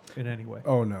self-taught in any way?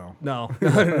 Oh, no. No.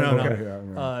 Okay, yeah,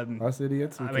 no. Um, Us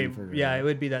idiots, we I couldn't mean, figure yeah, it it out.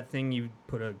 would be that thing you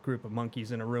put a group of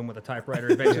monkeys in a room with a typewriter,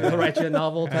 eventually they'll write you a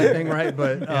novel type thing, right?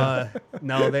 But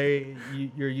no,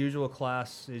 your usual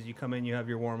class is you come in, you have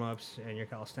your warm-ups and your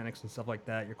calisthenics and stuff like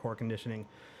that, your core conditioning.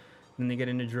 Then they get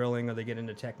into drilling or they get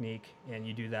into technique, and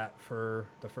you do that for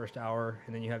the first hour,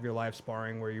 and then you have your live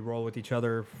sparring where you roll with each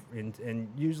other, and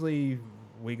usually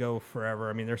we go forever.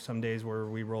 I mean, there's some days where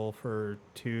we roll for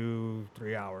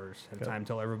 2-3 hours at a time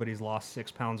until everybody's lost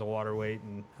 6 pounds of water weight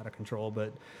and out of control.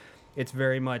 But it's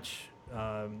very much,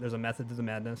 there's a method to the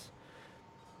madness.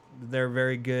 They're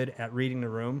very good at reading the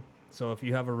room. So if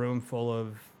you have a room full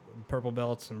of purple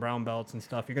belts and brown belts and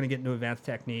stuff, you're going to get into advanced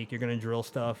technique. You're going to drill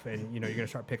stuff, and you're going to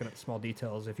start picking up small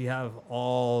details. If you have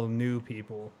all new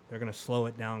people, they're going to slow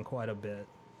it down quite a bit,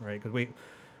 right? Because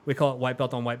we call it white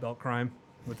belt on white belt crime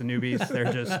with the newbies.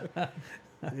 They're just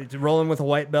it's rolling with a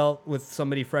white belt with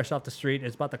somebody fresh off the street.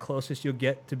 It's about the closest you'll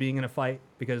get to being in a fight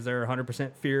because they're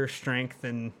 100% fear, strength,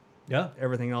 and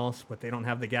everything else, but they don't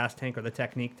have the gas tank or the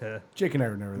technique to. Jake and I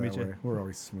were never that Meet you. way. We're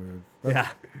always smooth. Yeah.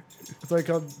 It's like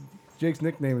Jake's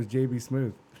nickname is JB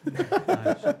Smooth.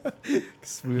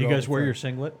 Smooth You all guys the wear time. your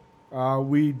singlet?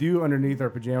 We do underneath our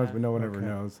pajamas, but no one ever Okay.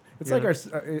 knows. It's Yeah. like our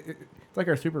it's like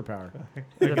our superpower.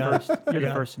 You're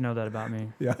the first to know that about me.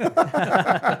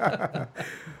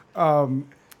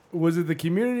 Was it the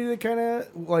community that kind of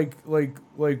like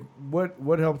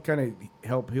what helped kind of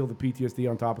help heal the PTSD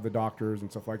on top of the doctors and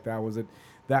stuff like that? Was it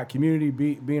that community,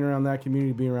 being around that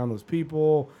community, being around those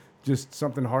people, just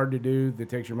something hard to do that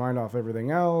takes your mind off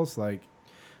everything else? Like,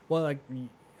 well, like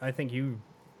I think you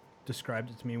described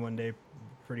it to me one day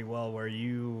pretty well, where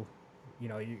you're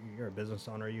a business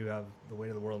owner, you have the weight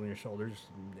of the world on your shoulders,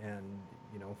 and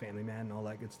family man and all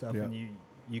that good stuff, and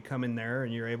you come in there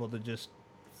and you're able to just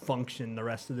function the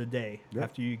rest of the day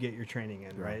after you get your training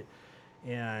in, right?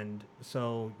 And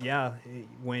so,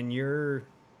 when you're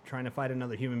trying to fight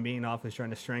another human being off who's trying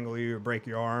to strangle you or break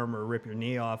your arm or rip your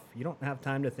knee off, you don't have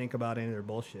time to think about any of their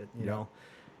bullshit, you know?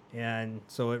 And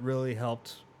so it really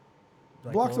helped.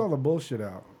 Like, blocks all the bullshit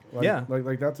out. Like,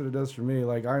 like that's what it does for me.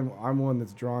 Like I'm one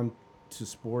that's drawn to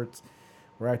sports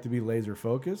where I have to be laser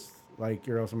focused, like,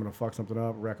 or else I'm gonna fuck something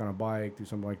up, wreck on a bike, do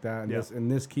something like that. And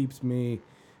this keeps me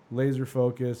laser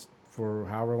focused for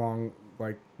however long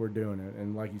like we're doing it.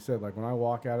 And like you said, like when I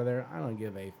walk out of there, I don't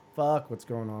give a fuck what's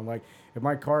going on. Like if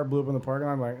my car blew up in the parking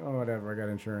lot, I'm like, oh whatever, I got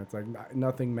insurance. Like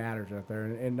nothing matters out there.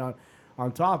 And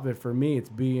on top of it, for me, it's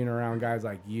being around guys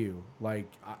like you.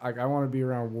 Like I want to be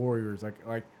around warriors. Like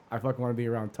I fucking want to be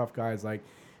around tough guys. Like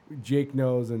Jake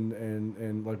knows,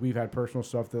 and like we've had personal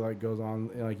stuff that like goes on.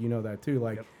 And, like that too.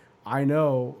 Like. Yep. I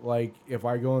know, like, if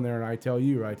I go in there and I tell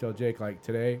you, or I tell Jake, like,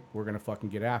 today, we're going to fucking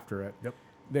get after it. Yep.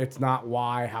 It's not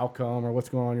why, how come, or what's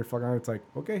going on in your fucking life. It's like,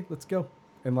 okay, let's go.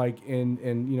 And, like, and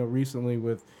recently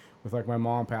with, like, my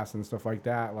mom passing and stuff like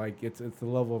that, like, it's the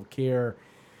level of care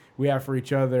we have for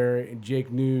each other. And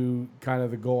Jake knew kind of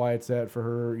the goal I had set for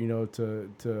her,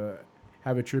 to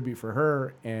have a tribute for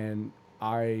her. And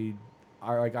I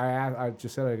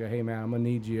just said, I go, hey, man, I'm going to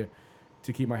need you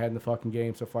to keep my head in the fucking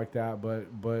game, stuff like that. But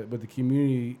the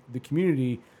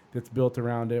community that's built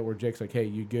around it, where Jake's like, hey,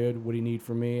 you good? What do you need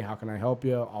from me? How can I help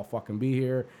you? I'll fucking be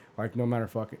here. Like no matter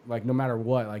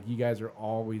what, like you guys are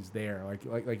always there.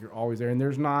 Like you're always there. And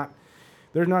there's not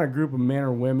a group of men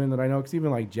or women that I know, because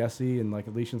even like Jesse and like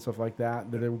Alicia and stuff like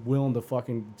that are willing to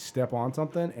fucking step on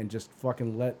something and just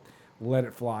fucking let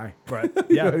it fly. Right.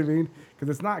 You know what I mean? Because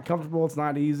it's not comfortable. It's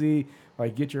not easy.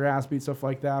 Like get your ass beat, stuff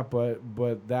like that.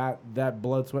 But that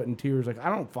blood, sweat, and tears, like I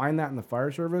don't find that in the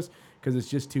fire service because it's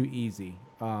just too easy.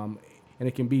 And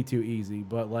it can be too easy.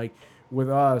 But like with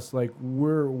us, like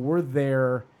we're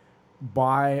there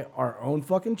by our own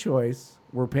fucking choice.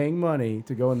 We're paying money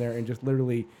to go in there and just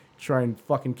literally try and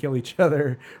fucking kill each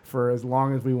other for as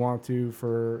long as we want to,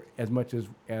 for as much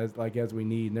as we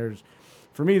need. And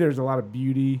for me, there's a lot of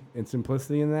beauty and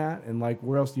simplicity in that. And like,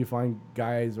 where else do you find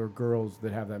guys or girls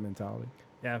that have that mentality?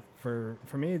 Yeah, for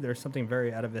me, there's something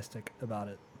very atavistic about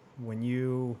it.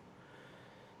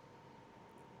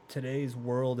 Today's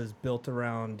world is built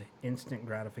around instant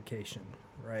gratification,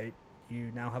 right? You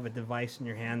now have a device in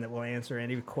your hand that will answer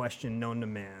any question known to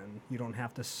man. You don't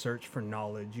have to search for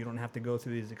knowledge. You don't have to go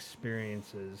through these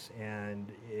experiences. And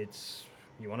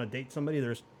you want to date somebody,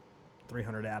 there's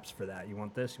 300 apps for that. You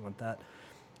want this, you want that.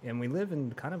 And we live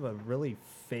in kind of a really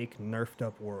fake, nerfed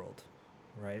up world,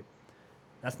 right?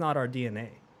 That's not our DNA.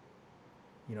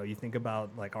 You think about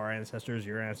like our ancestors,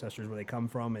 your ancestors, where they come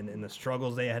from, and the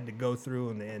struggles they had to go through,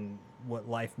 and what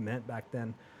life meant back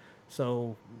then.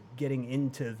 So getting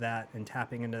into that and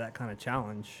tapping into that kind of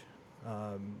challenge,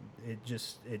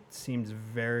 it seems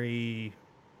very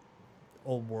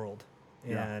old world.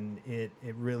 And it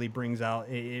really brings out,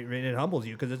 it humbles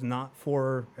you, because it's not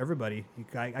for everybody.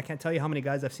 I can't tell you how many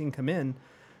guys I've seen come in,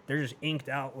 they're just inked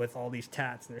out with all these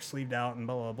tats, and they're sleeved out and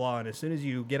blah, blah, blah. And as soon as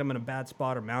you get them in a bad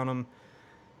spot or mount them,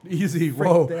 easy.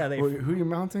 Whoa. Yeah, who are you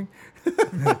mounting?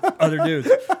 Other dudes.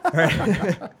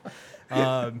 Right?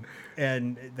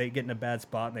 And they get in a bad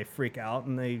spot and they freak out,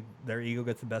 and their ego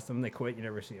gets the best of them. They quit. You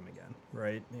never see them again.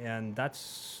 Right. And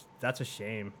that's a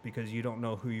shame, because you don't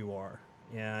know who you are.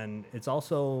 And it's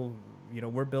also,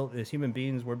 we're built as human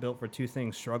beings. We're built for two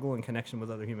things: struggle and connection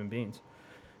with other human beings.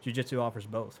 Jiu-jitsu offers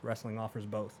both. Wrestling offers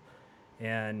both.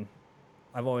 And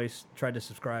I've always tried to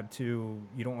subscribe to,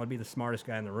 you don't want to be the smartest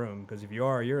guy in the room, because if you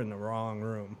are, you're in the wrong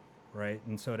room, right?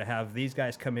 And so to have these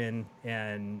guys come in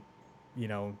and,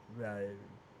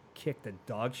 kick the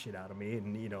dog shit out of me,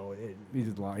 and,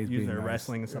 use their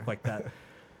wrestling and stuff like that.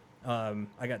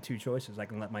 I got two choices. I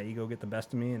can let my ego get the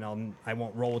best of me, and I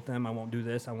won't roll with them. I won't do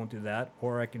this. I won't do that.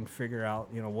 Or I can figure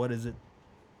out, what is it?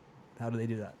 How do they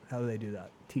do that? How do they do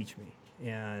that? Teach me.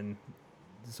 And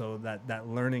so that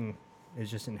learning is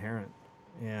just inherent.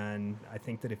 And I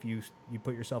think that if you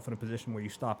put yourself in a position where you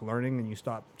stop learning and you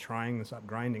stop trying and stop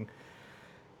grinding,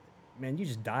 man, you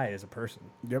just die as a person.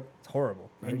 Yep. It's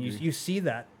horrible. And you see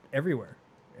that everywhere.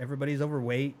 Everybody's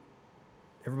overweight.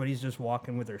 everybody's just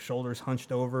walking with their shoulders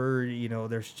hunched over. You know,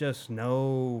 there's just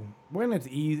no. When it's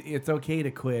easy, it's okay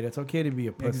to quit. It's okay to be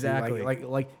a pussy. Exactly.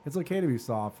 Like it's okay to be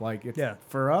soft. Like it's Yeah.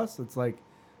 for us. It's like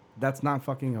that's not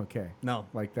fucking okay. No.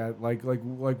 Like that. Like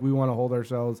we want to hold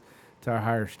ourselves to a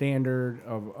higher standard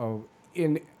of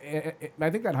and I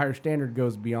think that higher standard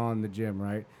goes beyond the gym,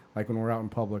 right? Like when we're out in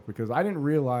public, because I didn't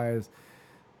realize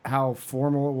how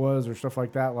formal it was or stuff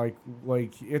like that. Like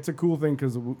it's a cool thing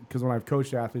because when I've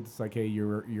coached athletes, it's like, hey,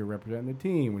 you're representing the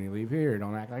team. When you leave here,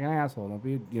 don't act like an asshole. Don't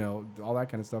be, all that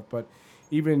kind of stuff. But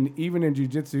even in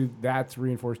jiu-jitsu, that's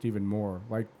reinforced even more.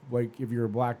 Like if you're a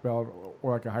black belt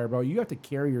or like a higher belt, you have to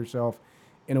carry yourself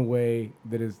in a way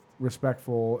that is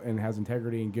respectful and has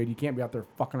integrity and good. You can't be out there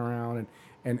fucking around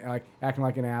and like acting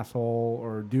like an asshole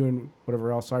or doing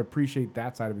whatever else. So I appreciate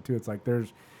that side of it too. It's like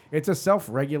it's a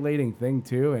self-regulating thing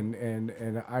too,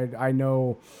 and I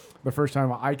know the first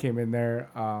time I came in there,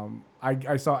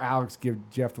 I saw Alex give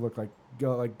Jeff the look like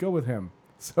go with him.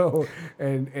 So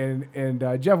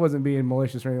and Jeff wasn't being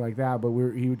malicious or anything like that, but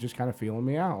he was just kind of feeling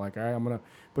me out. Like, all right, I'm gonna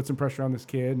put some pressure on this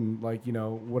kid and like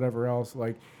whatever else,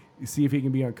 like see if he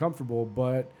can be uncomfortable,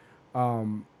 but.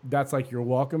 That's like you're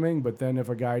welcoming, but then if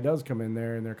a guy does come in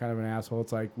there and they're kind of an asshole,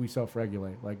 it's like we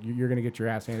self-regulate. Like you're going to get your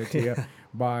ass handed to you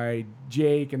by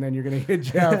Jake, and then you're going to get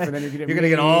Jeff, and then you're going to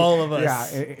get all of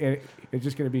us. Yeah, it's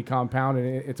just going to be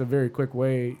compounded. It's a very quick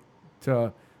way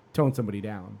to tone somebody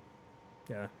down.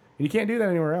 Yeah, and you can't do that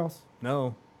anywhere else.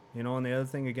 No, and the other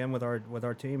thing again with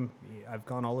our team, I've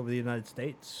gone all over the United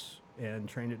States and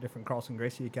trained at different Carlson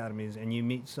Gracie academies, and you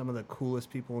meet some of the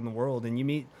coolest people in the world, and you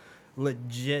meet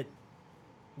legit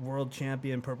world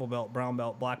champion, purple belt, brown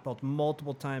belt, black belt,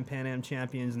 multiple time Pan Am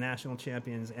champions, national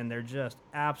champions, and they're just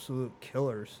absolute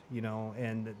killers,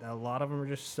 and a lot of them are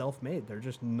just self-made. They're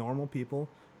just normal people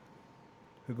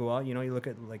who go out, you look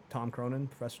at like Tom Cronin,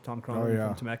 Professor Tom Cronin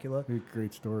from Temecula.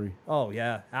 Great story. Oh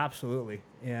yeah, absolutely.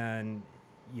 And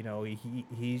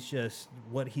he's just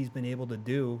what he's been able to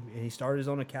do. He started his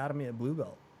own academy at Blue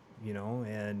Belt,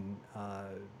 and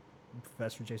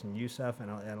Professor Jason Youssef and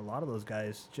a lot of those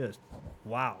guys, just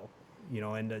wow,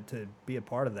 and to be a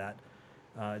part of that,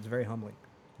 it's very humbling.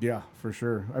 Yeah, for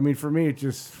sure. I mean, for me, it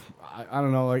just I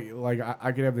don't know, like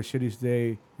I could have the shittiest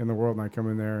day in the world and I come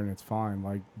in there and it's fine.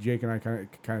 Like Jake and I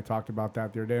kind of talked about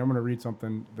that the other day. I'm gonna read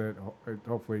something that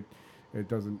hopefully it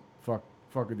doesn't fuck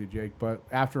with you, Jake. But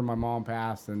after my mom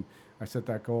passed and I set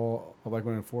that goal of like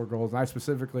winning 4 goals, and I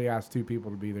specifically asked 2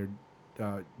 people to be there.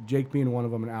 Jake being one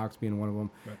of them and Alex being one of them,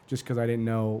 right. Just because I didn't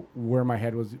know where my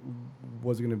head was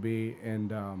going to be.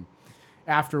 And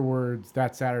afterwards,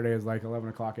 that Saturday is like 11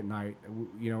 o'clock at night.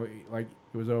 Like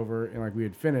it was over and like we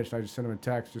had finished. I just sent him a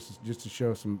text just to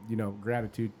show some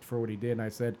gratitude for what he did. And I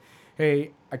said,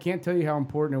 hey, I can't tell you how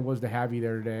important it was to have you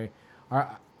there today.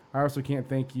 I also can't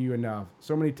thank you enough.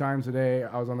 So many times today,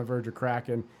 I was on the verge of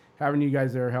cracking. Having you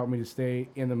guys there helped me to stay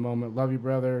in the moment. Love you,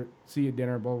 brother. See you at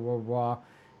dinner. Blah blah blah.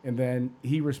 And then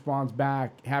he responds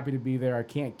back, happy to be there. I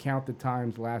can't count the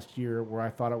times last year where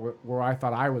I thought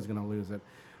I was going to lose it.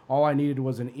 All I needed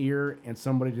was an ear and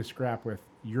somebody to scrap with.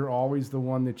 You're always the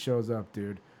one that shows up,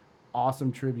 dude.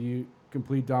 Awesome tribute,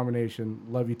 complete domination.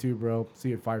 Love you too, bro. See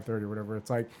you at 5:30 or whatever.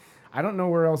 It's like, I don't know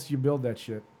where else you build that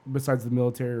shit besides the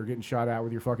military or getting shot at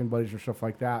with your fucking buddies or stuff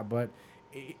like that. But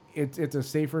it's a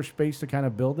safer space to kind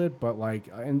of build it. But like,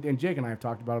 and Jake and I have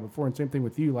talked about it before, and same thing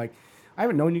with you. Like, I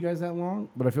haven't known you guys that long,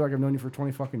 but I feel like I've known you for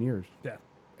 20 fucking years. Yeah.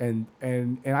 And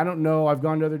I don't know, I've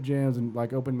gone to other gyms and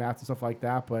like open mats and stuff like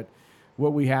that, but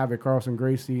what we have at Carlson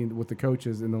Gracie with the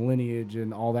coaches and the lineage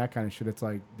and all that kind of shit, it's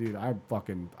like, dude, I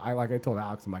told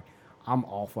Alex, I'm like, I'm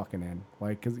all fucking in.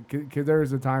 Like, cause there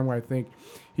was a time where I think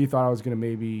he thought I was going to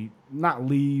maybe not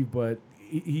leave, but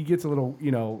he gets a little,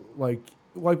 like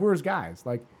we're his guys,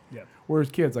 like, yeah, we're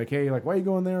his kids, like, hey, like, why are you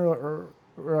going there? Or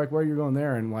like, why are you going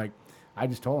there? And like, I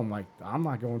just told him, like, I'm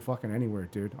not going fucking anywhere,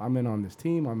 dude. I'm in on this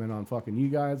team. I'm in on fucking you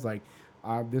guys. Like,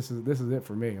 this is it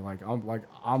for me.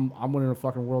 I'm winning a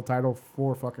fucking world title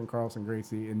for fucking Carlson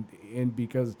Gracie, and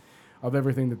because of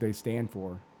everything that they stand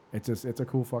for. It's a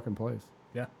cool fucking place.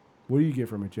 Yeah. What do you get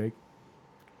from it, Jake?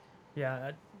 Yeah,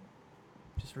 I'd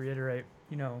just reiterate,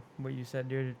 what you said,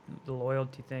 dude. The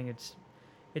loyalty thing.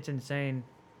 It's insane.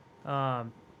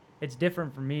 It's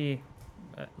different for me.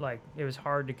 Like, it was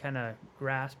hard to kind of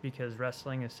grasp because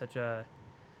wrestling is such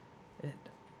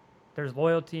there's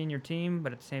loyalty in your team,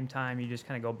 but at the same time, you just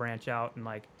kind of go branch out and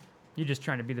like, you're just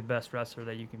trying to be the best wrestler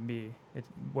that you can be.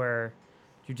 It's where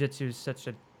jiu-jitsu is such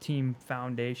a team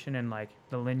foundation and like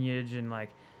the lineage and like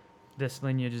this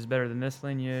lineage is better than this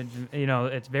lineage. And,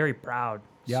 it's very proud.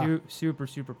 Yeah. Super,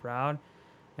 super proud.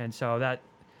 And so that's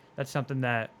something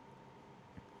that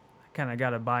I kind of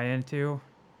got to buy into.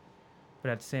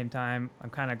 but at the same time, I'm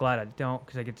kind of glad I don't,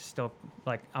 because I get to still,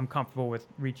 like, I'm comfortable with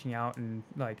reaching out and,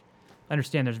 like,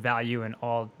 understand there's value in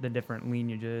all the different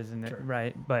lineages and Sure.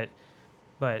 right, but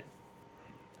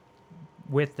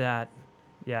with that,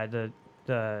 yeah, the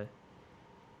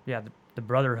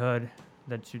brotherhood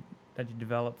that you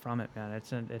develop from it, man,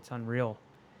 it's unreal.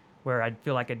 Where I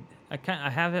feel like I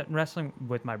have it in wrestling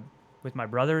with my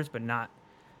brothers, but not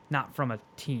from a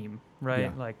team, right?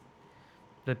 Yeah. Like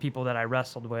the people that I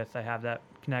wrestled with, I have that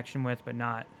connection with, but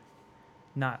not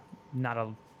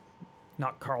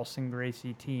Carlson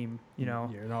Gracie team, you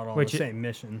know. You're not on which the same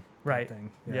mission. Right.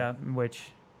 Thing. Yeah. Which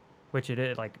it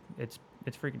is, like, it's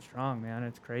freaking strong, man.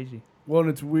 It's crazy. Well, and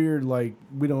it's weird, like,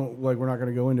 we're not going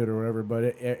to go into it or whatever,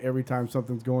 but every time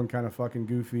something's going kind of fucking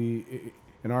goofy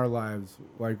in our lives,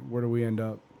 like, where do we end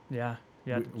up? Yeah.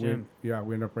 Yeah. At the gym. We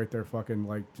end up right there fucking,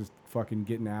 like, just fucking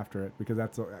getting after it, because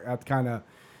that's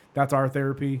our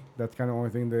therapy. That's kind of the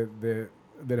only thing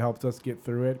that helps us get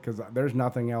through it, because there's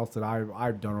nothing else that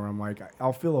I've done where I'm like,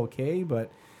 I'll feel okay,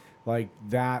 but like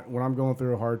that, when I'm going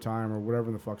through a hard time or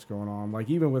whatever the fuck's going on,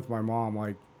 like even with my mom,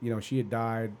 like, you know, she had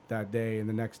died that day, and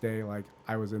the next day, like,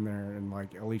 I was in there, and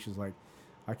like Alicia's like,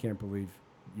 I can't believe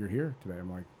you're here today.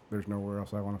 I'm like, there's nowhere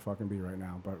else I want to fucking be right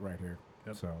now but right here.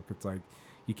 Yep. So it's like,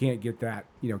 you can't get that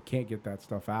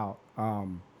stuff out.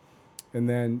 And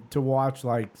then to watch,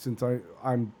 like, since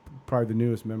I'm probably the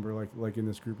newest member, like in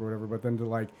this group or whatever, but then to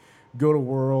like go to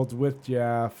Worlds with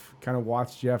Jeff, kind of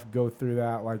watch Jeff go through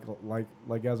that,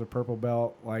 like as a purple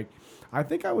belt, like, I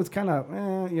think I was kind of,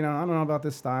 you know, I don't know about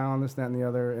this style and this, that, and the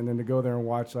other. And then to go there and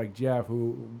watch, like, Jeff,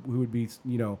 who would be,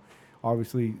 you know,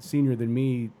 obviously senior than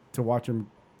me, to watch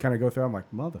him kind of go through, I'm like,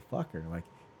 motherfucker, like,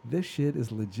 this shit is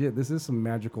legit. This is some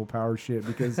magical power shit,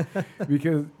 because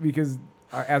because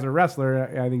as a wrestler,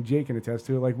 I think Jake can attest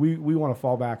to it, like, we want to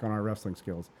fall back on our wrestling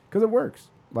skills, because it works.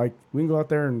 Like, we can go out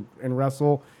there and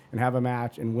wrestle and have a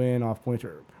match and win off points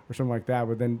or something like that.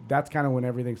 But then that's kind of when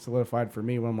everything solidified for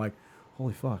me, when I'm like,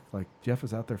 holy fuck, like, Jeff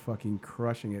is out there fucking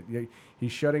crushing it.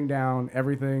 He's shutting down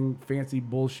everything, fancy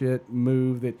bullshit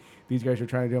move that these guys are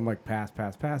trying to do. I'm like, pass.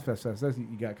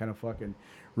 You got kind of fucking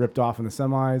ripped off in the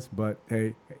semis, but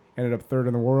hey, ended up third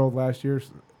in the world last year,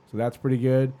 so that's pretty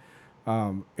good.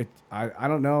 I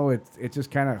don't know, it's just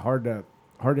kind of hard to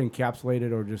encapsulate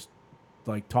it, or just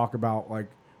like talk about like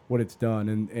what it's done,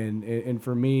 and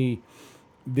for me,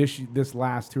 this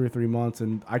last 2 or 3 months,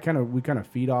 and we kind of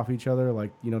feed off each other,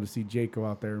 like, you know, to see Jake go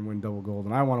out there and win double gold,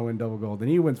 and I want to win double gold, and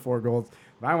he wins 4 golds,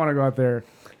 and I want to go out there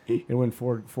and win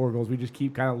four golds. We just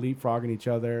keep kind of leapfrogging each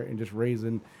other and just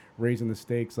raising the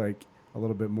stakes, like, a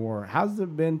little bit more. How's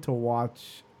it been to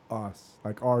watch us,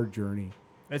 like, our journey?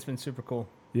 It's been super cool.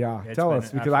 Yeah, tell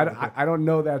us, because I don't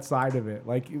know that side of it.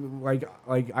 Like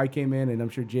I came in, and I'm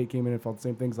sure Jake came in and felt the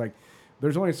same things. Like,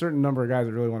 there's only a certain number of guys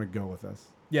that really want to go with us.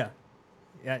 Yeah,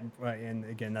 and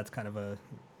again, that's kind of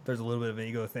there's a little bit of an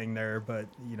ego thing there, but,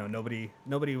 you know, nobody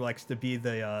likes to be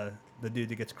the dude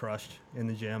that gets crushed in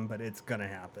the gym, but it's gonna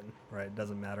happen, right? It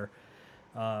doesn't matter.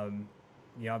 You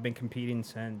know, I've been competing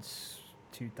since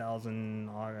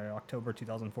October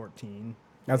 2014.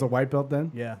 As a white belt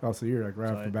then? Yeah. Oh, so you're like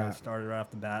right off the bat. I started right off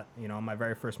the bat. You know, my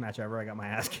very first match ever, I got my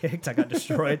ass kicked. I got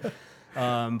destroyed.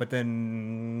 But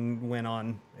then went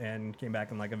on and came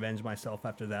back and, like, avenged myself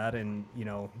after that. And, you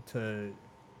know, to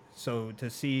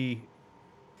see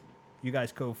you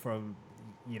guys go from,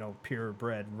 you know,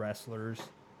 purebred wrestlers,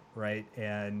 right?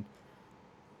 And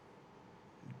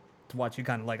to watch you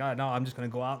kind of like, oh, no, I'm just going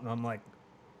to go out and I'm like,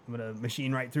 I'm going to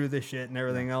machine right through this shit and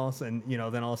everything else. And, you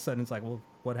know, then all of a sudden it's like, well,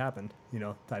 what happened, you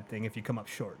know, type thing, if you come up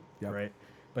short, right?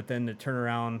 But then to turn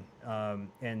around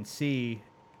and see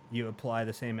you apply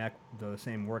the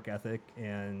same work ethic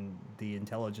and the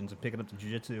intelligence of picking up the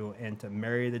jiu-jitsu, and to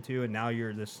marry the two, and now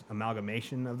you're this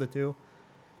amalgamation of the two.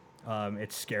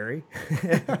 It's scary,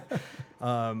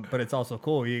 but it's also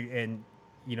cool.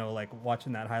 You know, like,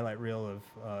 watching that highlight reel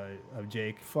of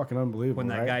Jake. Fucking unbelievable, when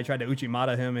that right? guy tried to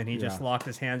Uchimata him, and he just locked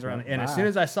his hands around. And as soon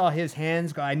as I saw his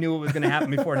hands go, I knew what was going to happen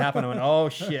before it happened. I went, oh,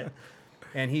 shit.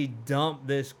 And he dumped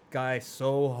this guy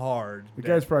so hard. The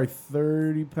guy's probably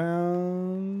 30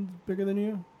 pounds bigger than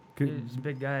you? He's a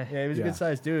big guy. Yeah, he was a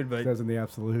good-sized dude, but says in the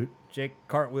absolute. Jake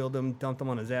cartwheeled him, dumped him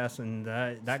on his ass, and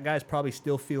that guy's probably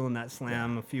still feeling that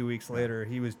slam a few weeks later.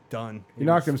 He was done. He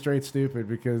knocked him straight stupid,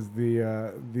 because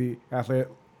the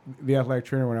athletic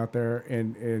trainer went out there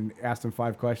and asked him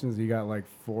 5 questions. He got like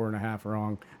 4.5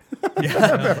 wrong.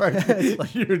 Yeah,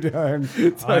 like, you're done.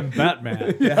 I'm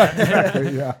Batman. Yeah,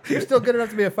 exactly, yeah. You're still good enough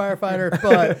to be a firefighter,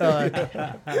 but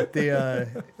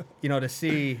you know, to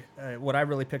see what I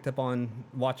really picked up on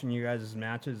watching you guys'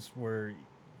 matches were,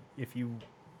 if you,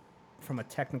 from a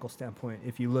technical standpoint,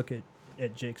 if you look at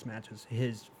at Jake's matches,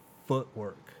 his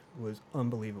footwork was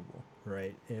unbelievable,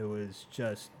 right? It was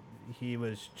just, he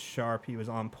was sharp, he was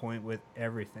on point with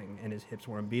everything, and his hips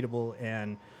were unbeatable.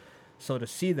 And so to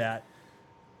see that,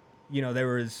 you know, there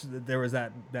was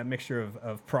that mixture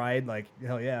of pride, like,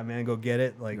 hell yeah, man, go get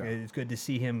it. Like, it's good to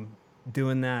see him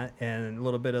doing that, and a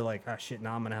little bit of like, oh shit,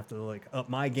 now I'm gonna have to like up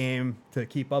my game to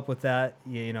keep up with that,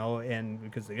 you know, and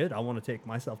because I want to take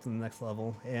myself to the next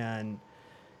level. And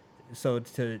so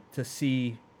to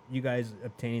see you guys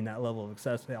obtaining that level of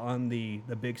success on the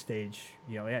big stage,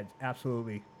 you know, yeah, it's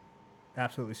absolutely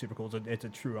super cool. It's a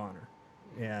true honor.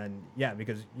 And yeah,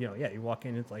 because you know, yeah, you walk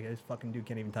in, it's like this fucking dude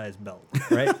can't even tie his belt,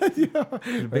 right? He's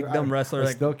a big dumb wrestler. I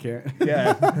like, still can't.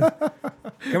 Yeah.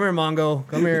 Come here, Mongo.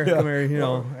 Come here. You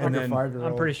know. And then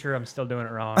I'm pretty sure I'm still doing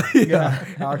it wrong. Yeah.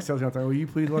 Alex tells me, will you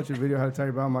please watch a video how to tie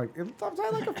your belt? I'm like, I'm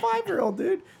tied like a 5-year-old,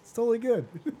 dude. It's totally good.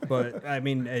 But I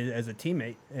mean, as a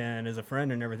teammate and as a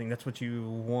friend and everything, that's what you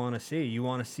want to see. You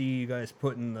want to see you guys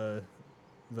putting the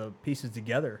pieces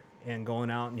together and going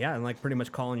out and like pretty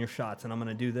much calling your shots, and I'm going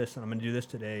to do this and I'm going to do this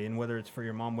today, and whether it's for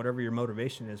your mom, whatever your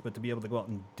motivation is, but to be able to go out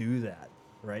and do that,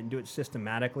 right, and do it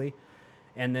systematically,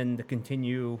 and then to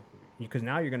continue, because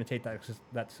now you're going to take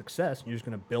that success and you're just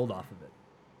going to build off of it,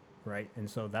 right? And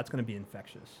so that's going to be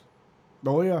infectious.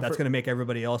 Oh yeah, that's going to make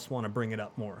everybody else want to bring it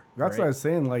up more. That's right? what I was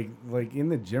saying. Like in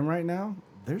the gym right now,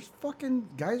 there's fucking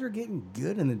guys are getting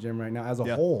good in the gym right now as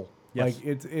a whole. Yes.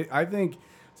 Like I think.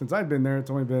 Since I've been there,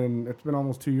 it's been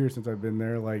almost 2 years since I've been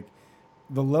there. Like,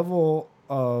 the level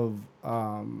of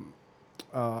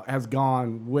has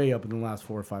gone way up in the last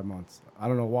 4 or 5 months. I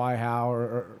don't know why, how,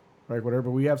 or like whatever.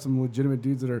 But we have some legitimate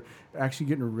dudes that are actually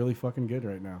getting really fucking good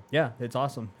right now. Yeah, it's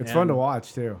awesome. It's fun to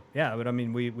watch too. Yeah, but I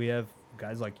mean, we have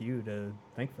guys like you to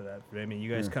thank for that. I mean,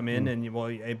 you guys come in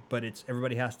and but it's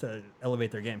everybody has to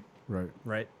elevate their game.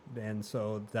 Right. And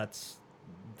so that's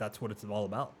what it's all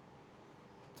about.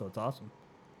 So it's awesome.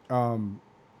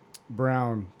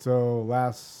 Brown. So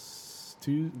last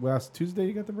Tuesday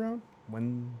you got the Brown?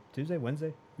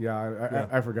 Wednesday? Yeah,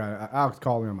 I forgot. Alex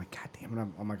called me. I'm like, God damn it.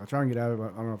 I'm like, I'll try and get out of it,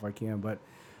 but I don't know if I can. But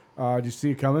did you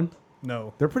see it coming?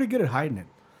 No. They're pretty good at hiding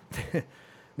it.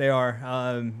 They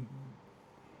are.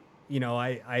 You know,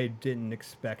 I didn't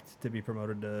expect to be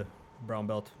promoted to brown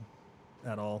belt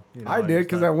at all. You know, I did,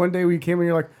 because that one day we came and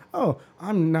you're like, oh,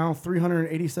 I'm now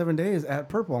 387 days at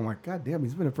purple. I'm like, God damn,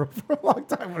 he's been at purple for a long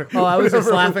time. Oh, I was just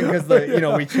laughing because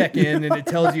we check in and it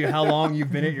tells you how long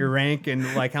you've been at your rank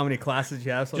and like how many classes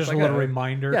you have. So just it's a like little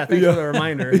reminder. Yeah, thanks for the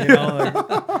reminder. You know,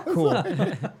 like, cool.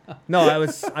 No, I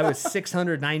was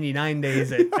 699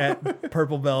 days at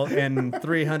purple belt and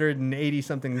 380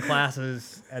 something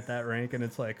classes at that rank, and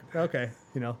it's like, okay,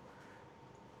 you know.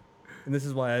 And this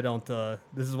is why I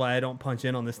don't punch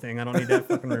in on this thing. I don't need that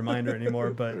fucking reminder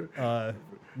anymore. But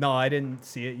no, I didn't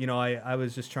see it. You know, I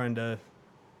was just trying to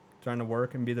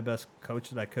work and be the best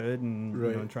coach that I could, and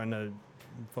you know, trying to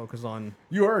focus on.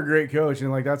 You are a great coach,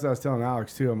 and like that's what I was telling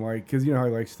Alex too. I'm like, because you know how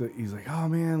he likes to. He's like, oh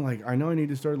man, like I know I need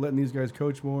to start letting these guys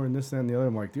coach more and this, that, and the other.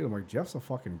 I'm like, dude, Jeff's a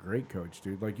fucking great coach,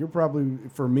 dude. Like you're probably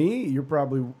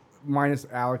minus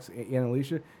Alex and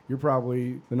Alicia, you're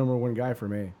probably the number one guy for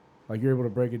me. Like you're able to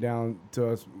break it down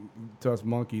to us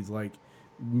monkeys like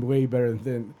way better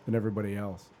than everybody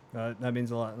else. That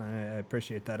means a lot, and I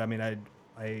appreciate that. I mean,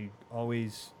 I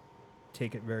always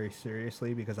take it very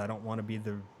seriously because I don't want to be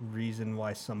the reason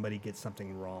why somebody gets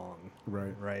something wrong.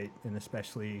 Right. And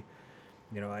especially,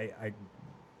 you know, I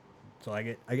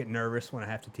get nervous when I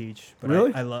have to teach. But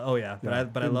really? I love. Oh yeah. But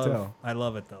I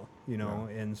love it though. You know,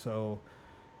 and so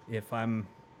if I'm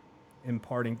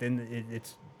imparting, then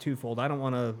it's twofold. I don't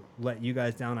want to let you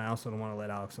guys down. I also don't want to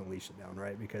let Alex and Alicia down,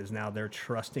 right? Because now they're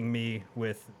trusting me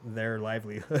with their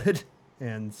livelihood,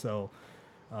 and so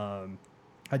I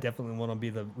definitely want to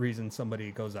be the reason somebody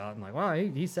goes out and like, wow,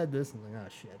 he said this, and like, oh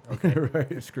shit,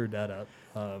 okay, I screwed that up.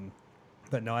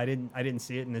 But no, I didn't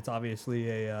see it, and it's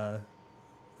obviously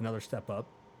another step up.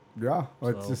 Yeah,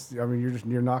 well, it's just, I mean,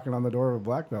 you're knocking on the door of a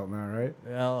black belt now, right?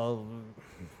 Well,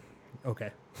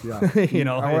 okay. Yeah, you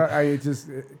know,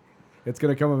 it's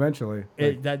going to come eventually.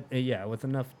 With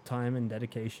enough time and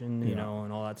dedication, you know,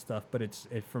 and all that stuff. But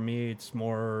for me, it's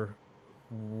more,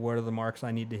 what are the marks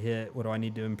I need to hit? What do I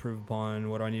need to improve upon?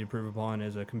 What do I need to improve upon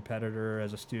as a competitor,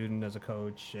 as a student, as a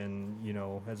coach, and, you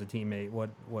know, as a teammate? What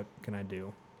can I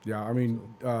do? Yeah, I mean,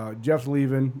 Jeff's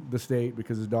leaving the state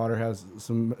because his daughter has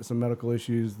some medical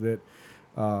issues that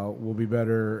will be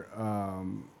better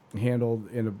handled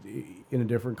in a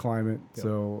different climate. Yep.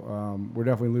 So we're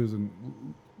definitely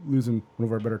losing one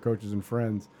of our better coaches and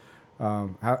friends.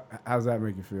 How does that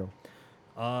make you feel?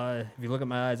 If you look at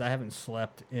my eyes, I haven't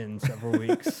slept in several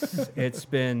weeks. It's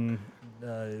been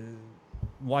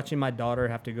watching my daughter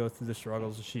have to go through the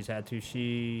struggles that she's had to.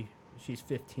 She's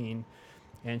 15,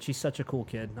 and she's such a cool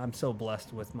kid. I'm so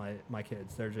blessed with my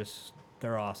kids.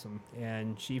 They're awesome.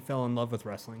 And she fell in love with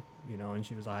wrestling, and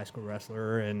she was a high school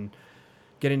wrestler, and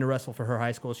getting to wrestle for her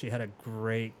high school, she had a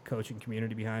great coaching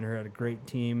community behind her, had a great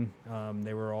team.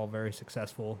 They were all very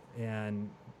successful, and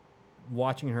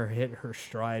watching her hit her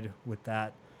stride with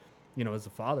that, as a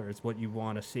father, it's what you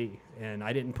want to see. And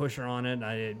I didn't push her on it.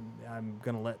 I'm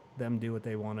going to let them do what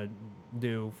they want to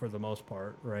do for the most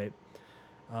part, right?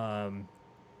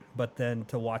 But then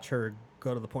to watch her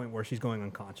go to the point where she's going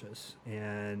unconscious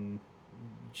and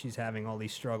she's having all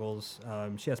these struggles.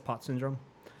 She has POTS syndrome.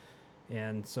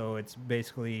 And so it's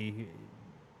basically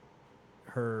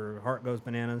her heart goes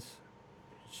bananas,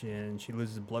 and she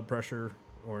loses blood pressure,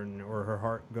 or her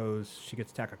heart she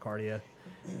gets tachycardia,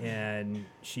 and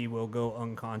she will go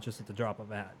unconscious at the drop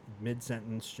of a hat.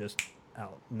 Mid-sentence, just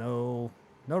out. No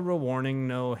real warning,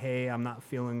 no, hey, I'm not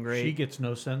feeling great. She gets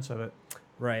no sense of it.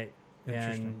 Right.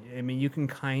 And I mean, you can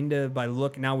kind of, by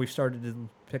look, now we've started to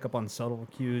pick up on subtle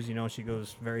cues. She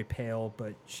goes very pale,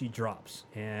 but she drops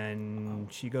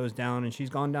and she goes down, and she's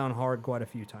gone down hard quite a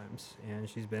few times. And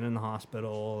she's been in the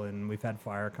hospital, and we've had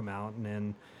fire come out. And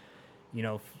then,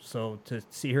 so to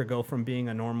see her go from being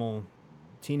a normal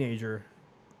teenager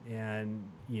and,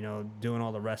 doing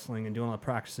all the wrestling and doing all the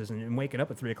practices and waking up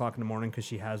at 3 o'clock in the morning because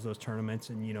she has those tournaments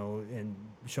and, and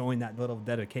showing that little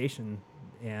dedication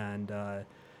and,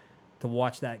 to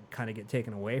watch that kind of get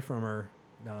taken away from her,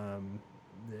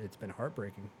 it's been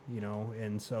heartbreaking,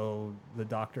 and so the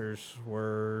doctors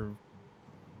were,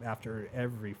 after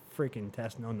every freaking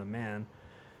test known to man,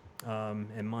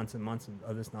 and months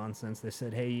of this nonsense, they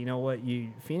said, hey, you know what,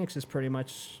 Phoenix is pretty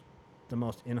much the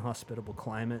most inhospitable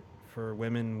climate for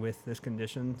women with this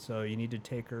condition, so you need to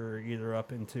take her either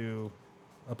up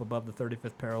above the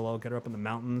 35th parallel, get her up in the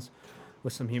mountains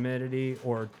with some humidity,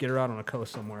 or get her out on a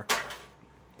coast somewhere.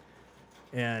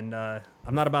 And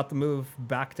I'm not about to move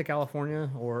back to California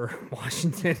or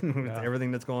Washington with everything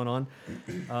that's going on.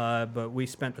 But we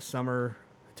spent the summer,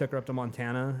 took her up to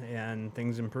Montana, and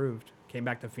things improved. Came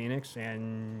back to Phoenix,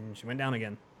 and she went down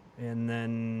again. And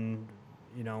then,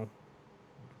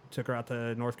 took her out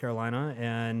to North Carolina,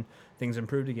 and things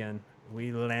improved again.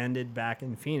 We landed back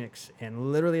in Phoenix,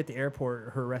 and literally at the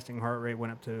airport, her resting heart rate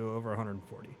went up to over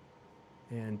 140.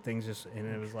 And things and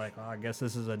it was like, I guess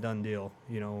this is a done deal.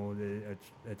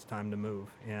 It's time to move.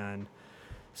 And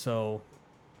so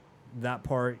that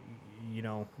part,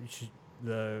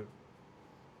 the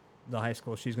high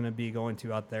school she's going to be going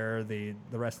to out there, the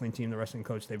wrestling team, the wrestling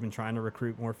coach, they've been trying to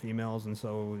recruit more females. And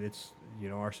so it's,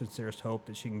 our sincerest hope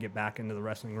that she can get back into the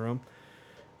wrestling room.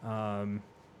 And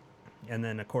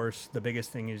then, of course, the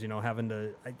biggest thing is, having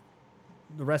the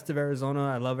rest of Arizona.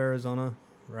 I love Arizona,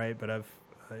 right? But I've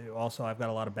got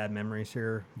a lot of bad memories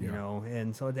here,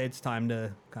 and so it's time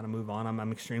to kind of move on.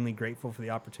 I'm extremely grateful for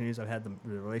the opportunities I've had, the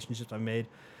relationships I've made,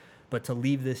 but to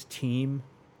leave this team,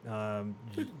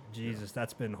 Jesus,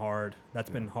 that's been hard. That's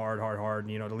been hard.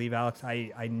 To leave Alex,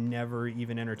 I never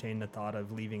even entertained the thought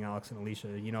of leaving Alex and Alicia.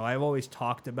 I've always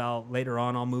talked about later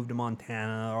on I'll move to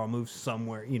Montana or I'll move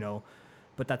somewhere,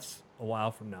 but that's a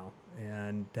while from now,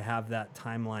 and to have that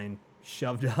timeline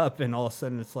shoved up, and all of a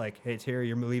sudden it's like, hey, it's here,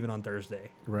 you're leaving on Thursday,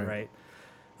 right?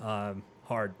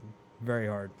 Hard, very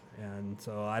hard. And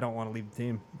so I don't want to leave the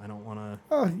team. I don't want to.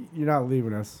 Oh, you're not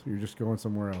leaving us, you're just going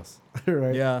somewhere else.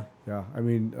 Right? Yeah I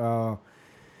mean,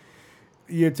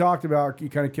 you talked about, you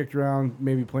kind of kicked around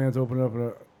maybe plans to open up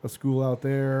a school out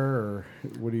there, or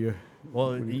what do you?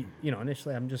 Well,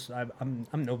 initially I'm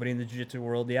nobody in the jiu-jitsu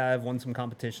world. Yeah, I've won some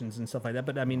competitions and stuff like that,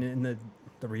 but I mean, in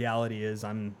the reality is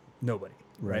I'm nobody,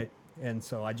 right? And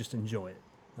so I just enjoy it.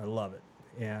 I love it.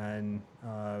 And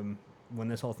when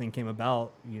this whole thing came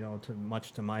about,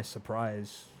 much to my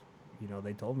surprise,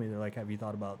 they told me, they're like, have you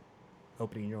thought about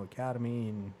opening your own academy?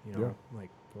 And, like,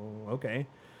 well, okay.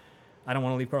 I don't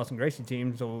want to leave Carlson Gracie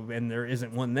team, and there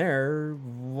isn't one there.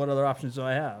 What other options do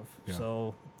I have? Yeah.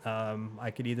 So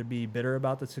I could either be bitter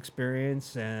about this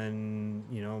experience and,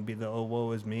 be the, oh,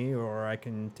 woe is me, or I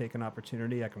can take an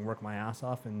opportunity. I can work my ass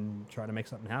off and try to make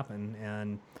something happen.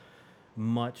 And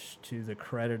much to the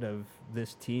credit of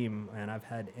this team, and I've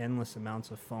had endless amounts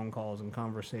of phone calls and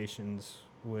conversations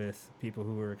with people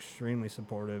who are extremely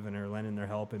supportive and are lending their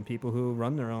help, and people who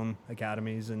run their own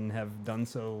academies and have done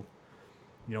so,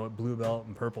 at blue belt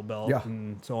and purple belt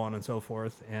and so on and so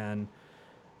forth. And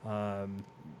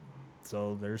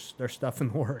so there's stuff in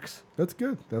the works. That's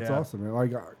good. That's awesome, man.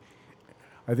 Like,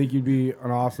 I think you'd be an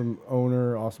awesome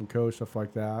owner, awesome coach, stuff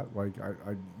like that. Like,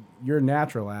 you're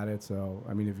natural at it, so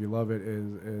I mean, if you love it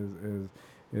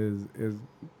as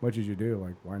much as you do,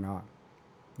 like, why not?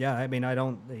 Yeah, I mean, I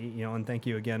don't, and thank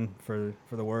you again for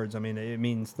the words. I mean, it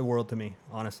means the world to me,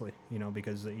 honestly,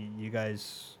 because you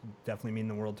guys definitely mean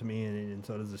the world to me, and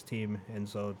so does this team. And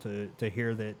so to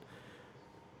hear that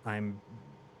I'm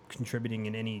contributing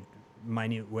in any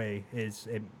minute way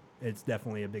it's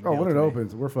definitely a big deal. Oh, when it to me.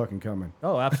 opens, we're fucking coming.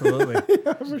 Oh, absolutely.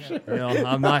 Yeah, for sure.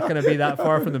 I'm not going to be that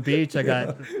far from the beach. I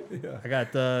got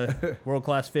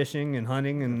world-class fishing and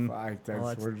hunting and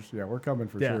we're coming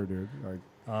for sure, dude. Like,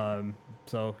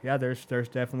 so yeah, there's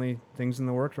definitely things in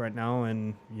the works right now,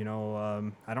 and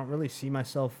I don't really see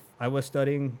myself. I was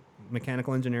studying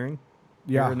mechanical engineering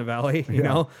here in the Valley, you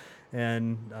know,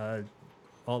 and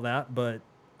all that, but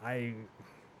I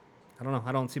don't know.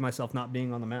 I don't see myself not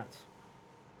being on the mats.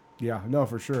 Yeah, no,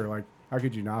 for sure. Like, how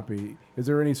could you not be? Is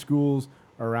there any schools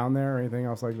around there or anything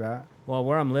else like that? Well,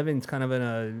 where I'm living is kind of in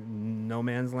a no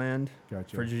man's land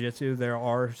for jiu-jitsu. There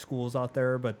are schools out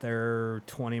there, but they're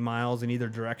 20 miles in either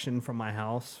direction from my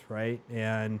house, right?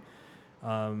 And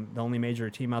the only major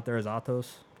team out there is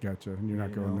Atos. Gotcha. And you're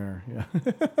not going there. Yeah.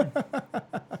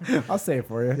 I'll say it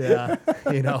for you. Yeah.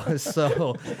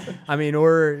 So, I mean,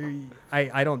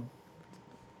 I don't,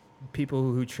 people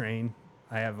who train,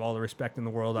 I have all the respect in the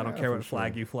world. I don't care what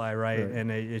flag you fly, right? And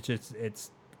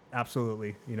it's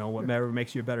absolutely, whatever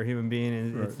makes you a better human being.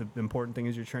 And it's the important thing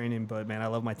is your training. But man, I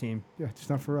love my team. Yeah, just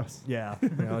not for us. Yeah,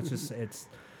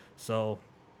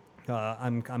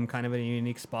 I'm kind of in a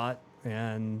unique spot,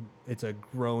 and it's a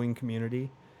growing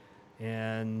community,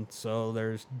 and so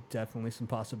there's definitely some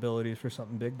possibilities for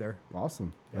something big there.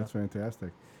 Awesome, that's fantastic.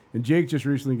 And Jake just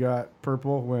recently got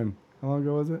purple. How long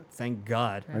ago was it? Thank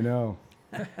God. I know.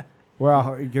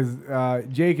 Well, because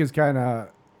Jake is kind of,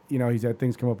 he's had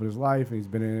things come up in his life, and he's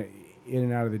been in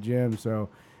and out of the gym. So,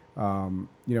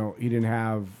 he didn't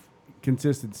have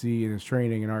consistency in his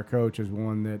training, and our coach is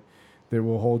one that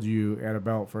will hold you at a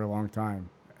belt for a long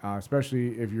time,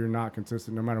 especially if you're not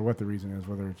consistent, no matter what the reason is,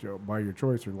 whether it's by your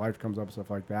choice or life comes up, stuff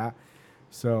like that.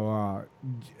 So,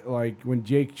 like when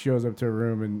Jake shows up to a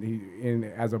room and he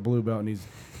as a blue belt and he's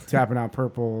tapping out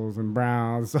purples and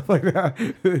browns, stuff like that,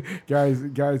 guys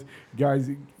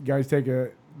take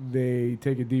a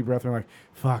deep breath and they're like,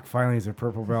 fuck, finally he's a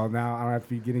purple belt. Now I don't have to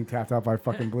be getting tapped out by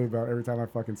fucking blue belt every time I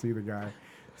fucking see the guy.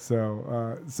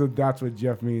 So that's what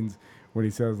Jeff means when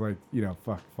he says, like,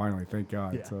 fuck, finally, thank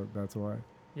God. Yeah. So that's why.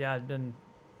 Yeah, it's been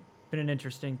an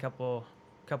interesting couple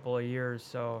of years.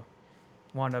 So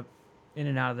wound up in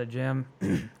and out of the gym.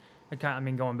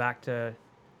 Going back to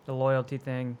the loyalty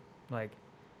thing, like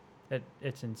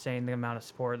it's insane the amount of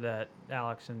support that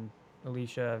Alex and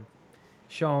Alicia have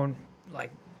shown,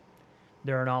 like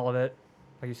during all of it.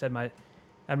 Like you said, my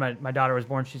daughter was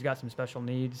born. She's got some special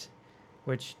needs,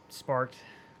 which sparked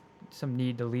some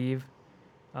need to leave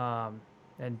and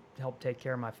help take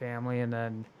care of my family, and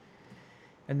then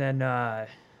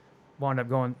wound up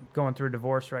going through a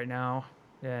divorce right now.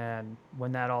 And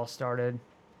when that all started,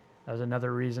 that was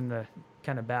another reason to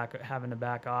kind of having to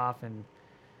back off and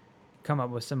come up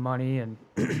with some money and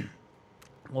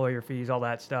lawyer fees, all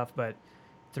that stuff. But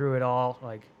through it all,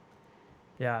 like,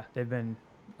 yeah, they've been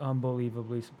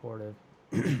unbelievably supportive.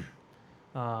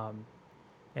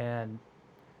 And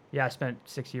yeah, I spent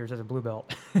 6 years as a blue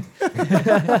belt.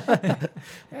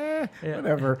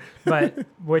 Whatever. But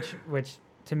which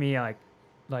to me, like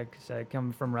I said,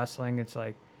 coming from wrestling, it's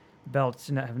like belts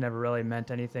have never really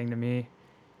meant anything to me.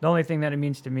 The only thing that it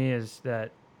means to me is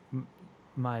that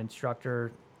my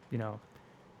instructor,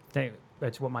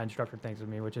 it's what my instructor thinks of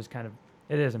me, which is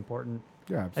it is important.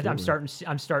 Yeah, absolutely.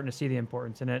 I'm starting to see the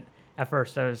importance in it. At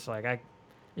first, I was like,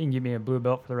 you can give me a blue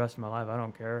belt for the rest of my life. I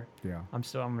don't care. Yeah. I'm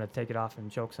going to take it off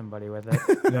and choke somebody with it.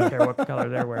 I don't care what color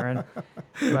they're wearing.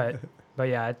 But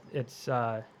yeah, it's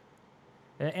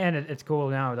cool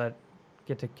now that I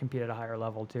get to compete at a higher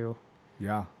level too.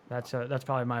 Yeah. That's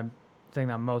probably my thing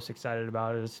that I'm most excited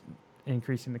about is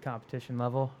increasing the competition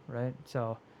level, right?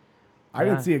 So I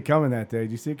didn't see it coming that day.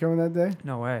 Did you see it coming that day?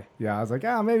 No way. Yeah, I was like,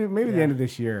 maybe the end of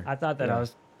this year. I thought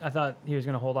I thought he was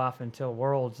going to hold off until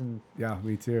Worlds, and yeah,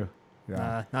 me too.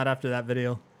 Yeah. Not after that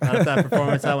video. Not after that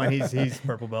performance. I went, he's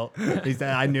purple belt.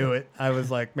 I knew it. I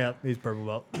was like, man, he's purple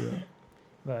belt. Yeah.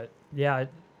 But yeah,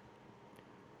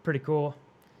 pretty cool.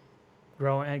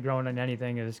 Growing in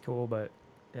anything is cool, but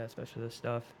yeah, especially this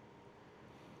stuff.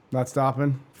 Not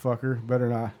stopping, fucker. Better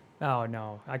not. Oh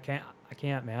no, I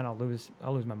can't, man. I'll lose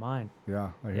my mind. Yeah,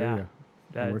 I hear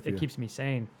you. It keeps me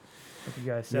sane. Like you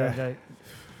guys said,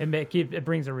 it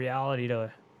brings a reality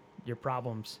to your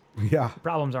problems. Yeah.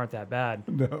 Problems aren't that bad.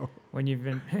 No. When you've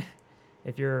been,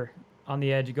 if you're on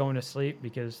the edge of going to sleep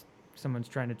because someone's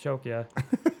trying to choke you,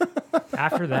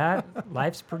 after that,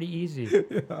 life's pretty easy.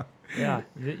 Yeah.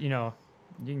 Yeah.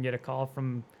 You can get a call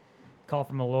from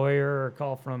a lawyer or a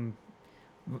call from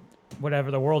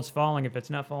whatever. The world's falling. If it's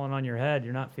not falling on your head,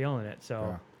 you're not feeling it.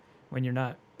 So when you're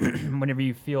not, whenever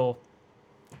you feel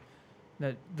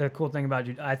that, the cool thing about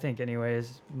I think anyway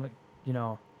is, you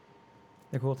know,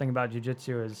 the cool thing about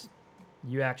jiu-jitsu is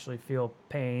you actually feel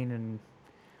pain and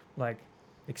like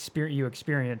you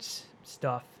experience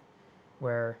stuff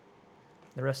where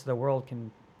the rest of the world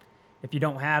can, if you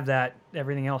don't have that,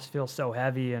 everything else feels so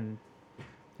heavy and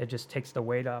it just takes the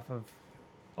weight off of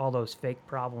all those fake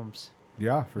problems.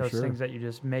 Yeah, for those sure. Things that you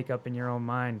just make up in your own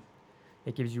mind.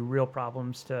 It gives you real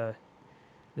problems to,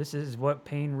 this is what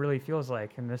pain really feels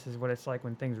like, and this is what it's like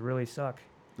when things really suck.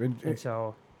 And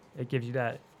so it gives you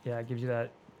that, it gives you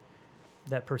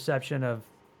that perception of,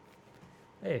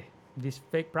 hey, these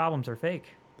fake problems are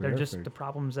fake. They're just fake. The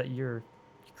problems that you're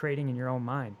creating in your own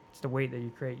mind. It's the weight that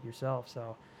you create yourself.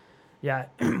 So, yeah,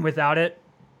 without it,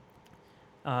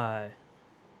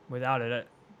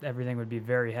 everything would be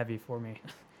very heavy for me.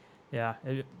 Yeah,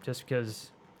 just because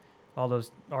all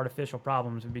those artificial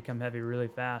problems would become heavy really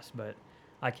fast. But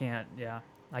I can't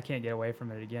get away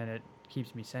from it again. It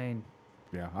keeps me sane.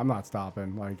 Yeah, I'm not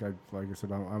stopping. Like I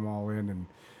said, I'm all in.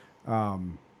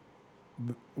 And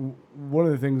one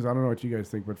of the things, I don't know what you guys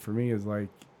think, but for me is like,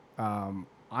 I'm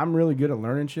really good at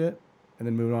learning shit and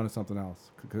then moving on to something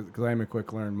else because I am a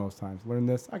quick learn most times. Learn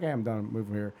this, okay, I'm done, move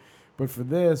from here. But for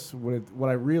this, what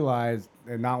I realized,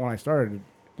 and not when I started,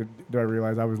 did I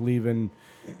realize I was leaving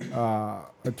a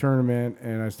tournament,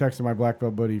 and I was texting my black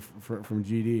belt buddy from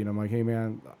GD, and I'm like, hey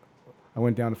man, I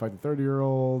went down to fight the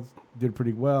 30-year-olds, did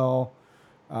pretty well.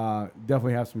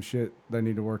 Definitely have some shit that I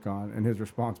need to work on. And his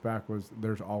response back was,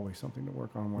 there's always something to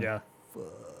work on. I'm like, yeah.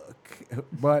 Fuck.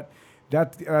 But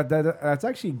that's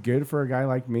actually good for a guy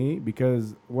like me,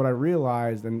 because what I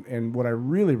realized and what I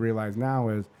really realize now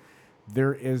is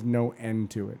there is no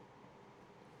end to it.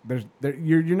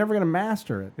 You're never going to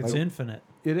master it. It's like, infinite.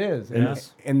 It is.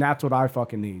 Yes. And that's what I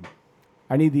fucking need.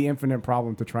 I need the infinite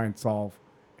problem to try and solve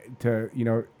to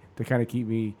kind of keep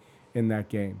me in that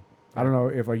game. I don't know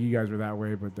if like you guys are that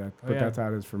way, but that's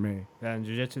how it is for me. Yeah, in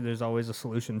jiu-jitsu, there's always a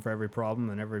solution for every problem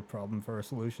and every problem for a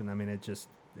solution. I mean, it's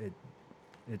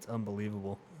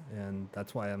unbelievable, and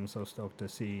that's why I'm so stoked to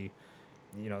see,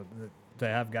 to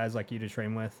have guys like you to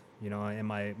train with. And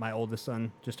my oldest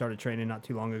son just started training not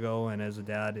too long ago, and as a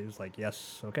dad, it was like,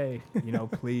 yes, okay,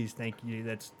 please, thank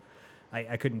you.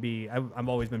 I couldn't be. I've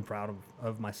always been proud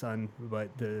of my son,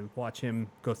 but to watch him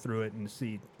go through it and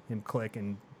see him click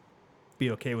and be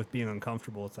okay with being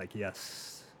uncomfortable, it's like,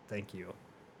 yes, thank you,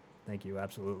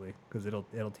 absolutely, because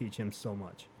it'll teach him so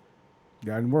much.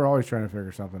 Yeah, and we're always trying to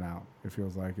figure something out. It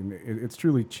feels like, and it's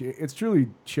truly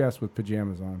chess with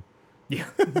pajamas on. Yeah.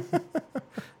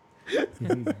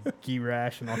 Gi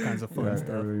rash and all kinds of fun stuff.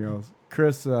 Everything else,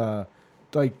 Chris.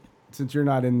 Like, since you're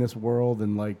not in this world,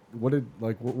 and what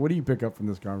do you pick up from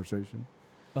this conversation?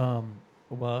 Well,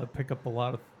 I pick up a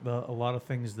lot of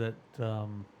things that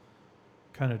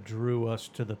kind of drew us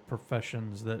to the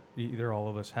professions that either all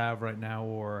of us have right now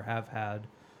or have had.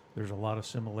 There's a lot of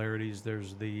similarities.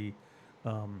 There's the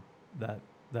that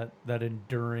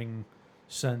enduring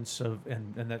sense of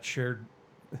and that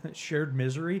shared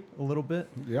misery a little bit.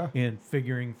 Yeah. In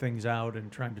figuring things out and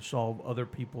trying to solve other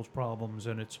people's problems,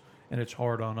 and it's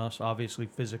hard on us, obviously,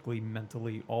 physically,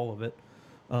 mentally, all of it.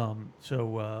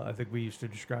 So I think we used to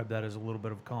describe that as a little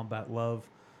bit of combat love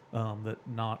that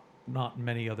not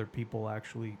many other people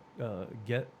actually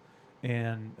get,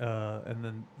 and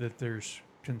then that there's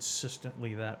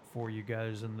consistently that for you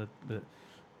guys, and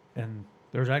and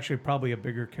there's actually probably a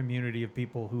bigger community of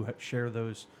people who share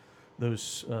those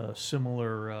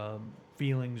similar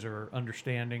feelings or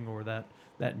understanding, or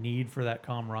that need for that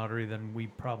camaraderie than we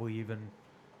probably even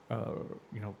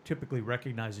typically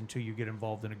recognize until you get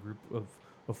involved in a group of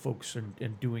folks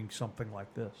and doing something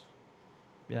like this.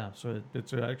 Yeah, so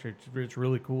it's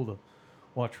really cool to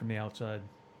watch from the outside,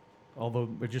 although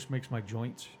it just makes my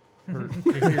joints hurt to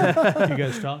hear you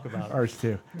guys talk about it. Ours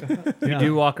too. You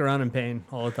do walk around in pain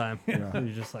all the time. Yeah.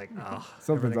 You're just like, oh,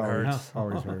 something's hurts.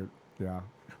 always hurt. Yeah,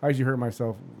 I actually hurt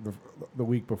myself the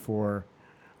week before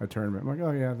a tournament. I'm like,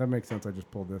 oh yeah, that makes sense. I just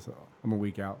pulled this. I'm a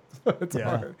week out.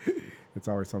 It's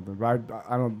always something. But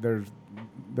I don't.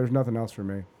 There's nothing else for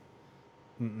me.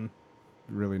 Mm-mm.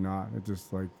 Really not. It's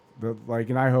just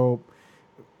and I hope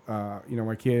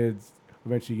my kids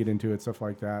eventually get into it, stuff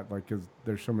like that, because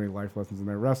there's so many life lessons in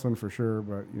there. Wrestling for sure,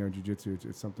 but jiu-jitsu,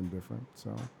 it's something different.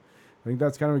 So I think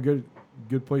that's kind of a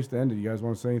good place to end it. You guys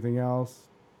want to say anything else?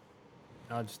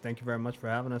 Just thank you very much for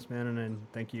having us, man, and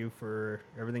thank you for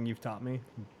everything you've taught me.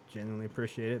 Genuinely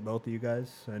appreciate it, both of you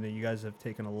guys. I know you guys have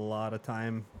taken a lot of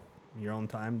time, your own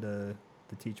time, to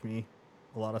to teach me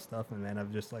a lot of stuff, and then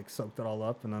I've just like soaked it all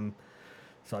up, and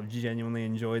I've genuinely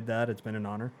enjoyed that. It's been an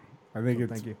honor. I think So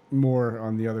it's thank you. more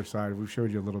on the other side. We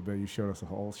showed you a little bit. You showed us a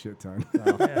whole shit ton.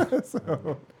 Yeah.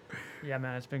 So, Yeah,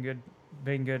 man, it's been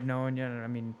good knowing you. And I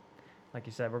mean, like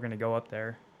you said, we're gonna go up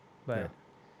there, Yeah.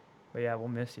 but yeah, we'll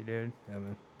miss you, dude. Yeah,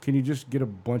 man. can you just get a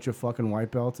bunch of fucking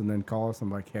white belts and then call us?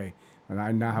 I'm like, hey, and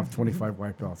I now have 25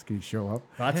 white belts. Can you show up?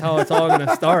 That's how it's all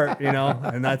gonna start, you know.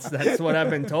 And that's what I've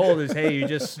been told is, hey, you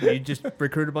just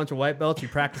recruit a bunch of white belts, you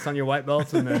practice on your white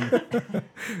belts, and then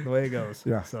the way it goes.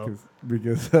 Yeah, So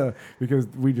because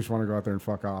we just want to go out there and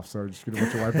fuck off. So just get a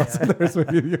bunch of white belts in there. So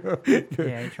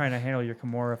Yeah, you're trying to handle your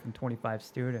Kimura from 25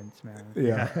 students, man.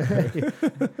 yeah,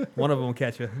 one of them will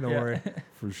catch you. Don't Yeah. worry.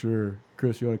 for sure.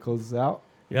 Chris, you want to close this out?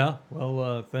 Yeah.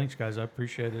 Well, thanks, guys. I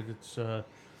appreciate it.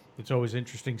 It's always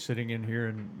interesting sitting in here,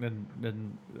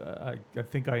 and I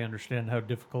think I understand how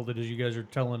difficult it is. You guys are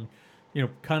telling,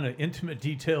 kind of intimate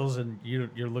details, and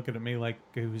you're looking at me like,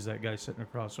 who's that guy sitting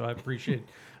across? So I appreciate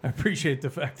the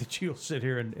fact that you'll sit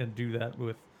here and do that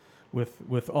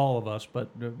with all of us,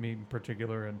 but me in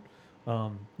particular.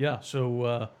 And yeah,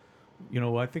 so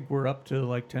I think we're up to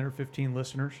like 10 or 15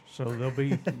 listeners. So there'll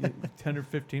be 10 or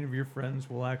 15 of your friends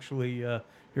will actually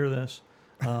hear this.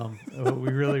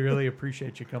 We really, really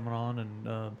appreciate you coming on,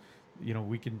 and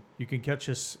you can catch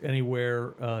us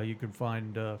anywhere you can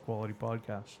find quality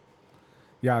podcasts.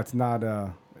 Yeah, it's not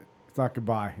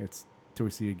goodbye. It's till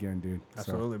we see you again, dude.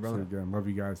 Absolutely, so, brother. See you again. Love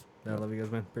you guys. Yeah, I love you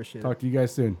guys, man. Appreciate it. Talk to you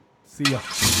guys soon. See ya.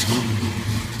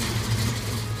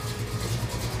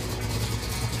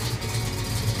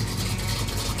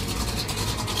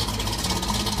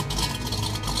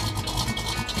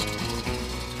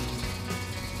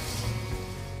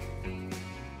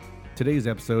 Today's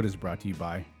episode is brought to you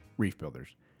by Reef Builders,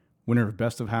 winner of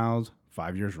Best of House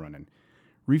 5 years running.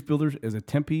 Reef Builders is a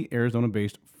Tempe,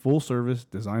 Arizona-based full-service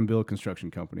design-build construction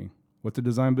company. What's a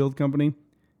design-build company?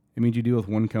 It means you deal with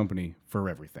one company for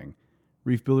everything.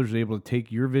 Reef Builders is able to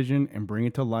take your vision and bring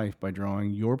it to life by drawing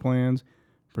your plans,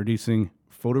 producing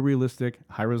photorealistic,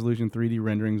 high-resolution 3D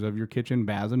renderings of your kitchen,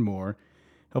 baths, and more,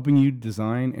 helping you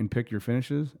design and pick your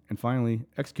finishes, and finally,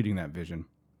 executing that vision.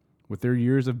 With their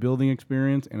years of building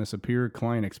experience and a superior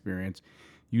client experience,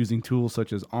 using tools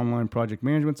such as online project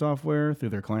management software through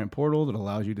their client portal that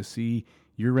allows you to see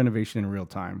your renovation in real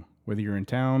time. Whether you're in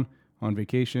town, on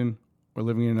vacation, or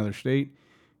living in another state,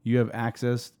 you have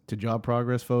access to job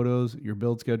progress photos, your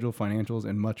build schedule, financials,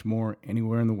 and much more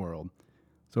anywhere in the world.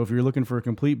 So if you're looking for a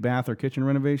complete bath or kitchen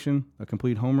renovation, a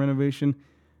complete home renovation,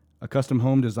 a custom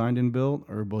home designed and built,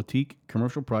 or a boutique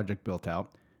commercial project built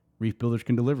out, Reef Builders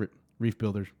can deliver it. Reef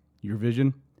Builders, your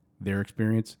vision, their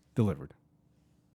experience delivered.